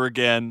and over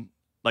again,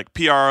 like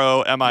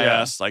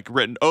PROMIS, like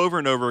written over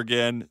and over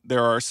again.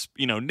 There are,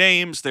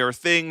 names, there are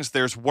things,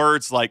 there's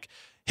words like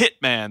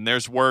hitman,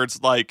 there's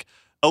words like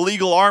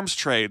illegal arms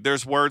trade,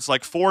 there's words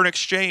like foreign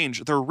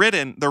exchange. They're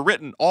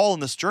written all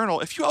in this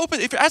journal.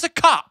 As a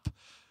cop,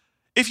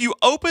 if you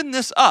open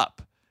this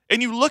up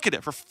and you look at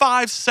it for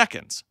 5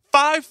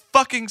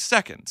 fucking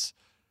seconds,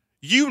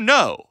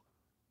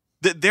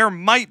 that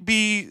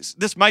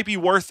this might be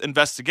worth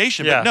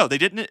investigation. Yeah. But no, they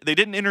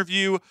didn't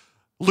interview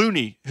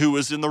Looney, who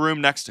was in the room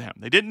next to him.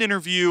 They didn't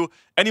interview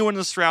anyone in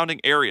the surrounding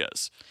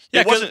areas.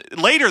 Yeah, it wasn't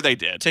later they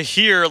did. To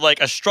hear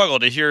a struggle,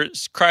 to hear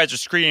cries or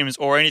screams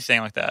or anything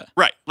like that.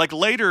 Right. Like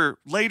later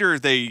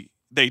they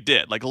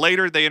did. Like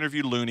later they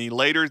interviewed Looney.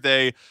 Later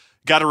they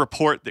got a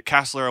report that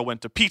Casolaro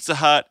went to Pizza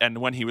Hut, and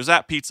when he was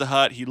at Pizza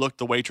Hut, he looked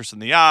the waitress in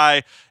the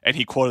eye, and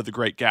he quoted The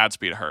Great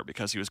Gatsby to her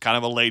because he was kind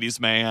of a ladies'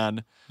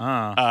 man.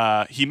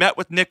 He met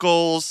with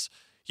Nichols.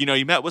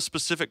 He met with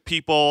specific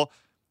people.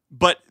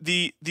 But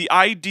the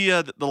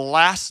idea that the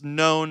last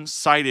known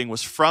sighting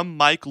was from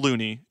Mike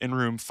Looney in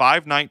room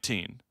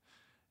 519,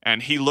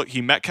 and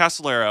he met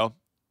Casolaro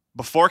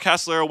before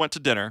Casolaro went to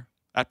dinner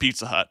at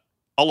Pizza Hut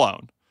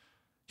alone.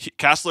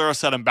 Casolaro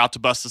said, "I'm about to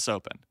bust this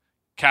open."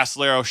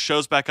 Casolaro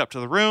shows back up to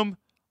the room.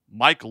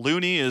 Mike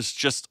Looney is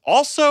just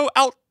also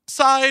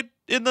outside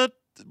of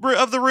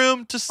the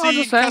room to see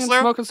just hanging,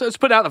 Casolaro. smoking, so it's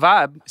putting out the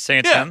vibe.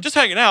 Saying it's him. Just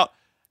hanging out.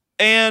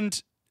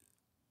 And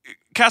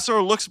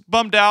Casolaro looks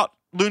bummed out.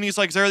 Looney's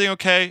like, "Is everything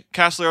okay?"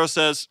 Casolaro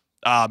says,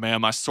 "Ah,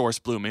 man, my source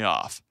blew me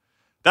off."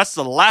 That's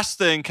the last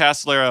thing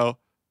Casolaro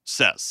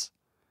says.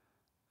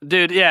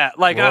 Dude, yeah.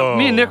 Like,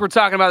 me and Nick were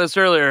talking about this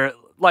earlier.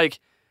 Like,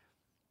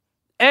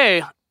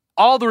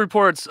 all the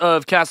reports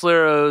of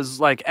Casolaro's,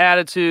 like,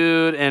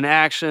 attitude and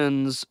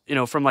actions, you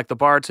know, from, like, the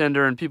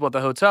bartender and people at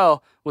the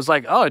hotel was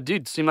like, oh,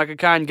 dude, seemed like a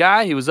kind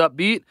guy. He was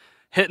upbeat,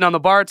 hitting on the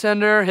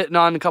bartender, hitting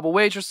on a couple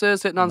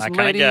waitresses, hitting on some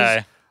ladies.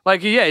 Guy.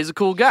 Like, yeah, he's a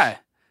cool guy.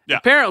 Yeah.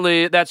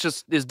 Apparently, that's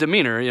just his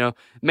demeanor, you know,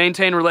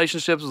 maintain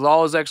relationships with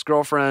all his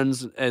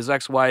ex-girlfriends, his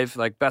ex-wife,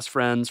 like best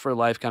friends for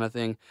life kind of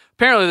thing.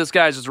 Apparently, this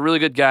guy's just a really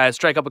good guy,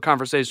 strike up a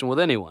conversation with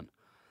anyone.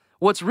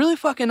 What's really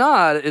fucking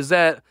odd is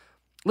that,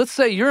 let's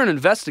say you're an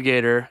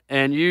investigator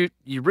and you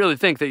really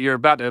think that you're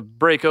about to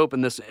break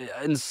open this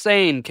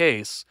insane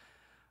case.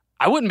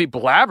 I wouldn't be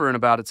blabbering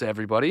about it to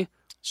everybody.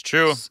 It's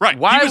true. Right.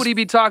 Why would he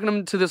be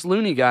talking to this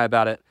Looney guy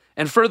about it?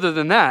 And further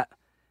than that,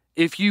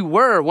 if you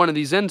were one of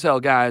these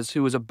intel guys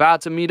who was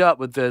about to meet up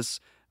with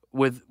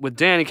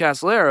Danny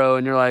Casolaro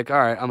and you're like, all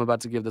right, I'm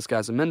about to give this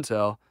guy some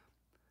intel,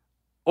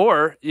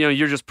 or, you know,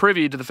 you're just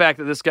privy to the fact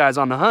that this guy's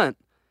on the hunt,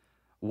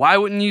 why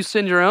wouldn't you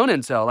send your own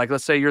intel? Like,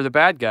 let's say you're the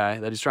bad guy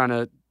that he's trying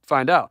to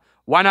find out.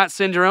 Why not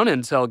send your own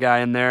intel guy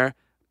in there,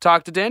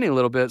 talk to Danny a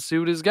little bit, see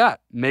what he's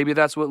got? Maybe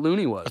that's what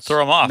Looney was. Let's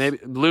throw him off. Maybe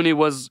Looney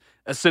was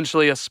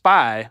essentially a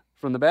spy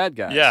from the bad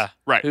guys. Yeah,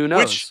 right. Who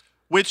knows?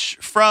 Which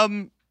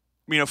from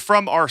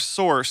our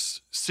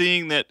source,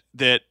 seeing that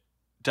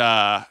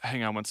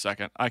hang on one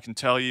second, I can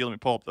tell you. Let me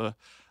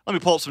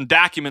pull up some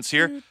documents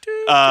here.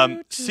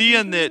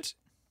 Seeing that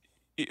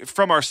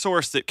from our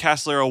source that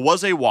Casolaro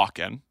was a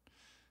walk-in,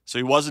 so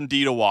he was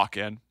indeed a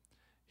walk-in.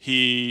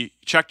 He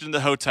checked into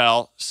the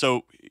hotel,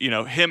 so, you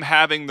know, him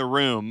having the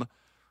room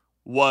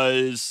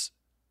was,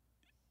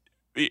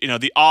 you know,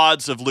 the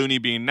odds of Looney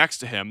being next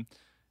to him.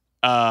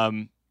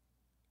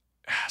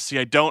 See,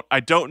 I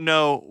don't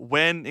know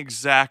when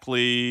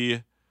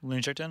exactly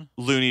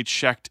Looney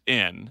checked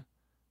in.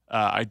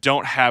 I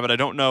don't have it. I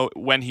don't know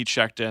when he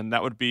checked in.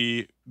 That would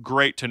be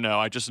great to know.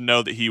 I just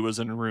know that he was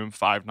in room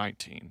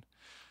 519.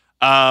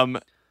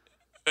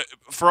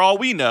 For all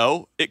we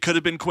know, it could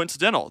have been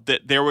coincidental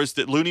that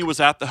Looney was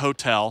at the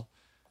hotel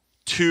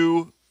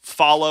to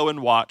follow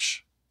and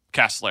watch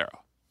Casolaro.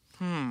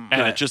 And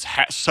it just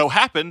so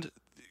happened,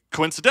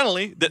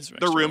 coincidentally, that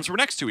the rooms were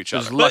next to each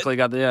other. Luckily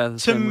got the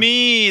to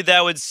me,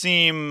 that would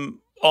seem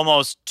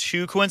almost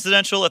too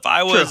coincidental. If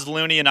I was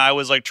Looney and I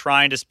was like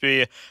trying to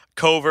be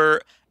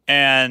covert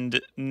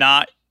and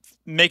not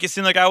make it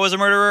seem like I was a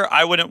murderer,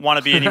 I wouldn't want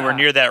to be anywhere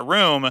near that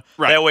room.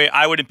 Right. That way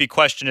I wouldn't be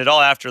questioned at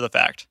all after the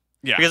fact.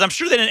 Yeah. Because I'm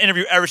sure they didn't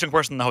interview every single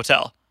person in the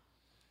hotel.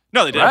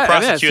 No, they didn't. Right. I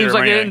mean, it seems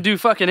like they didn't do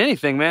fucking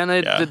anything, man.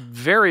 They did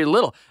very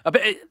little.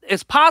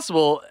 It's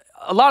possible.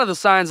 A lot of the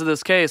signs of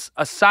this case,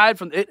 aside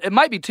from it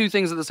might be two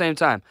things at the same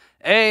time.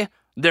 A,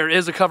 there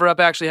is a cover-up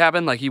actually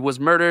happened, like he was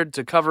murdered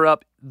to cover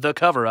up the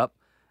cover-up,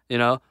 you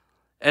know.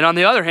 And on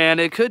the other hand,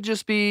 it could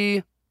just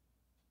be,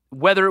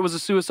 whether it was a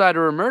suicide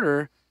or a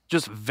murder,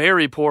 just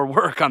very poor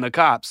work on the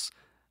cops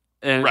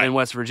in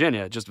West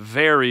Virginia. Just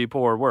very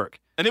poor work.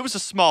 And it was a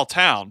small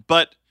town,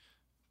 but,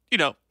 you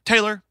know,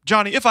 Taylor,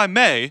 Johnny, if I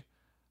may,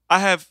 I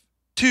have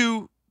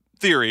two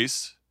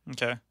theories.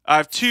 Okay. I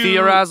have two.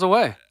 Theorize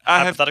away.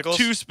 I have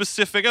two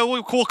specific.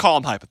 We'll call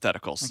them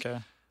hypotheticals. Okay.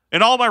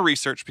 In all my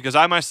research, because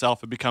I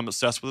myself have become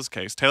obsessed with this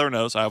case, Taylor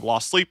knows I have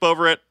lost sleep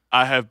over it.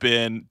 I have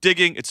been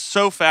digging. It's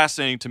so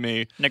fascinating to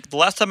me. Nick, the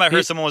last time I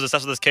heard someone was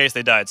obsessed with this case,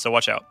 they died, so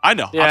watch out. I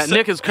know. Yeah,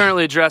 Nick is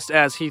currently dressed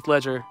as Heath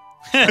Ledger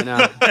right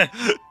now.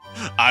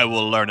 I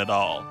will learn it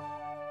all.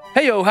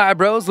 Hey, yo, hi,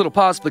 bros. Little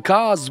pause for the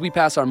cause as we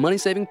pass our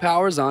money-saving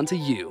powers on to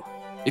you.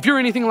 If you're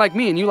anything like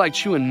me and you like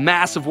chewing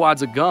massive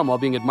wads of gum while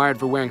being admired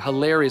for wearing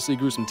hilariously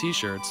gruesome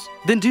t-shirts,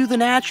 then do the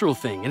natural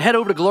thing and head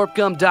over to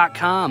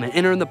glorpgum.com and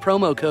enter in the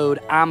promo code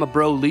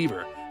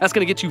I'mABroLever. That's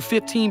going to get you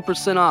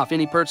 15% off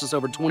any purchase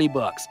over $20.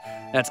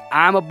 That's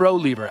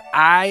I'mABroLever.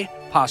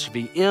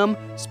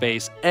 I''M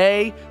space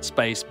A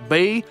space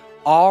B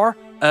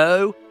ROLIEVER.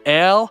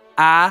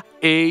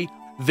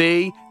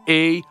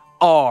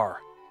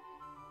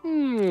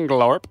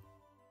 Glorp.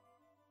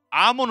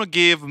 I'm going to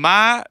give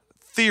my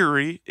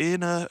theory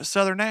in a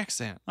southern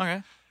accent.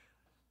 Okay.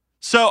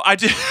 So I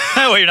did.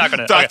 Well, you're not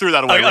going to. I threw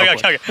that away.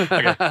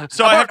 Okay.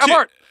 So I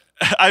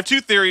have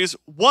two theories,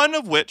 one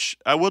of which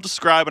I will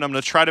describe, and I'm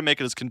going to try to make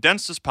it as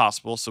condensed as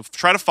possible, so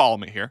try to follow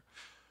me here.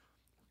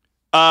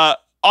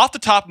 Off the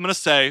top, I'm going to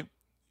say,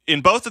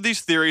 in both of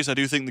these theories, I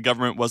do think the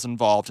government was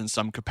involved in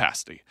some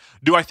capacity.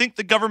 Do I think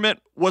the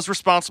government was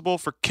responsible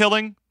for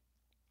killing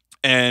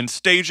and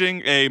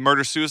staging a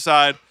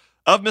murder-suicide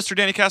of Mr.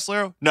 Danny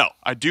Casolaro? No,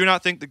 I do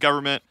not think the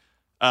government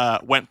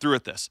went through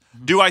with this.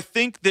 Do I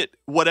think that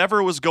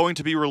whatever was going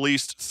to be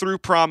released through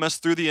Promise,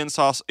 through the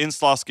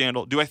Inslaw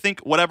scandal, do I think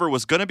whatever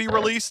was going to be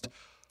released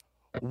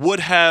would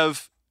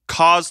have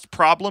caused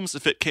problems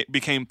if it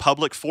became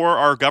public for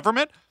our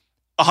government?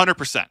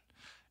 100%.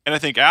 And I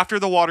think after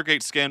the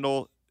Watergate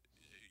scandal,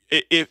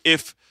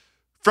 if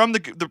from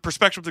the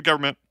perspective of the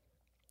government,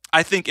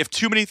 I think if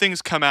too many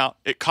things come out,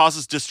 it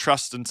causes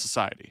distrust in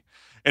society.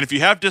 And if you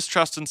have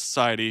distrust in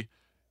society,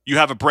 you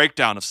have a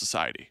breakdown of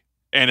society.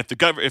 And if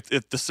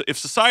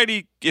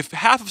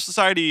half of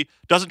society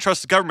doesn't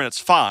trust the government, it's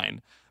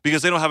fine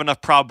because they don't have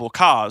enough probable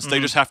cause. They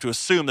just have to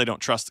assume they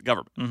don't trust the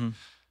government.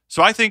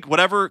 So I think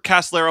whatever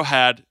Casolaro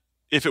had,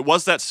 if it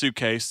was that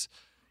suitcase,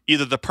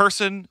 either the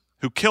person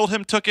who killed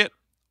him took it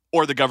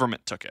or the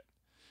government took it.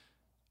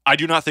 I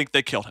do not think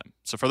they killed him.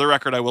 So for the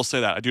record, I will say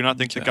that. I do not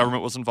think the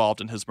government was involved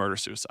in his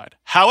murder-suicide.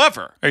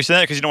 However... Are you saying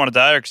that because you don't want to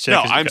die? Or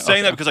no, I'm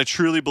saying that because I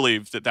truly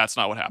believe that that's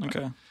not what happened.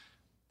 Okay.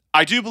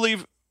 I do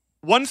believe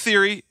one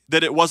theory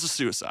that it was a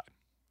suicide.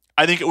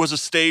 I think it was a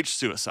staged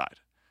suicide.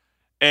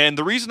 And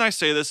the reason I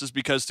say this is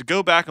because to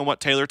go back on what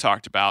Taylor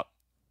talked about,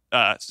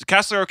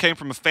 Casolaro came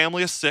from a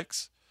family of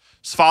 6.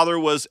 His father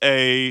was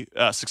a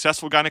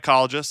successful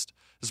gynecologist.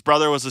 His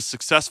brother was a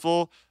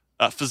successful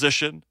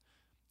physician.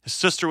 His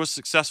sister was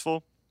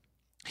successful.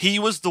 He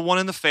was the one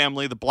in the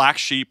family, the black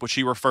sheep, which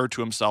he referred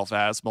to himself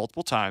as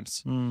multiple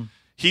times.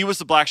 He was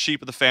the black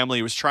sheep of the family.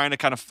 He was trying to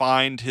kind of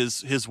find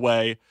his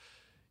way.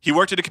 He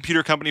worked at a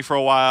computer company for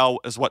a while,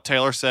 is what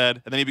Taylor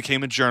said, and then he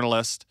became a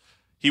journalist.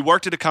 He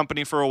worked at a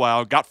company for a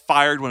while, got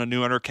fired when a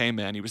new owner came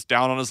in. He was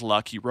down on his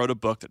luck. He wrote a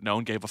book that no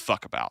one gave a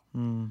fuck about.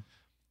 And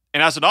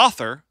as an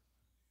author,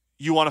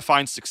 you want to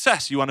find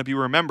success. You want to be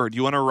remembered.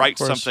 You want to write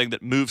something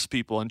that moves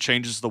people and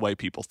changes the way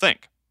people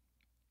think.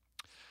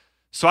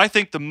 So I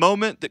think the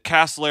moment that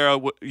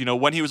Casolaro,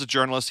 when he was a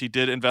journalist, he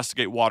did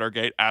investigate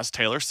Watergate, as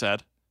Taylor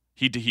said.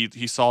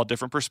 He saw a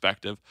different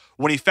perspective.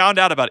 When he found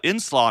out about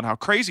Inslaw and how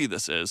crazy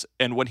this is,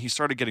 and when he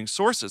started getting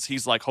sources,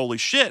 he's like, holy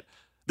shit,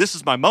 this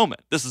is my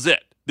moment. This is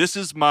it. This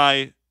is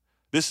my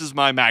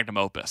magnum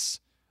opus.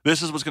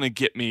 This is what's going to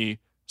get me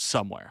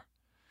somewhere.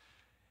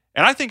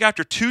 And I think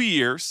after 2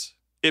 years,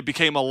 it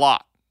became a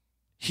lot.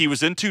 He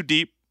was in too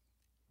deep.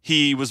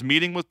 He was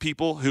meeting with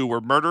people who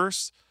were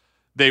murderers.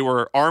 They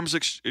were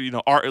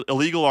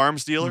illegal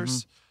arms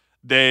dealers.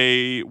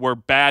 They were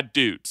bad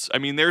dudes. I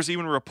mean, there's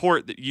even a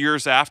report that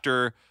years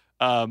after,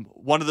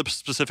 one of the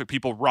specific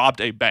people robbed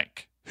a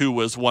bank, who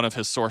was one of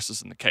his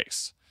sources in the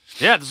case.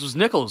 Yeah, this was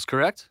Nichols,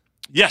 correct?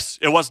 Yes,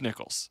 it was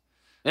Nichols.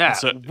 Yeah,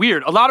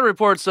 weird. A lot of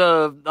reports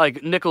of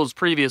like Nichols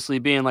previously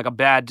being like a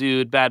bad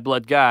dude, bad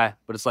blood guy,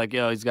 but it's like,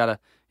 he's got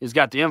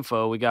the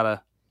info. We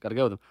gotta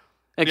go with him.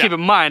 And keep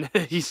in mind,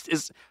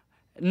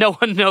 no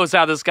one knows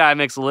how this guy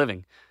makes a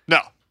living. No,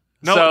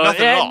 so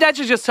nothing at all. That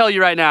should just tell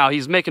you right now,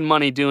 he's making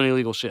money doing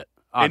illegal shit.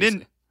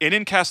 Obviously. And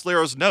in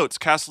Casolaro's notes,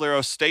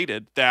 Casolaro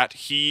stated that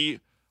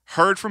he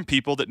heard from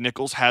people that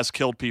Nichols has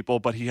killed people,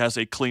 but he has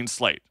a clean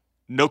slate.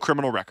 No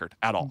criminal record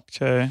at all.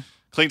 Okay.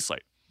 Clean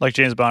slate. Like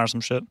James Bond or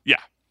some shit.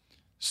 Yeah.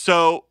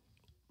 So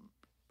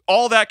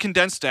all that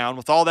condensed down,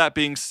 with all that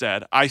being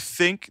said, I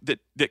think that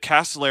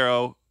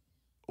Casolaro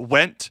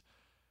went,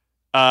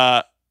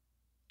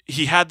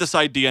 he had this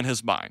idea in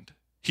his mind.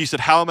 He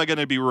said, how am I going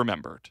to be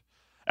remembered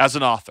as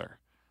an author?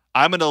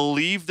 I'm going to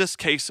leave this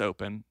case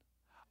open.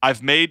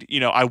 I've made,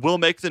 I will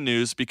make the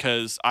news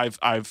because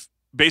I've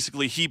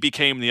basically, he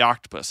became the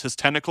octopus. His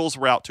tentacles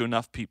were out to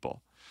enough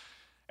people.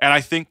 And I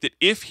think that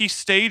if he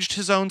staged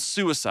his own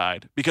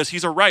suicide, because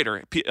he's a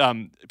writer,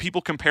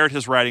 people compared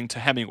his writing to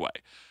Hemingway.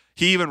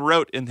 He even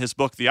wrote in his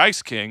book, The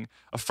Ice King,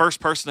 a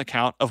first-person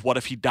account of what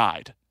if he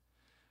died.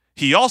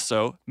 He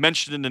also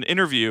mentioned in an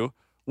interview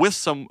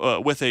with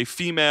a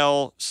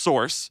female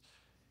source,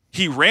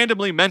 he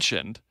randomly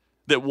mentioned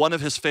that one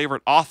of his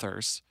favorite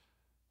authors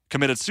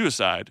committed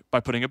suicide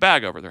by putting a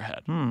bag over their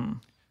head.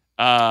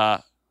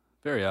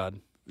 Very odd.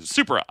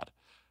 Super odd.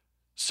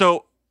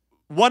 So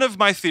one of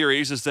my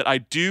theories is that I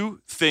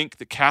do think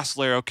that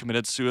Casolaro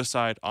committed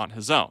suicide on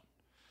his own.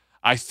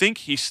 I think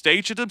he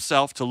staged it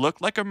himself to look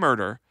like a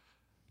murder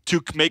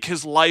to make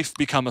his life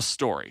become a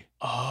story.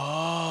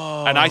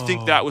 Oh. And I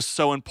think that was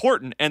so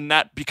important, and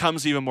that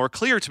becomes even more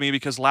clear to me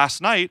because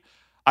last night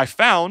I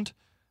found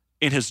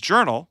in his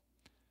journal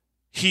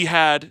he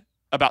had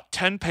about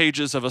 10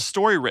 pages of a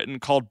story written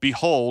called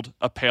Behold,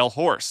 a Pale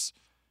Horse,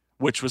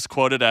 which was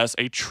quoted as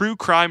a true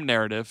crime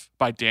narrative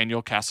by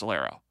Daniel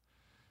Casolaro.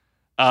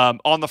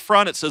 On the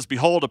front, it says,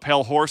 Behold, a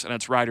pale horse, and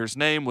its rider's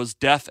name was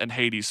Death, and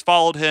Hades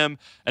followed him,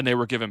 and they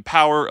were given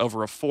power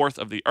over a fourth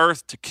of the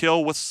earth to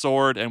kill with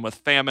sword and with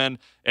famine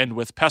and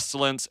with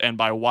pestilence and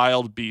by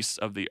wild beasts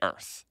of the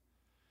earth.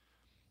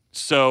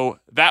 So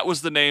that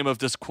was the name of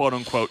this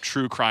quote-unquote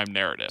true crime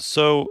narrative.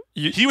 So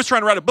he was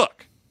trying to write a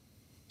book.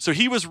 So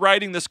he was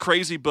writing this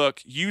crazy book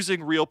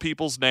using real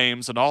people's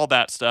names and all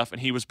that stuff, and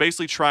he was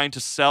basically trying to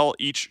sell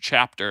each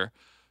chapter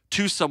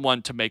to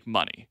someone to make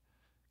money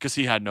because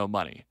he had no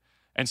money.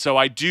 And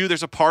so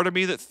there's a part of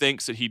me that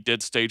thinks that he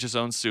did stage his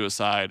own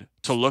suicide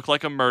to look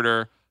like a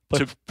murder,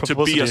 to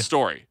be a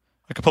story.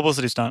 Like a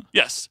publicity stunt.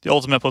 Yes. The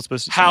ultimate publicity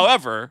stunt.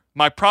 However,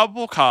 my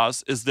probable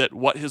cause is that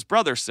what his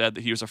brother said,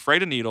 that he was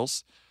afraid of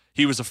needles,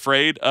 he was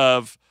afraid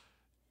of,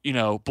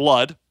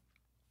 blood.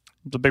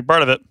 It's a big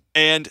part of it.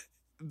 And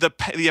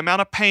the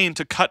amount of pain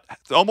to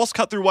almost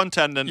cut through one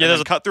tendon and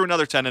then cut through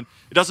another tendon,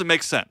 it doesn't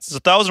make sense. There's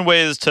 1,000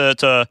 ways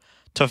to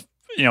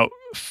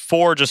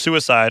forge a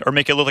suicide or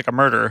make it look like a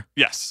murder.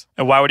 Yes.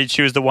 And why would he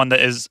choose the one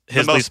that is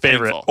his least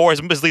favorite? Painful. Or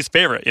his least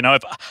favorite?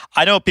 If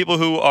I know people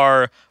who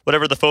are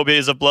whatever the phobia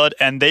is of blood,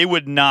 and they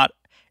would not,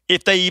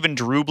 if they even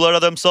drew blood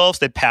of themselves,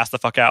 they'd pass the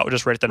fuck out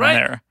just right then and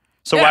there.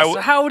 So so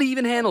how would he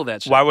even handle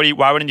that shit? Why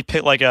wouldn't he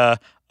pick like a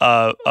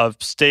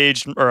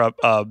staged or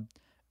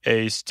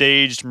a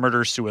staged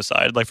murder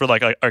suicide, like for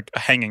like a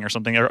hanging or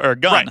something, or a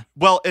gun? Right.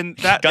 Well, and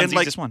that Gun's and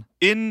like easiest one.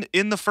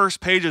 in the first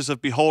pages of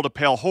Behold a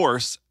Pale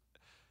Horse,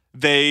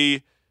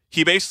 he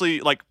basically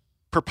like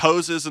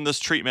proposes in this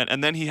treatment,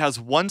 and then he has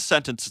one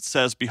sentence that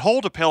says,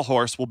 "Behold a Pale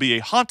Horse will be a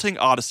haunting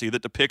odyssey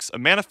that depicts a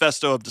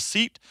manifesto of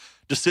deceit,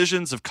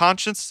 decisions of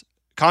conscience,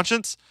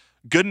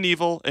 good and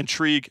evil,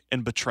 intrigue,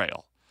 and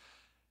betrayal."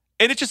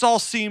 And it just all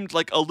seemed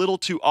like a little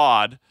too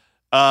odd.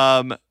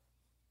 But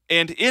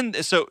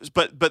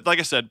like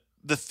I said,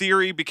 the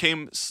theory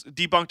became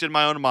debunked in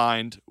my own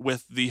mind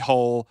with the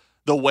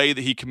way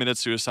that he committed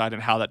suicide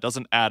and how that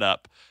doesn't add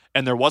up.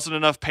 And there wasn't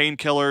enough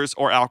painkillers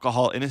or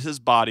alcohol in his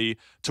body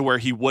to where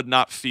he would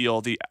not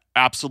feel the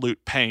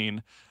absolute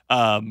pain.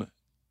 And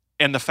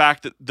the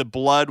fact that the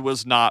blood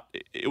was not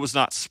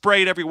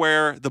sprayed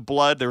everywhere. The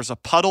blood, there was a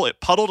puddle,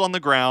 it puddled on the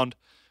ground,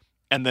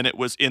 and then it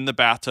was in the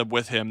bathtub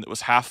with him that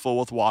was half full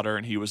with water,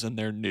 and he was in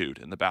there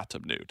in the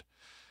bathtub nude.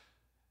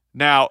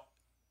 Now,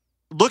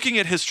 looking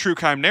at his true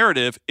crime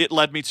narrative, it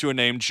led me to a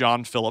name,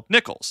 John Philip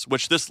Nichols,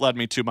 which this led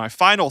me to my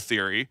final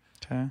theory.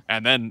 Okay.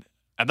 And then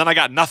I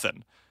got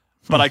nothing.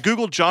 But I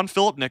Googled John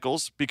Philip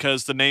Nichols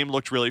because the name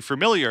looked really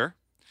familiar.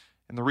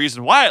 And the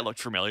reason why it looked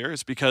familiar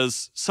is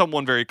because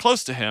someone very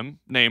close to him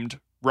named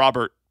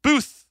Robert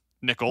Booth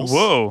Nichols.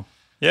 Whoa.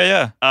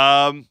 Yeah.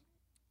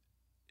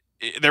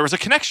 There was a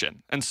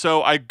connection. And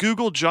so I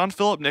Googled John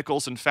Philip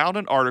Nichols and found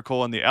an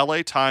article in the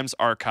LA Times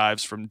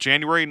archives from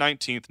January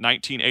 19th,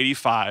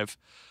 1985,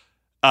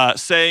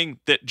 saying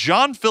that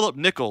John Philip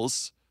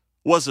Nichols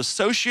was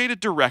associated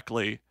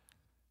directly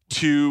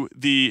to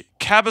the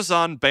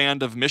Cabazon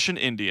Band of Mission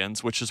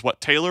Indians, which is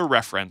what Taylor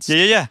referenced.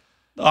 Yeah.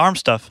 The arm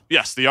stuff.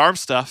 Yes, the arm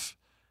stuff.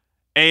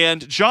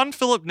 And John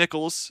Philip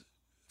Nichols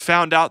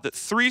found out that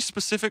 3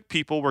 specific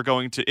people were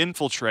going to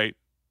infiltrate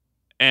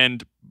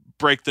and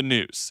break the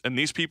news. And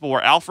these people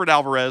were Alfred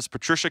Alvarez,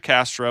 Patricia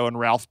Castro, and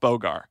Ralph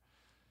Bogar.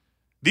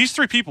 These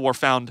 3 people were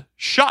found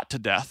shot to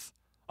death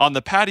on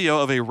the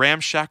patio of a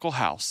ramshackle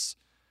house.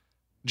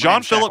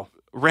 John Philip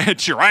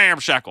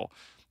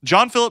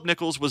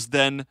Nichols was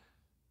then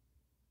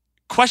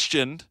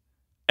questioned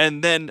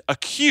and then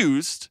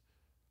accused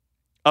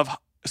of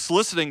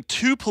soliciting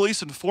 2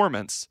 police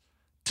informants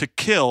to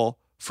kill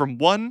from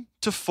 1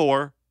 to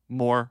 4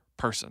 more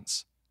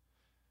persons.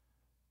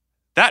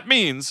 That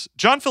means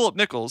John Philip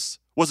Nichols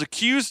was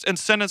accused and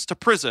sentenced to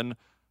prison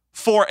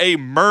for a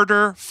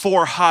murder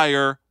for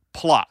hire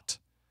plot.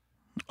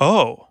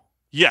 Oh.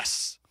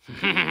 Yes.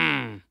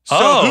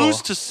 So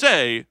who's to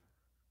say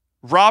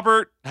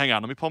Robert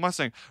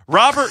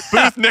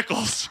Booth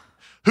Nichols.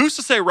 Who's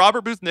to say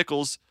Robert Booth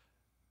Nichols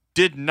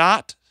did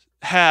not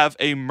have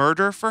a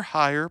murder for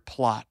hire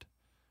plot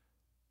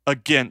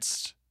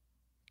against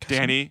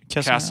Danny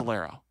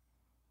Casolaro?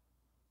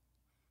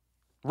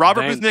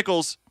 Robert Booth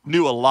Nichols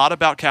knew a lot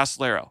about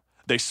Casolaro.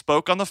 They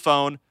spoke on the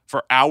phone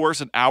for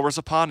hours and hours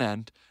upon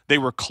end. They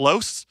were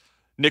close.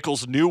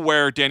 Nichols knew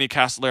where Danny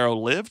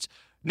Casolaro lived.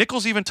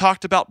 Nichols even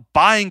talked about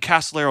buying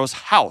Casolaro's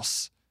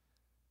house.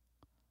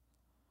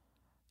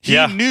 He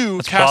knew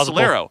Casolaro.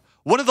 Plausible.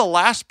 One of the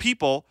last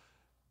people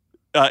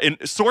in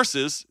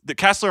sources that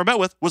Casolaro met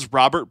with was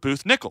Robert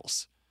Booth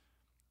Nichols.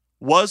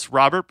 Was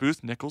Robert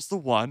Booth Nichols the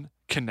one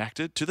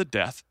connected to the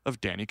death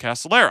of Danny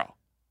Casolaro?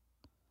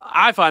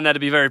 I find that to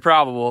be very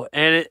probable.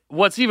 And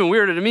what's even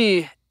weirder to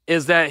me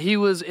is that he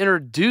was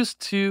introduced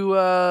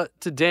to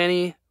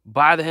Danny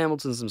by the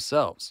Hamiltons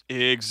themselves.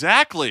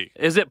 Exactly.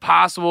 Is it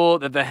possible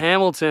that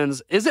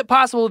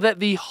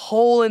the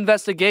whole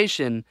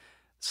investigation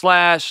 /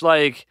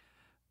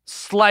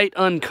 slight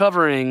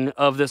uncovering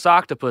of this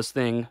octopus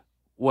thing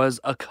was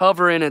a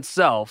cover in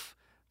itself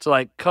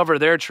to cover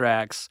their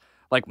tracks?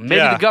 Maybe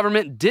the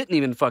government didn't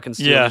even fucking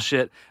steal the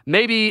shit.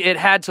 Maybe it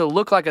had to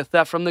look like a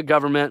theft from the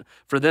government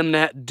for them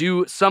to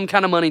do some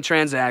kind of money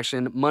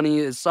transaction. Money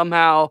is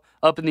somehow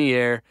up in the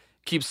air,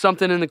 keep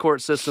something in the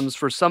court systems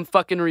for some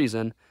fucking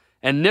reason.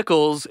 And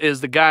Nichols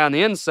is the guy on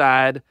the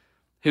inside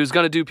who's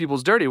going to do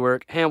people's dirty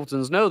work.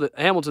 Hamiltons know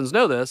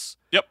this.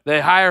 Yep.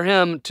 They hire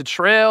him to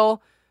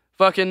trail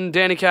fucking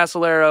Danny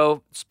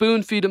Casolaro,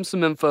 spoon feed him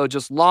some info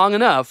just long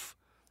enough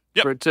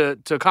to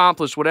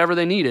accomplish whatever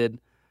they needed.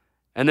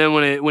 And then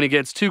when it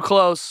gets too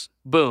close,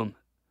 boom.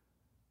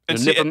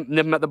 And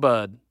nip him at the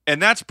bud.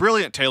 And that's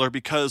brilliant, Taylor,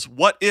 because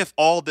what if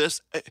all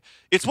this,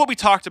 it's what we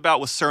talked about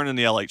with CERN and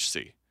the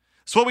LHC.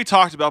 It's what we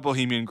talked about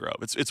Bohemian Grove.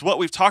 It's what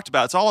we've talked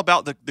about. It's all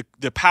about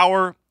the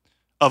power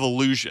of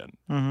illusion,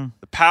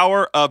 the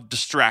power of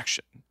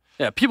distraction.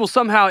 Yeah, people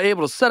somehow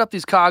able to set up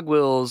these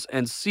cogwheels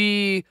and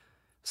see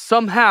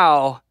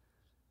somehow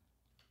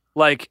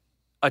like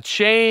a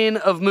chain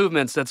of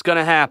movements that's going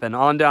to happen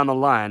on down the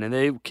line, and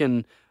they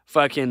can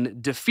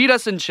fucking defeat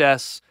us in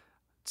chess,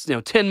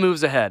 10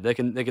 moves ahead. They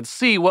can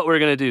see what we're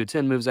going to do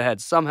 10 moves ahead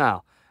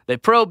somehow. They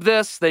probe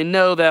this. They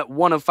know that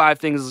one of 5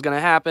 things is going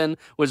to happen,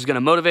 which is going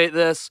to motivate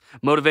this,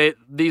 motivate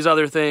these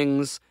other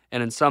things,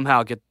 and then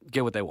somehow get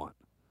what they want.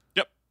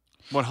 Yep,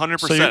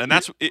 100%. And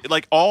that's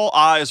like all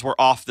eyes were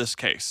off this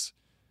case.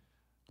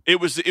 It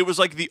was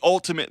like the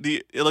ultimate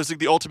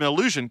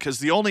illusion because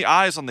the only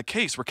eyes on the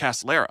case were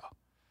Castellero.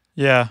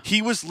 Yeah,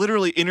 he was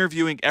literally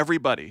interviewing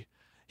everybody.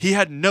 He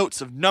had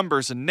notes of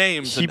numbers and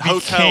names and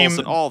hotels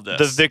and all of this.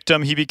 The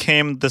victim. He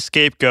became the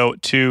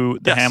scapegoat to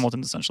the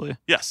Hamiltons, essentially.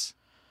 Yes.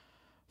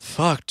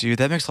 Fuck, dude,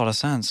 that makes a lot of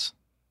sense.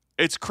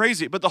 It's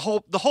crazy, but the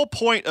whole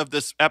point of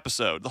this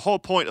episode, the whole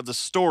point of the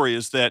story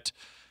is that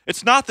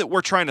it's not that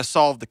we're trying to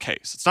solve the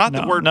case. It's not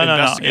that we're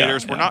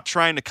investigators. We're not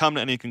trying to come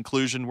to any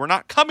conclusion. We're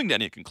not coming to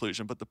any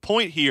conclusion. But the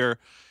point here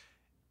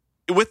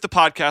with the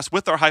podcast,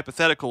 with our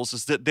hypotheticals,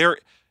 is that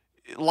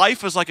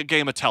life is like a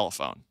game of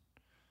telephone.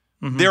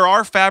 Mm-hmm. There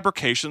are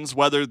fabrications,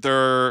 whether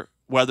they're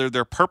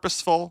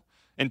purposeful,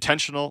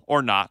 intentional,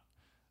 or not.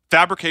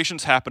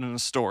 Fabrications happen in a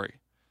story.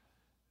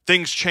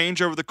 Things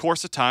change over the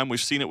course of time. We've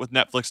seen it with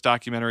Netflix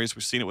documentaries.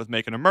 We've seen it with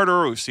Making a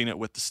Murderer. We've seen it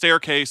with The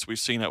Staircase. We've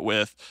seen it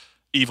with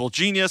Evil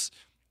Genius.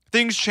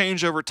 Things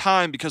change over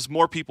time because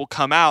more people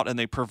come out and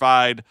they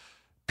provide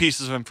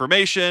pieces of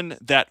information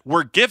that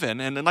were given.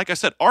 And like I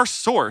said, our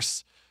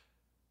source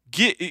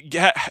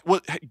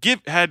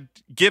had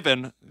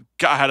given.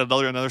 God, I had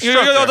another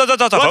stroke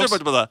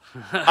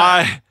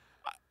there.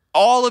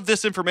 All of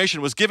this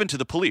information was given to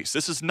the police.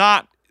 This is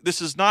not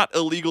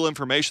illegal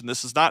information.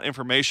 This is not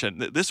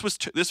information. This was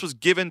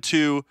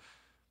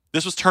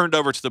turned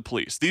over to the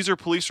police. These are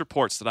police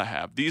reports that I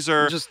have. These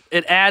are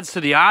it adds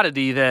to the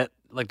oddity that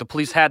like the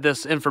police had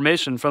this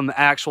information from the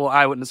actual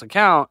eyewitness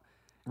account,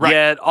 right.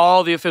 Yet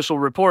all the official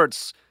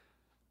reports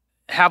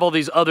have all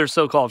these other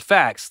so-called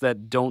facts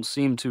that don't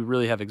seem to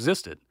really have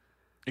existed.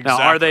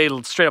 Exactly. Now, are they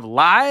straight up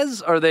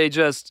lies? Are they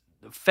just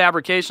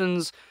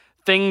fabrications?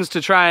 Things to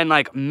try and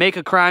like make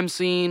a crime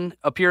scene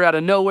appear out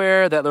of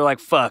nowhere that they're like,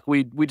 fuck,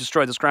 we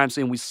destroyed this crime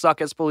scene. We suck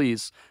as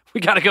police.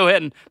 We got to go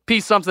ahead and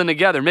piece something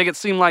together. Make it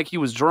seem like he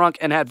was drunk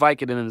and had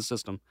Vicodin in his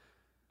system.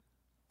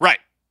 Right.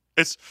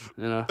 It's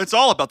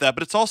all about that,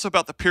 but it's also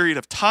about the period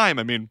of time.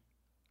 I mean,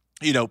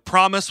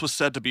 Promise was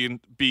said to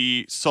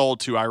be sold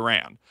to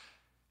Iran.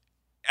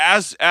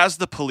 As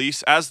the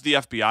police, as the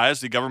FBI, as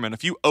the government,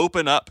 if you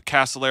open up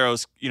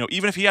Castellero's,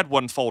 even if he had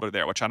one folder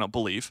there, which I don't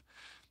believe,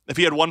 if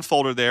he had one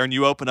folder there and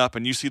you open up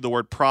and you see the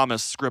word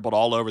promise scribbled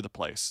all over the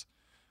place,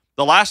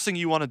 the last thing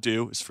you want to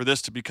do is for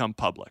this to become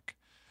public.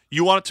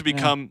 You want it to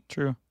become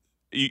true.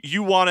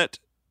 You want it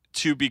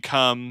to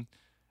become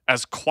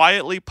as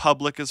quietly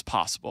public as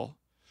possible,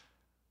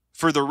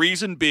 for the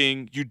reason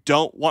being you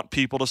don't want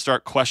people to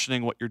start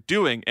questioning what you're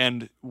doing.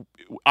 And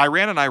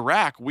Iran and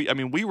Iraq,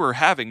 we were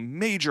having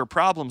major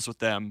problems with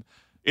them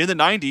in the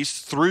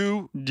 90s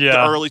through the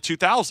early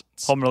 2000s.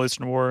 Whole Middle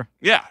Eastern War.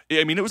 Yeah.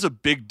 I mean, it was a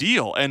big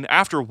deal. And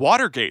after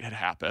Watergate had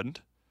happened,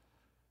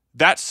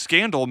 that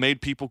scandal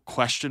made people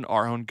question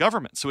our own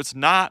government. So it's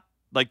not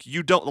like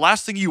the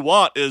last thing you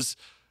want is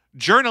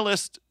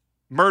journalist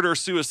murder,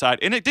 suicide.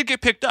 And it did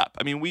get picked up.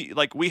 I mean,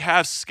 we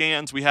have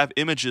scans, we have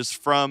images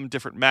from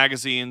different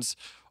magazines,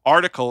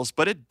 articles,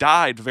 but it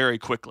died very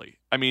quickly.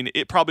 I mean,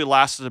 it probably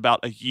lasted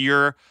about a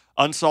year.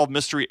 Unsolved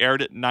Mystery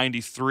aired it in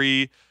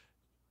 93.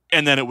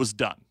 And then it was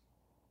done.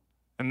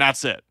 And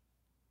that's it.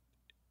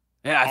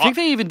 Yeah, I think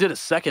they even did a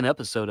second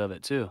episode of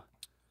it, too.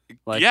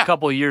 A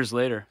couple of years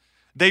later.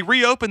 They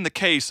reopened the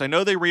case. I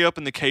know they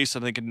reopened the case, I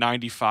think, in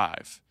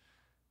 95.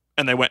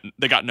 And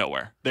they got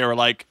nowhere. They were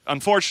like,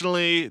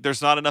 unfortunately,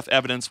 there's not enough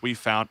evidence we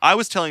found. I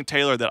was telling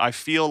Taylor that I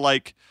feel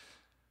like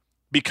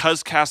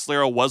because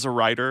Castellero was a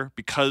writer,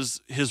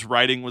 because his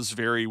writing was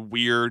very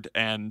weird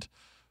and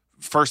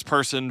first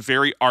person,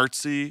 very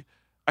artsy,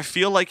 I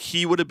feel like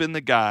he would have been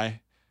the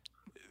guy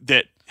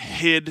that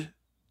hid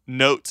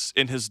notes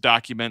in his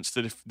documents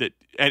that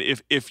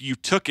if you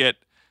took it,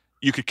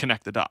 you could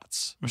connect the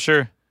dots. I'm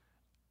sure.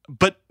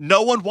 But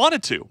no one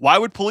wanted to. Why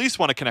would police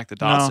want to connect the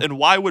dots? No. And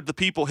why would the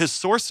people, his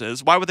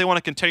sources, why would they want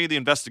to continue the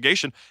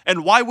investigation?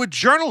 And why would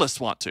journalists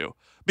want to?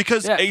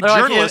 Because a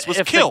journalist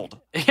was killed.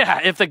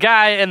 If the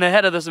guy and the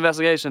head of this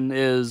investigation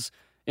is,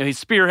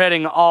 he's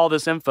spearheading all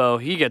this info,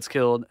 he gets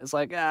killed. It's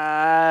like,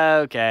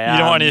 okay. You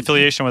don't want any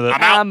affiliation with it.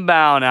 I'm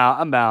bowing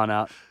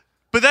out.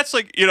 But that's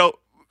like,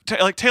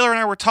 like Taylor and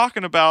I were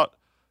talking about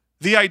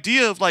the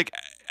idea of like,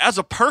 as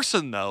a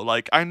person though,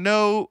 like I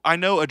know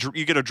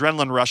you get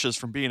adrenaline rushes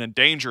from being in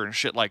danger and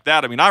shit like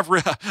that. I mean, I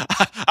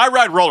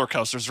ride roller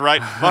coasters, right?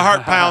 My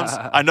heart pounds.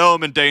 I know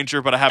I'm in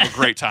danger, but I have a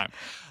great time.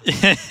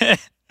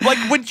 Like,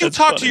 when you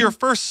talk to your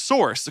first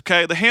source,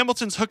 okay, the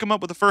Hamiltons hook him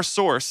up with the first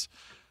source.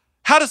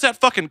 How does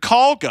that fucking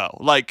call go?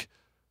 Like,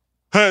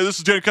 hey, this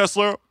is Danny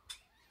Castellero.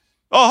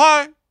 Oh,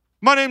 hi.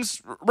 My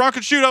name's Ron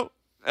Conchuto.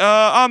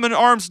 I'm an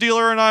arms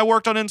dealer, and I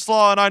worked on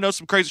Inslaw, and I know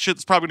some crazy shit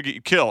that's probably going to get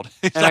you killed.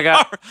 And I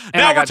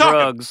got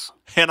drugs.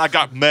 And I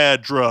got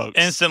mad drugs.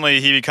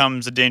 Instantly, he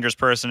becomes a dangerous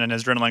person, and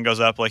his adrenaline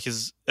goes up. Like,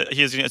 it's an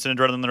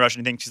adrenaline rush,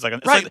 and he thinks he's like...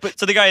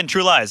 So the guy in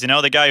True Lies,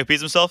 the guy who pees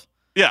himself?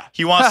 Yeah.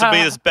 He wants to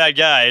be this bad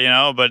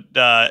guy, but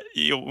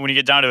when you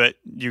get down to it,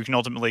 you can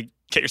ultimately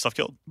get yourself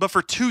killed. But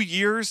for 2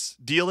 years,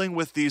 dealing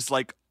with these,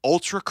 like,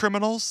 ultra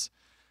criminals...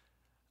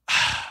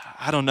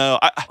 I don't know.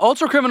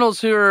 Ultra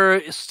criminals who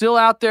are still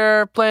out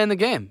there playing the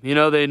game.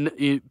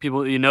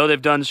 People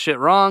they've done shit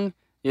wrong,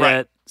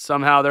 yet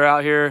somehow they're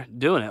out here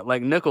doing it.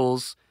 Like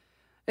Nichols,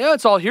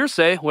 it's all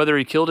hearsay whether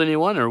he killed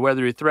anyone or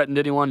whether he threatened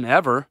anyone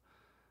ever.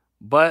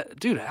 But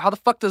dude, how the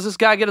fuck does this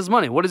guy get his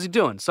money? What is he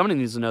doing? Somebody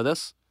needs to know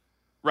this.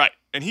 Right,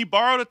 and he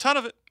borrowed a ton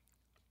of it.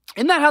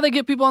 Isn't that how they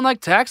get people on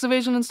like tax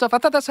evasion and stuff? I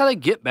thought that's how they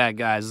get bad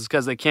guys, is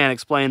because they can't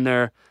explain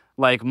their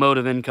like mode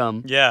of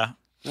income. Yeah.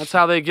 That's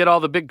how they get all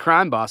the big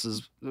crime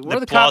bosses. What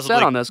are the cops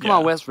at on this? Come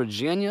on, West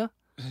Virginia.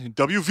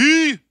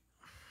 WV.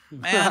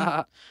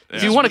 Man.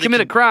 If you want to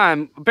commit a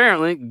crime,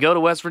 apparently, go to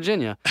West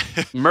Virginia.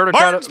 Murder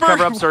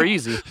cover-ups are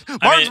easy.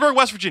 Martinsburg,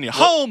 West Virginia,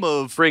 home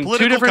of bring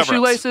political two different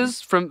cover-ups.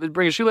 shoelaces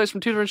bring a shoelace from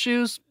two different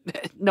shoes.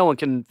 No one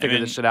can figure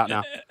this shit out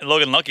now.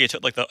 Logan Lucky, it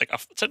took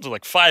essentially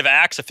 5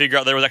 acts to figure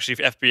out there was actually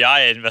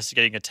FBI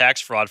investigating a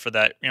tax fraud for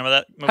that. You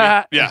remember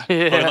that movie? Yeah.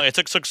 It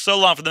took so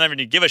long for them even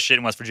to give a shit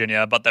in West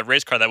Virginia about that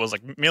race car that was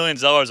like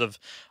millions of dollars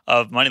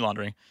of money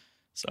laundering.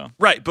 So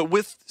right, but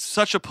with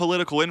such a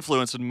political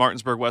influence in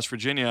Martinsburg, West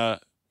Virginia,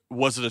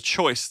 was it a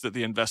choice that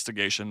the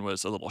investigation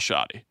was a little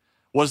shoddy?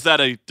 Was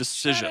that a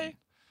decision?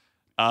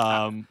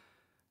 Possibly.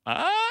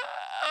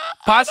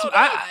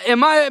 In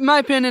my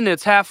opinion,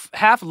 it's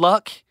half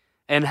luck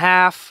and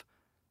half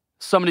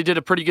somebody did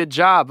a pretty good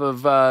job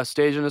of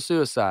staging a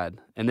suicide,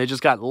 and they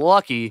just got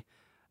lucky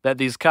that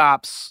these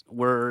cops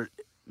were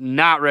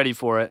not ready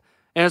for it.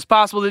 And it's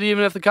possible that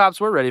even if the cops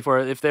were ready for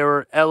it, if they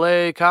were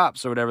L.A.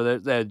 cops or whatever,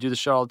 they do the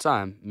shit all the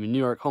time. I mean, New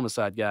York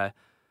homicide guy.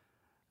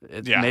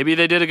 Maybe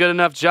they did a good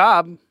enough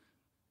job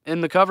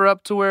in the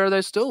cover-up to where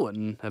they still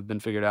wouldn't have been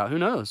figured out. Who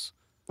knows?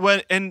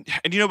 And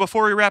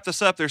before we wrap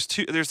this up,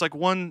 there's like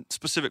one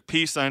specific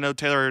piece that I know,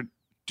 Taylor,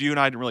 you and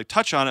I didn't really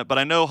touch on it, but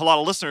I know a lot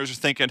of listeners are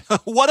thinking,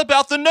 what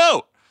about the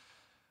note?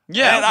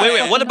 Yeah,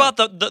 wait, what about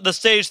the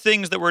stage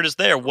things that were just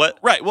there? What?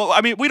 Right, well,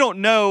 I mean, we don't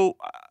know.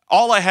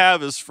 All I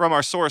have is from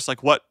our source,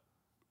 like what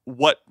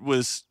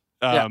was...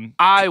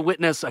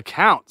 eyewitness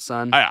account,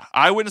 son.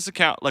 Eyewitness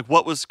account, like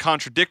what was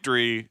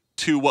contradictory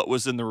to what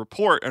was in the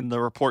report and the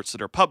reports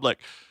that are public.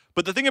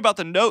 But the thing about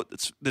the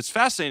note that's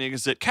fascinating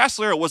is that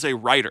Castellero was a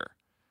writer.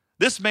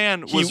 This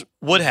man He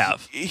would not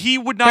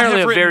Apparently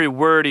have written... a very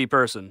wordy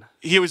person.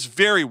 He was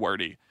very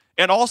wordy.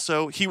 And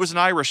also, he was an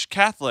Irish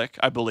Catholic,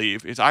 I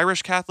believe. He's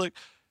Irish Catholic.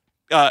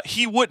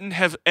 He wouldn't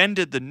have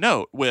ended the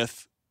note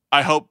with,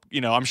 I hope,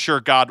 I'm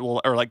sure God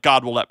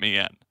will let me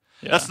in.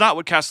 Yeah. That's not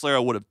what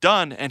Castellero would have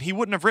done, and he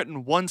wouldn't have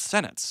written one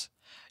sentence.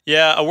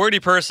 Yeah, a wordy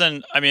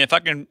person, I mean, if I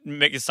can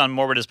make it sound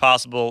morbid as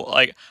possible,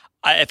 like...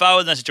 if I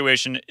was in that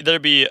situation,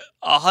 there'd be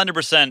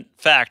 100%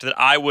 fact that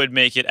I would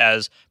make it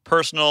as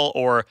personal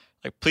or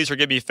like, please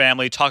forgive me,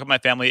 family, talk about my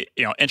family,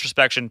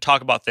 introspection,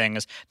 talk about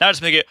things. Not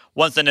just make it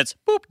one sentence,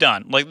 boop,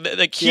 done.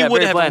 Like he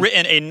would have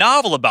written a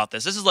novel about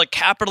this. This is like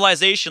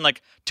capitalization,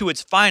 like to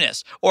its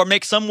finest, or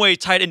make some way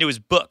tied into his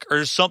book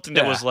or something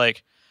that was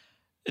like.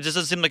 It just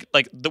doesn't seem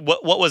like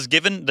what was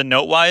given the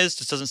note wise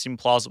just doesn't seem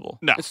plausible.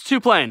 No, it's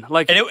too plain.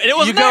 Like and it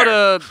wasn't you go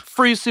there. to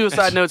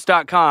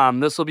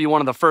freesuicidenotes.com. This will be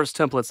one of the first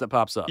templates that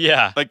pops up.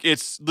 Yeah, like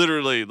it's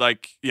literally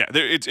like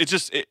it's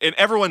just and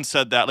everyone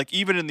said that. Like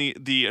even in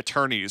the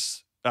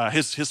attorneys,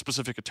 his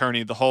specific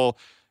attorney, the whole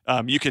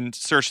you can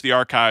search the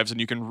archives and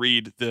you can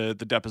read the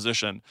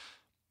deposition.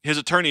 His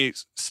attorney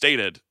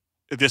stated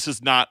this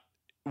is not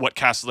what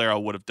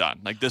Castellero would have done.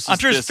 Like this is, I'm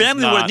sure his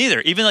family wouldn't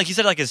either. Even like he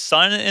said, like his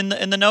son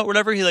in the note,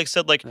 whatever. He like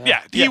said, like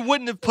he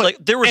wouldn't have put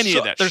like there was any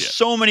of that. There's shit.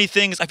 so many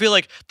things. I feel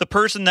like the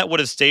person that would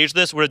have staged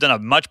this would have done a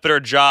much better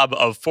job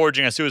of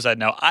forging a suicide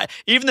note.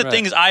 Even the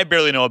things I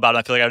barely know about,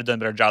 I feel like I would have done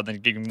a better job than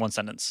giving one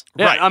sentence.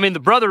 Yeah, right. I mean, the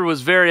brother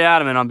was very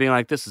adamant on being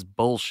like, "This is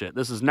bullshit.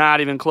 This is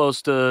not even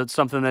close to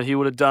something that he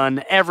would have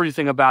done.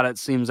 Everything about it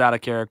seems out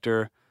of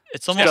character.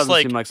 It's almost doesn't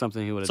like seem like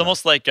something he would have. It's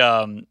almost like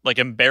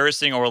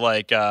embarrassing or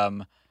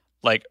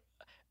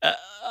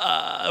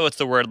what's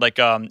the word? Like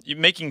you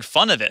making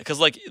fun of it because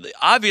like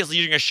obviously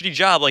you're doing a shitty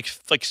job like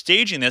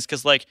staging this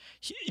because like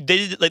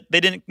they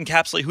didn't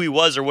encapsulate who he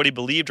was or what he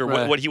believed or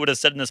what he would have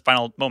said in his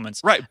final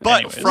moments. Right,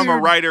 but anyways. From a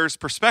writer's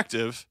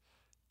perspective,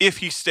 if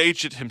he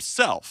staged it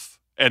himself,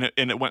 and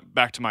it went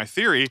back to my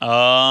theory.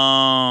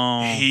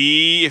 Oh,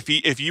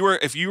 if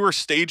you were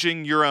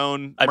staging your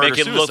own, I'd make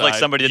it look like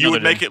somebody did. You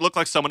would make it look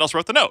like someone else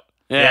wrote the note.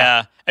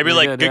 Yeah. I'd be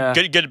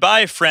like,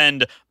 goodbye,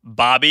 friend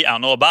Bobby. I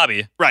don't know a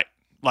Bobby. Right.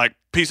 Like,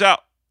 peace out.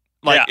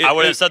 Like, I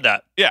would have said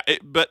that. Yeah,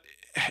 but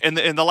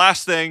the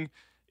last thing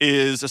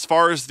is as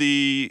far as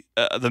the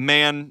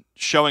man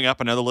showing up.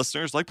 I know the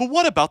listeners like, well,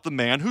 what about the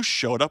man who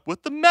showed up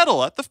with the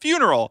medal at the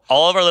funeral?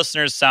 All of our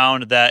listeners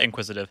sound that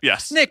inquisitive.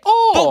 Yes. Nick,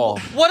 but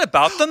what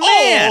about the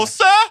man? Oh,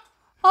 sir.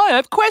 I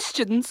have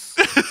questions.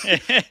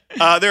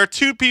 There are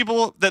two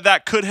people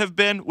that could have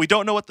been. We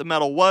don't know what the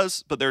medal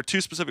was, but there are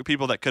two specific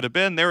people that could have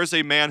been. There is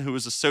a man who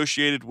was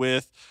associated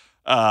with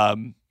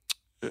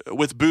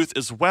Booth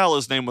as well.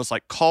 His name was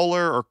like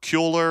Kohler or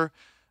Kuehler.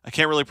 I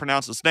can't really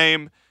pronounce his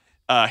name.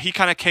 He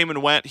kind of came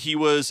and went. He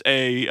was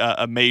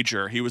a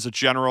major. He was a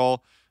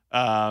general.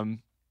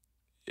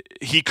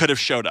 He could have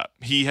showed up.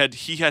 He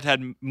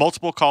had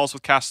multiple calls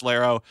with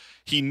Castellero.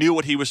 He knew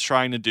what he was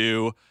trying to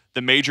do.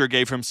 The major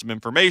gave him some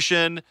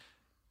information.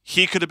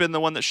 He could have been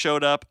the one that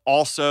showed up.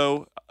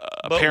 Also,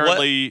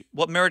 apparently,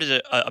 what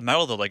merited a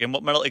medal though? Like, and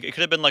what medal? Like, it could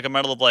have been like a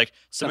medal of like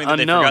something that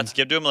they forgot to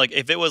give to him. Like,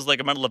 if it was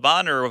like a medal of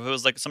honor, or if it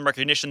was like some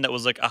recognition that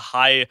was like a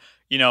high,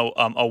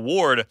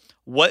 award.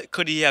 What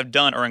could he have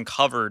done or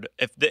uncovered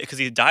because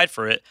he died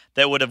for it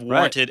that would have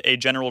warranted a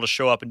general to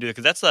show up and do it?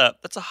 Because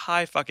that's a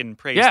high fucking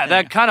praise. Yeah, thing.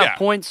 that kind of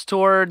points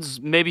towards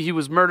maybe he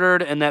was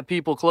murdered, and that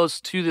people close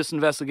to this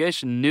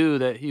investigation knew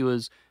that he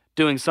was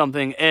doing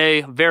something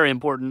very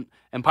important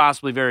and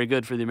possibly very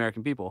good for the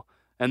American people.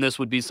 And this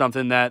would be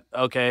something that,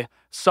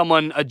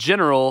 a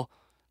general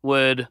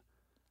would,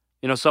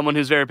 someone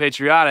who's very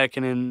patriotic,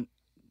 and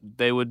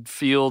they would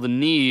feel the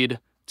need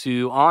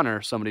to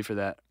honor somebody for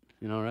that,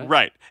 right?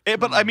 Right.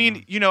 But I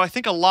mean, I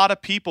think a lot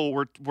of people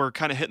were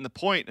kind of hitting the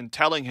point and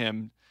telling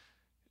him,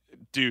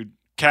 dude,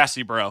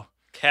 Cassie, bro.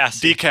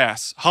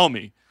 D-Cass,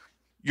 homie.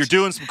 You're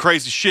doing some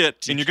crazy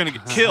shit and you're going to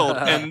get killed.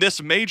 And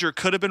this major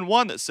could have been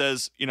one that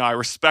says, I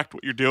respect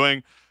what you're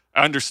doing.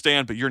 I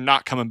understand, but you're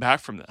not coming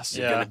back from this.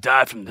 You're going to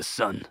die from the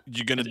sun.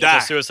 You're going to die.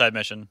 It's a suicide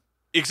mission.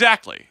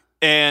 Exactly.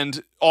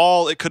 And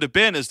all it could have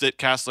been is that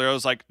Castellero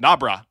was like, nah,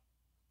 brah,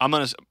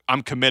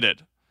 I'm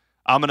committed.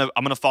 I'm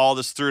gonna follow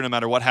this through no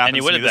matter what happens. And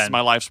he would have This is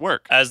my life's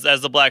work. As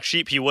the black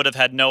sheep, he would have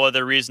had no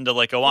other reason to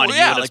go on. Well,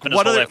 he would have spent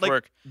his whole life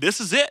work. This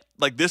is it.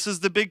 Like, this is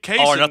the big case.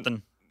 All or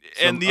nothing.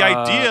 And the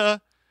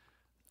idea,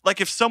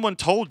 like, if someone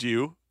told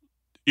you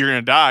you're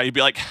going to die, you'd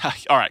be like,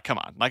 all right, come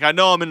on. Like, I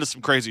know I'm into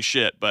some crazy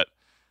shit, but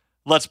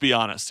let's be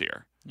honest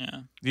here.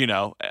 Yeah.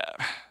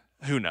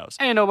 Who knows?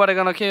 Ain't nobody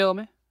going to kill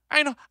me.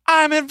 I know.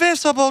 I'm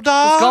invincible,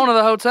 dog. Just going to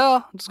the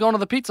hotel. Just going to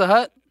the Pizza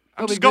Hut.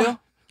 I'm just going to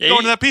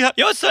that Pizza Hut.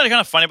 You know what's kind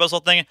of funny about this whole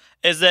thing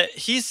is that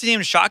he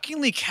seemed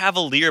shockingly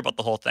cavalier about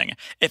the whole thing.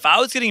 If I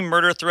was getting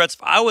murder threats,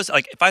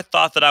 if I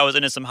thought that I was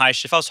into some high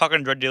shit, if I was talking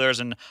to drug dealers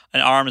and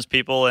arms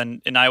people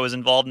and I was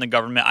involved in the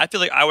government, I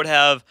feel like I would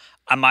have,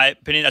 in my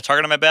opinion, a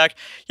target on my back.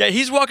 Yeah,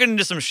 he's walking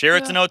into some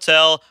Sheraton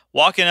hotel,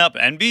 walking up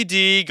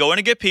NBD, going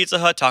to get Pizza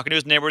Hut, talking to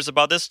his neighbors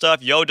about this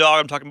stuff. Yo,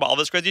 dog, I'm talking about all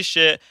this crazy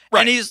shit.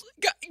 Right. And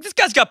this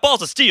guy's got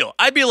balls of steel.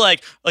 I'd be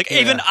like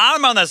even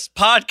I'm on this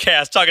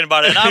podcast talking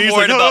about it, and I'm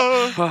worried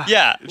about.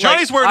 Yeah.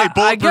 Johnny's wearing a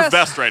bulletproof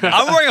vest right now.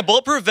 I'm wearing a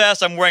bulletproof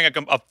vest. I'm wearing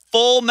a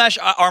full mesh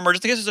armor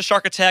just in case there's a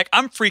shark attack.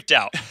 I'm freaked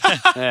out.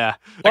 Yeah.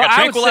 Well,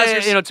 I would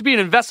say, to be an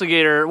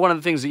investigator, one of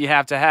the things that you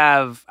have to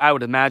have, I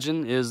would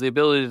imagine, is the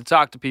ability to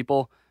talk to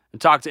people and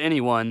talk to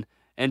anyone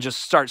and just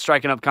start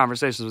striking up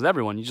conversations with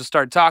everyone. You just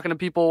start talking to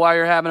people while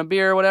you're having a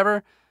beer or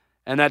whatever,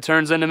 and that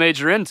turns into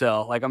major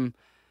intel. Like,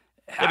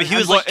 but he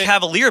was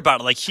cavalier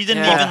about it. Like, he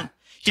didn't even.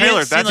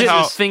 Taylor, that's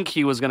how. Didn't think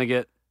he was going to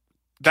get.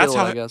 That's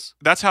killed, how. I guess.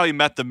 That's how he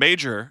met the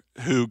major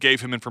who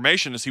gave him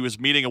information. Is he was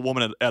meeting a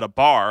woman at a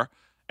bar,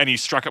 and he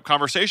struck up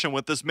conversation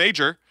with this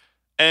major,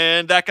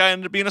 and that guy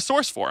ended up being a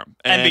source for him.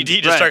 And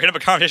NBD just striking up a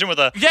conversation with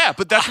a. Yeah,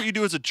 but that's what you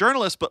do as a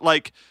journalist. But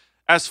like,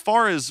 as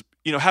far as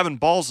having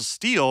balls of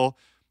steel,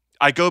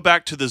 I go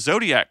back to the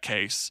Zodiac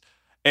case,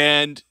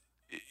 and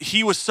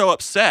he was so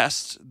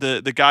obsessed,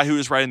 the guy who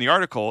was writing the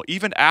article,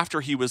 even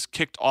after he was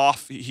kicked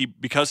off,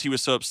 because he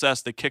was so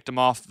obsessed, they kicked him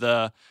off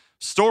the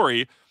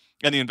story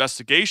and the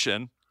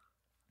investigation.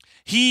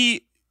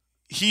 He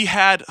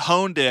had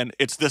honed in,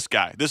 it's this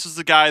guy. This is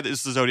the guy, this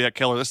is the Zodiac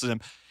killer, this is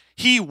him.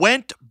 He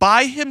went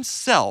by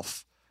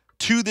himself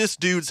to this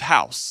dude's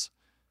house,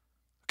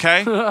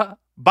 okay?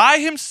 By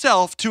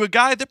himself to a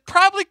guy that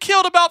probably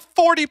killed about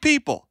 40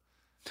 people.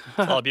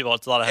 That's a lot of people.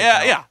 It's a lot of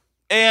head. Yeah.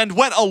 And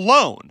went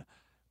alone.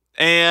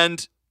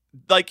 And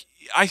like,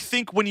 I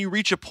think when you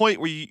reach a point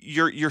where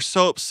you're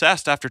so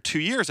obsessed after 2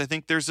 years, I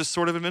think there's this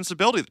sort of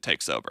invincibility that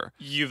takes over.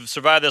 You've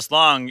survived this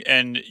long,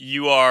 and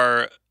you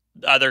are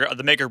either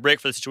the make or break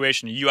for the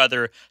situation. You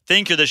either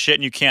think you're the shit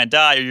and you can't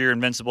die, or you're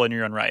invincible and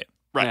you're unright.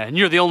 Right. Yeah, and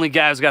you're the only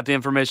guy who's got the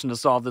information to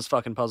solve this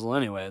fucking puzzle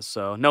anyways,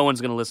 so no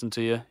one's going to listen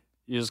to you.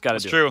 You just got to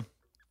do it. That's true.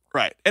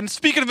 Right. And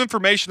speaking of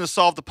information to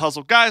solve the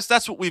puzzle, guys,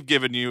 that's what we've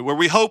given you. Where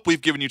we hope we've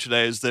given you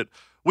today is that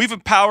we've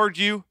empowered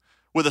you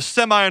with a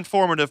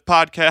semi-informative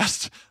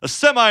podcast, a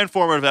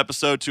semi-informative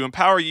episode to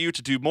empower you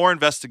to do more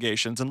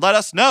investigations and let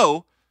us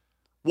know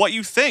what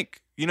you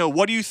think.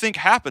 What do you think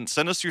happened?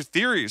 Send us your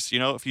theories.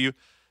 If you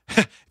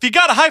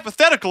got a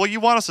hypothetical you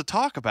want us to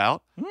talk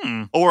about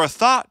or a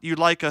thought you'd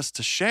like us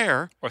to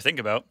share or think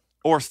about,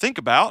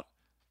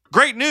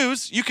 great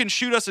news. You can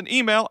shoot us an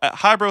email at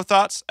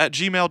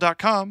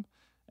highbrowthoughts@gmail.com.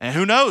 And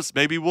who knows?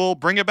 Maybe we'll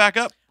bring it back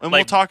up and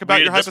we'll talk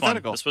about your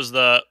hypothetical. This was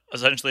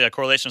essentially a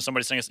correlation of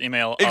somebody sending us an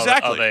email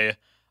exactly. of a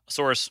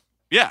source.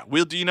 Yeah,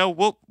 we'll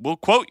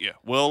quote you.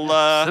 We'll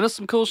send us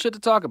some cool shit to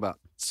talk about.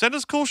 Send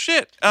us cool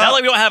shit. Not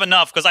like we don't have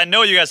enough, because I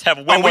know you guys have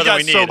way more than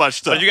we need. So much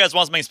stuff. But if you guys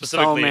want something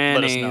specifically,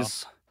 let us know.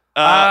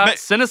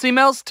 Send us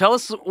emails. Tell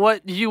us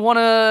what you want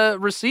to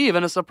receive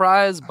in a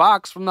surprise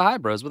box from the High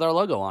Bros with our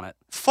logo on it.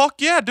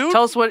 Fuck yeah, dude.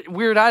 Tell us what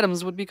weird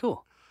items would be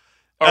cool.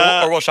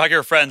 Or we'll shock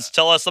your friends.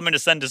 Tell us something to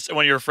send to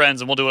one of your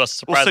friends, and we'll do a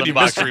surprise send you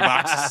mystery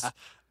boxes.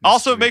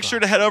 Also, make sure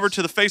to head over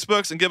to the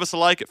Facebooks and give us a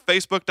like at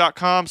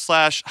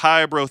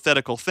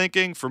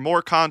facebook.com/highbrotheticalthinking for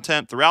more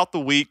content throughout the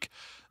week.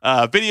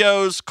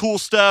 Videos, cool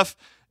stuff.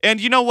 And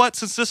you know what?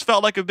 Since this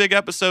felt like a big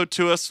episode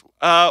to us,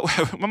 I'm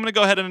going to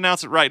go ahead and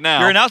announce it right now.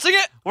 You're announcing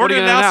it? We're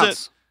going to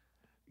announce it.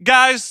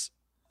 Guys,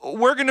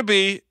 we're going to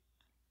be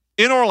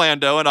in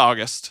Orlando in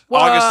August.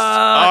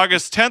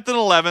 August 10th and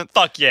 11th.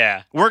 Fuck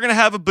yeah. We're going to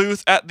have a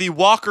booth at the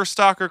Walker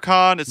Stalker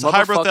Con. It's a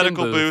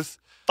hypothetical booth.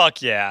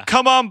 Fuck yeah.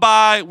 Come on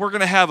by. We're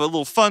going to have a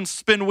little fun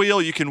spin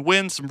wheel. You can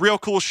win some real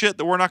cool shit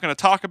that we're not going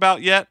to talk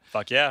about yet.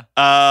 Fuck yeah.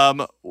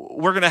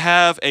 We're going to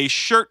have a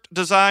shirt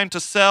design to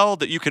sell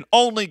that you can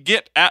only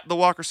get at the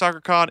Walker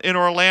Soccer Con in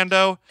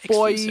Orlando.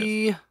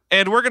 Boy.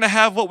 And we're going to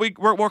have what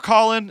we're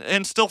calling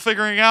and still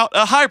figuring out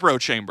a Hybro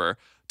Chamber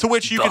to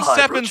which you can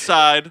step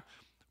inside.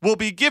 We'll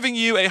be giving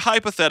you a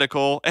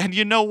hypothetical, and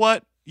you know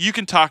what? You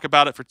can talk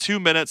about it for 2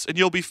 minutes, and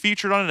you'll be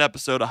featured on an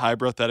episode of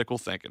Hypothetical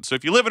Thinking. So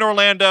if you live in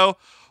Orlando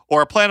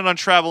or are planning on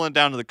traveling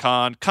down to the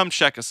con, come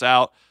check us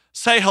out.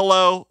 Say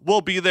hello.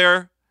 We'll be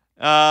there.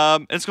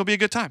 And it's going to be a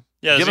good time.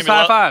 Yeah, give us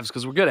high fives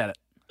because we're good at it.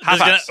 High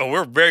fives.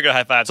 We're very good at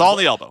high fives. It's all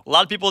in the elbow. A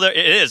lot of people there.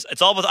 It is.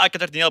 It's all about the eye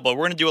contact in the elbow.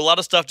 We're going to do a lot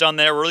of stuff down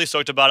there. We're really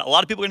stoked about it. A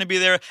lot of people are going to be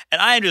there.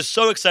 And I am just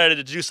so excited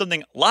to do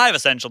something live,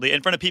 essentially,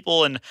 in front of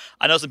people. And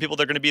I know some people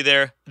that are going to be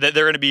there, that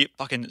they're going to be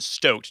fucking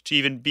stoked to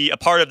even be a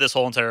part of this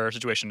whole entire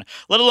situation.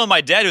 Let alone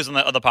my dad, who's on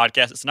the other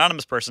podcast. It's an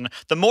anonymous person.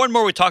 The more and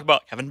more we talk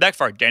about Kevin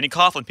Beckford, Danny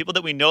Coughlin, people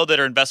that we know that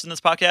are invested in this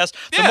podcast,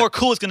 the more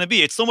cool it's going to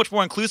be. It's so much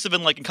more inclusive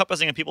and like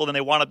encompassing of people than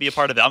they want to be a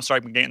part of it. I'm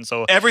sorry, I'm getting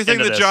so everything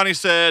into that this. Johnny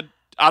said.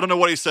 I don't know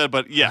what he said,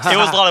 but yes. It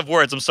was a lot of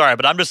words. I'm sorry,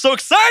 but I'm just so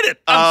excited.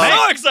 I'm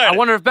so excited. I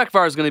wonder if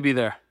Beckfar is going to be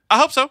there. I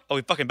hope so. Oh,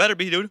 we fucking better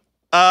be, dude.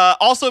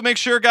 Also, make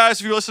sure, guys,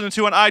 if you're listening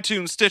to on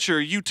iTunes,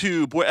 Stitcher,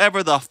 YouTube,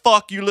 wherever the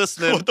fuck you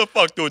listening. What the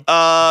fuck, dude?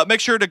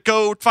 Make sure to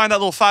go find that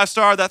little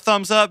 5-star, that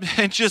thumbs up,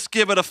 and just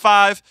give it a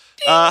 5.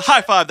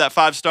 High five that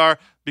 5-star,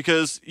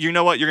 because you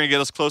know what? You're going to get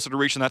us closer to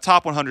reaching that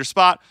top 100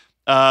 spot.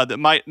 That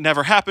might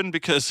never happen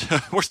because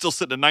we're still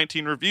sitting at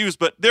 19 reviews,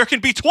 but there can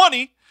be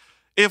 20.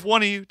 If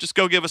one of you just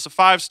go give us a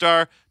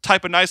 5-star,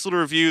 type a nice little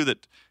review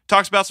that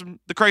talks about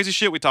the crazy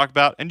shit we talked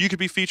about, and you could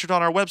be featured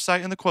on our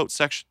website in the quotes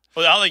section.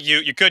 Well, I don't think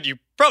you could. You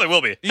probably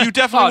will be. You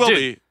definitely will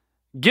be.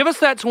 Give us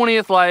that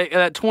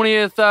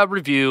 20th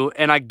review,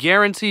 and I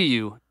guarantee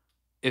you,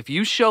 if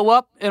you show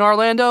up in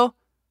Orlando,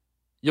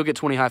 you'll get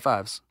 20 high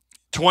fives.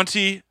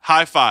 20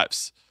 high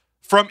fives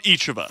from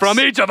each of us. From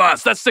each of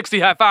us. That's 60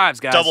 high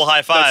fives, guys. Double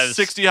high fives. That's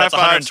 60 high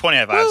fives. 120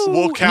 high fives.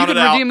 We'll count it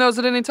out. You can redeem those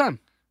at any time.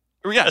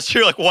 Yeah, that's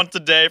true. Like once a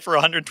day for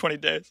 120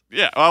 days.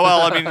 Yeah.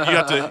 Well, I mean,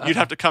 you'd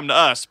have to come to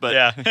us, but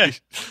yeah,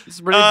 it's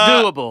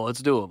doable.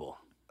 It's doable.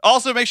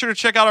 Also, make sure to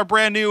check out our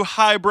brand new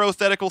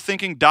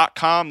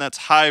highbrotheticalthinking.com. That's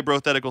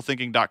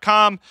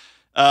highbrotheticalthinking.com.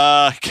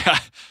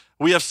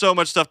 We have so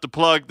much stuff to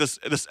plug. This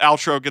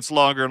outro gets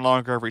longer and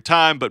longer every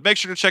time, but make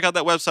sure to check out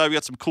that website. We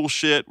got some cool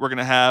shit. We're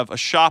gonna have a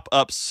shop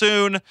up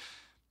soon.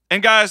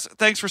 And guys,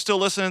 thanks for still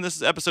listening. This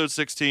is episode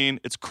 16.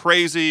 It's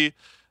crazy.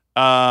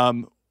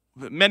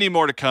 Many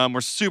more to come.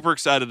 We're super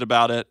excited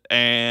about it,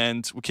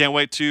 and we can't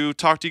wait to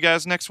talk to you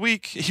guys next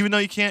week. Even though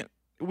we can't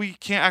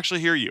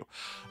actually hear you.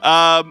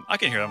 I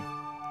can hear them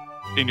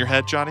in your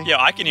head, Johnny. Yeah,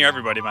 I can hear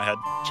everybody in my head.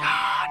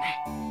 Johnny.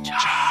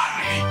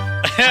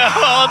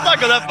 Well, let's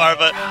not go that far,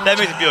 but that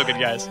makes me feel good,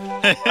 guys. So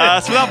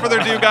without further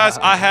ado, guys,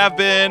 I have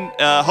been,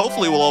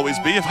 hopefully will always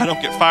be, if I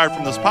don't get fired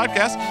from this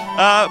podcast,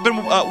 been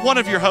one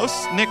of your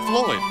hosts, Nick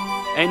Floyd.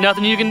 Ain't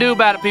nothing you can do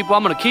about it, people.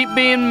 I'm going to keep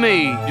being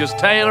me, just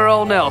Taylor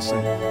O. Nelson.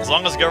 As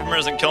long as the government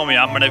doesn't kill me,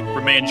 I'm going to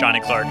remain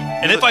Johnny Clark.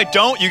 And if I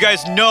don't, you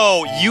guys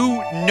know,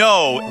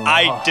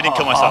 I didn't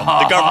kill myself.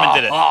 The government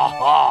did it.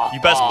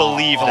 You best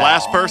believe the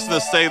last person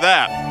to say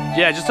that.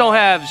 Yeah, just don't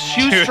have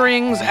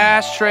shoestrings,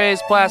 ashtrays,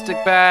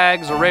 plastic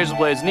bags, or razor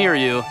blades near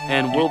you,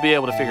 and we'll be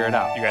able to figure it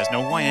out. You guys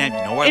know who I am. You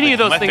know where I live. Any of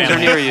those things are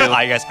near you.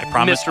 Guys, I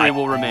promise. Mystery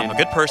will remain. I'm a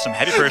good person. I'm a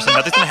happy person.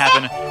 Nothing's going to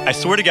happen. I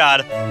swear to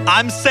God,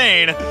 I'm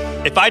saying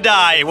if I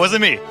die, it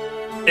wasn't me.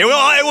 It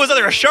was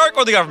either a shark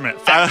or the government.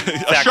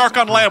 A shark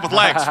on land with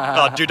legs.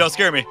 Oh, dude, don't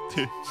scare me.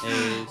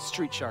 A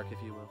street shark,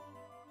 if you will.